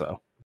I hope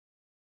so.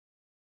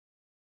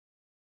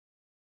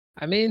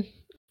 I mean,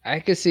 I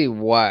could see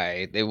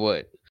why they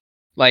would.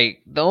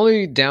 Like the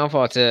only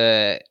downfall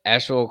to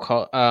actual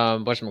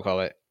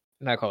whatchamacallit,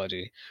 not Call of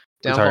Duty.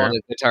 Guitar Downfall Hero?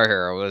 to Guitar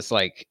Hero was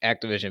like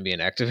Activision being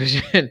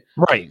Activision.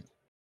 Right.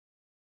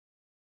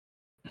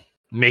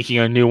 Making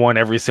a new one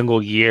every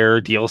single year,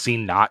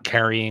 DLC not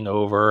carrying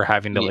over,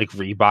 having to Yeah. like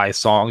rebuy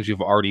songs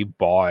you've already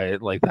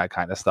bought, like that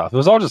kind of stuff. It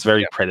was all just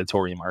very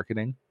predatory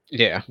marketing.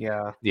 Yeah.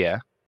 Yeah, Yeah.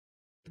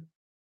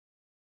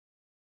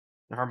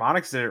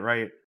 Harmonix did it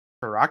right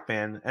for Rock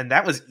Band, and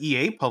that was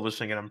EA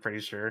publishing it. I'm pretty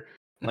sure.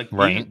 Like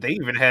Right. they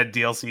even had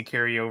DLC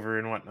carryover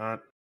and whatnot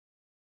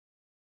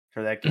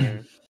for that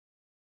game.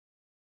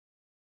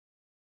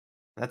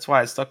 That's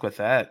why I stuck with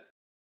that.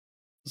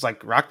 It's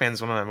like Rock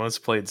Band's one of my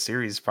most played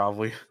series,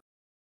 probably.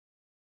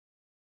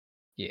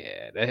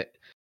 Yeah.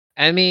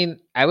 I mean,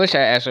 I wish I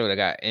actually would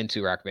have got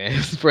into Rock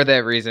Band for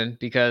that reason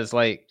because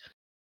like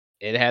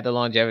it had the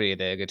longevity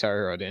that Guitar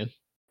Hero did.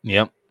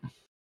 Yep.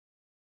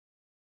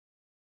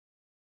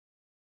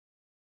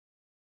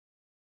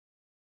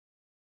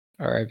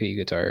 R.I.P.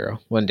 Guitar Hero.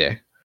 One day.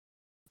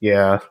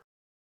 Yeah.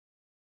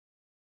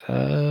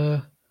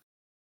 I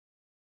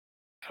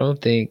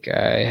don't think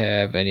I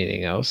have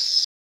anything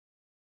else.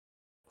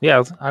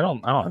 Yeah, I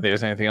don't think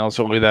there's anything else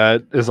really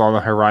that is on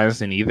the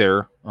horizon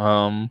either.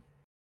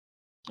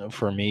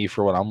 For me,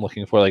 for what I'm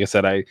looking for, like I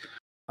said, I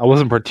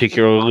wasn't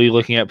particularly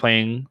looking at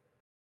playing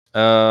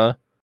Final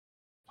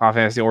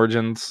Fantasy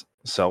Origins.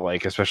 So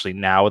like, especially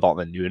now with all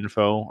the new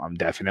info, I'm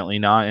definitely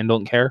not and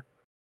don't care.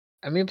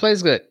 I mean, it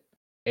plays good.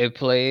 It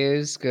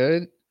plays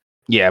good.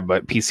 Yeah,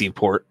 but PC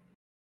port.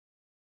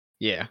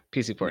 Yeah,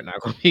 PC port not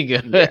gonna be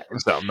good. Yeah,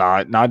 so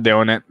I'm not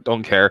doing it.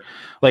 Don't care.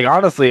 Like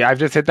honestly, I've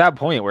just hit that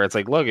point where it's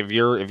like, look, if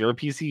your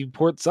PC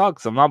port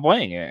sucks, I'm not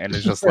playing it. And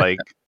it's just like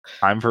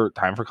time for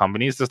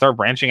companies to start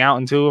branching out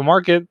into a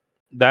market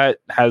that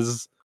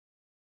has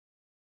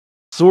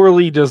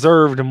sorely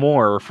deserved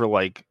more for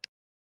like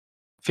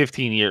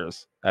 15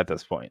 years at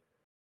this point.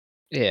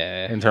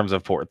 Yeah. In terms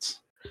of ports.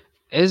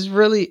 It's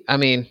really, I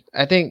mean,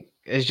 I think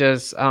it's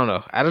just, I don't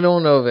know. I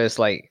don't know if it's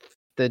like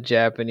the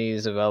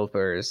Japanese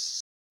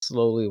developers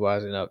slowly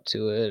wising up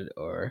to it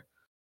or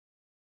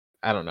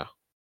I don't know.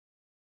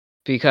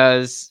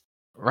 Because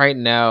right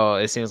now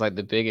it seems like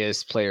the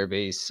biggest player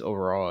base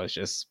overall is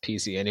just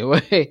PC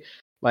anyway.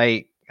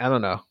 Like, I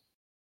don't know.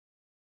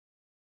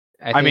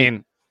 I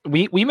mean,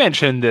 we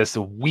mentioned this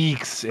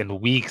weeks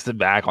and weeks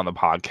back on the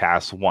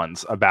podcast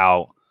once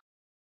about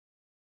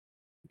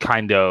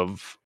kind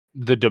of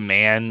the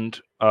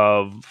demand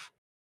of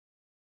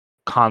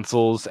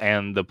consoles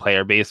and the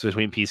player base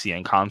between PC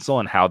and console,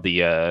 and how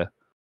the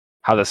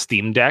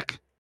Steam Deck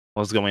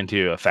was going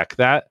to affect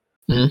that.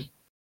 Mhm.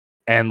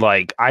 And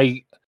like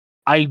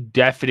I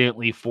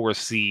definitely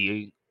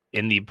foresee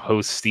in the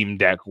post Steam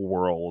Deck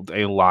world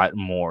a lot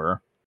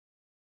more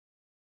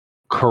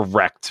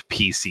correct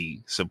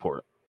PC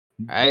support.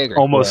 I agree.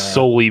 Almost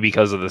solely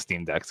because of the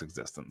Steam Deck's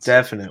existence.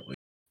 Definitely.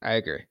 I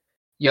agree.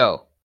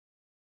 Yo,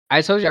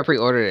 I told you I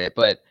pre-ordered it,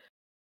 but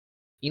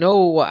you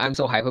know what I'm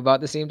so hype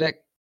about the Steam Deck?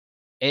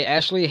 It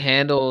actually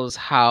handles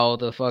how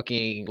the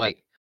fucking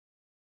like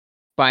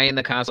buying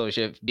the console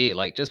should be.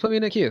 Like, just put me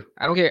in the queue.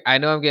 I don't care. I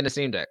know I'm getting a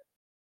Steam Deck.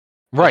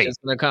 It's Right.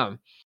 just gonna come.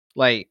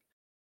 Like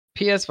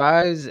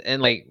PS5s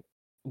and like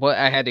what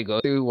I had to go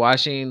through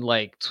watching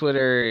like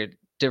Twitter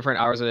different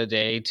hours of the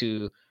day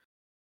to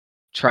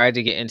try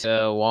to get into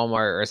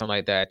Walmart or something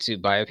like that to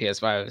buy a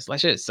PS5. It's like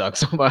shit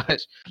sucks so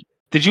much.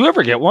 Did you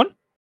ever get one?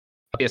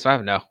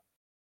 PS5, no.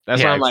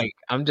 That's Yeah, why I'm like,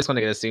 I'm just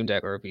gonna get a Steam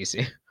Deck or a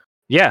PC.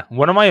 Yeah,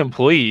 one of my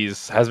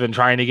employees has been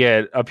trying to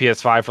get a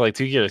PS5 for like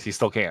 2 years. He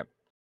still can't.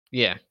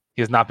 Yeah.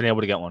 He has not been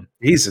able to get one.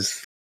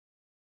 Jesus.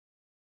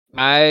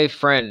 My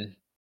friend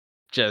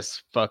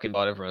just fucking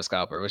bought it from a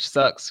scalper, which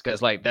sucks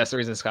because like that's the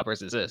reason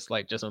scalpers exist.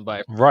 Like just don't buy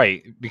it.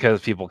 Right,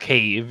 because people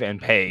cave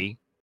and pay.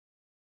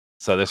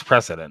 So there's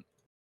precedent.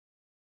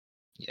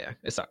 Yeah,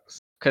 it sucks.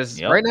 Because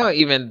Yep. right now,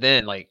 even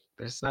then, like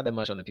there's not that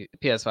much on the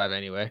PS5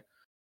 anyway.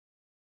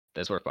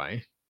 That's worth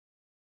buying.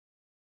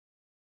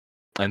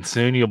 And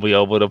soon you'll be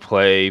able to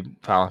play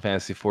Final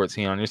Fantasy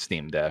 14 on your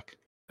Steam Deck.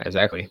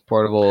 Exactly.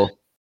 Portable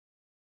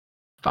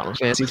Final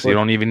Fantasy. So you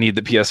don't even need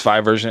the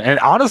PS5 version. And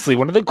honestly,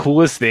 one of the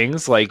coolest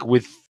things, like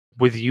with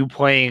you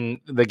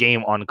playing the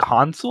game on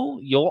console,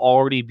 you'll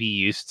already be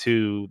used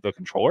to the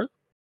controller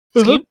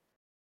scheme.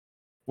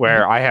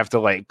 Where I have to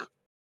like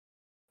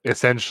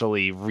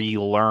essentially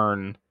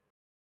relearn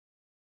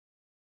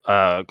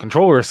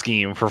controller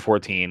scheme for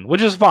 14,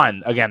 which is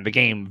fun. Again, the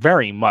game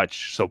very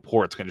much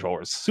supports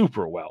controllers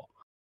super well.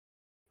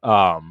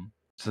 So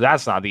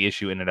that's not the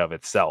issue in and of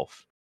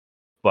itself.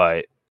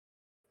 But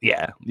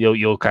yeah,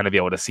 you'll kind of be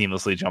able to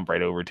seamlessly jump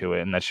right over to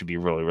it, and that should be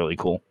really, really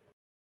cool.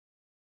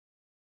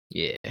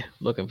 Yeah,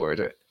 looking forward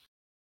to it.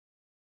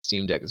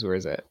 Steam Deck is where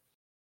it's at.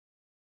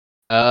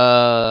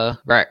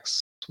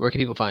 Rex, where can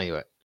people find you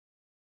at?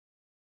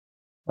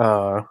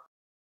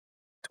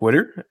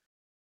 Twitter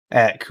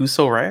at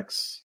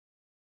Kusorax.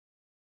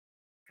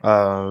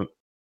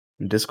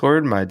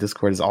 Discord. My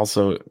Discord is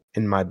also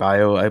in my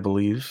bio, I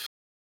believe.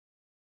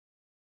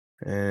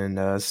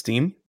 And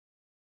Steam,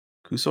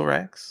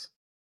 Kusorax.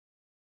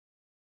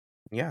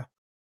 Yeah.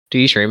 Do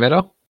you stream at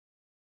all?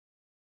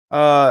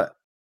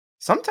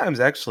 Sometimes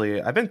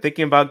actually. I've been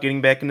thinking about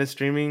getting back into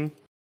streaming.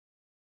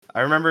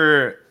 I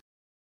remember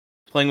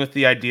playing with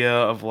the idea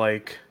of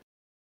like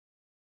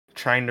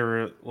trying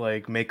to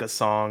like make a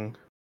song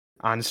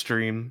on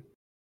stream,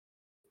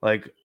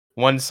 like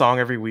one song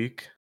every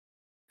week.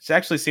 Which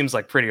actually seems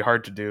like pretty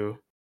hard to do,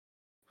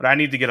 but I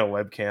need to get a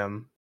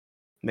webcam,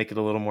 make it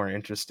a little more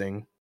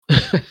interesting.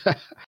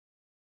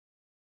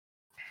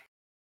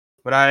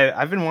 But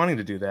I've been wanting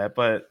to do that,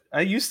 but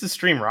I used to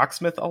stream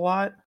Rocksmith a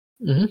lot.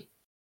 Mm-hmm.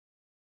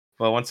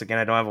 But once again,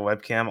 I don't have a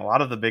webcam. A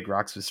lot of the big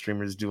Rocksmith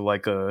streamers do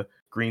like a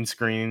green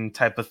screen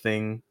type of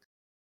thing.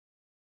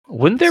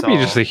 Wouldn't there be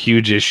just a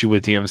huge issue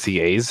with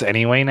DMCAs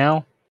anyway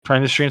now,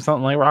 trying to stream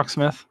something like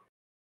Rocksmith?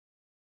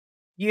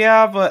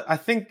 Yeah, but I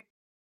think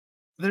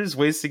there's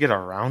ways to get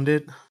around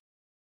it.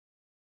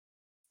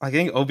 I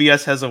think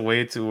OBS has a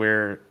way to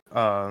where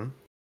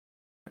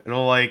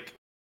it'll like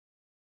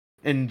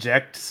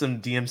inject some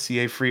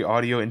DMCA free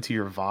audio into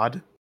your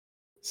VOD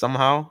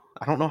somehow.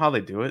 I don't know how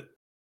they do it.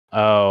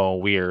 Oh,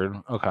 weird.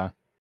 Okay.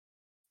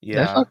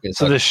 Yeah.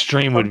 So the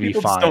stream would be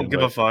fine. Just don't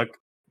give a fuck.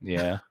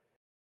 Yeah.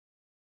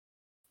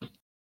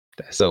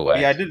 That's so whack.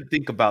 Yeah, I did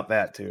think about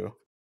that too.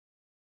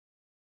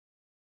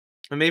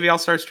 And maybe I'll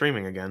start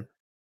streaming again.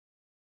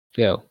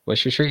 Yo,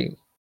 what's your stream?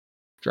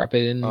 Drop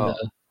it in the...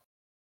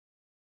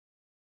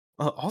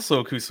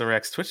 Also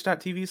Kusorax,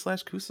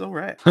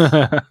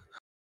 twitch.tv/Kusorax.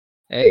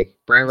 Hey,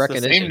 brand it's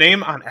recognition. The same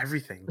name on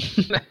everything.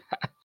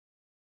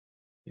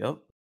 Yep.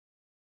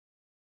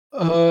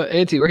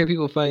 Auntie, where can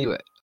people find you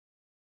at?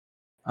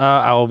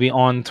 I will be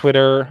on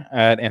Twitter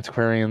at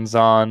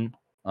AntiquarianZon.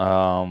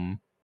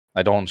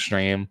 I don't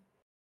stream.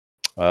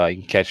 You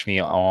can catch me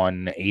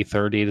on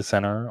Aether Data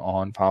Center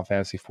on Final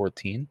Fantasy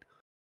 14.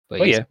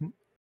 But yeah,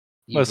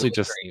 mostly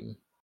just stream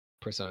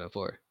Persona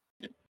 4.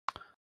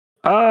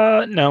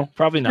 No,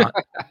 probably not.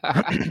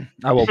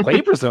 I will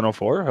play Persona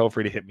 4. Feel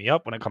free to hit me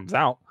up when it comes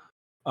out.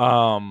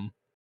 But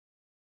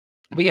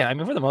yeah, I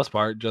mean, for the most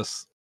part,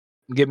 just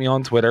get me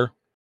on Twitter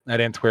at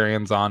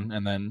AntiquarianZon,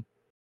 and then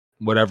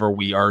whatever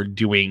we are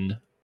doing,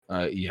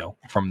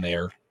 from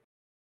there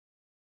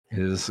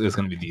is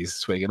going to be the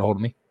easiest way to get a hold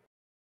of me.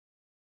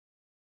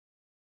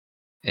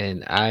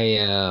 And I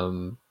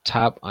am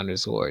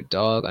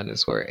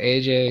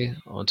top_dog_AJ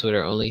on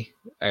Twitter only.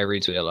 I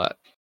retweet a lot.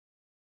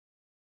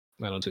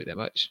 I don't tweet that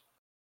much.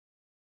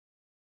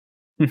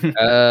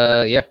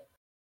 Yeah.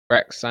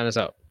 Rex, sign us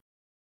out.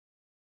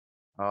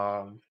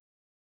 Well,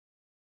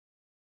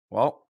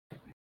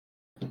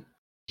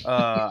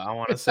 I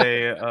want to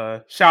say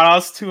shout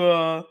outs to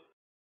all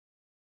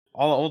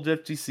the old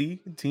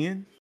FGC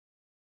team,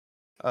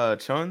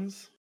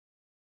 Chuns,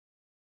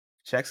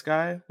 Chex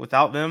Guy.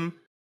 Without them,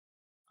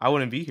 I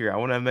wouldn't be here. I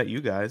wouldn't have met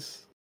you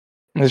guys.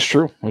 It's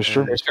true. It's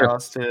true. And shout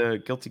outs to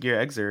Guilty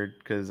Gear Xrd,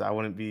 because I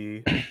wouldn't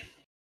be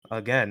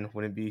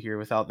here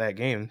without that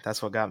game.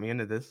 That's what got me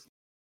into this.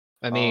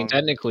 I mean,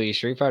 technically,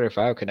 Street Fighter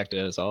V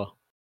connected us all.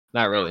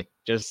 Not really,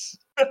 just.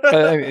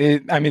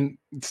 I mean,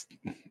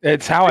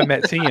 it's how I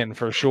met Tian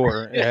for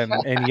sure,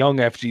 and young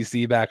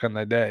FGC back on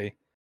the day.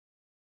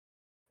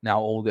 Now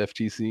old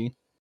FGC.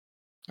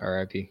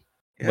 R.I.P.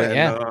 Yeah, But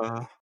yeah.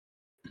 And,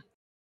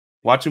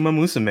 watch Uma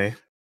Musume.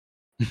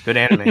 Good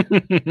anime.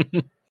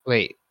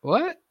 Wait,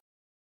 what?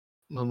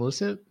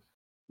 Mamusu?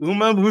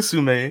 Uma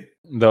Musume.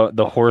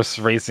 The horse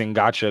racing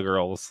gotcha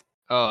girls.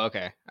 Oh,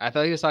 okay. I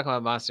thought he was talking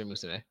about Monster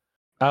Musume.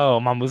 Oh,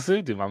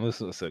 Mamusu? Dude,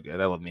 Mamusu was so good.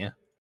 I love Mia.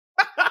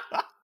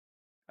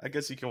 I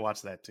guess you can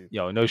watch that too.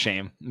 Yo, no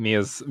shame.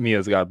 Mia's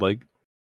godlike.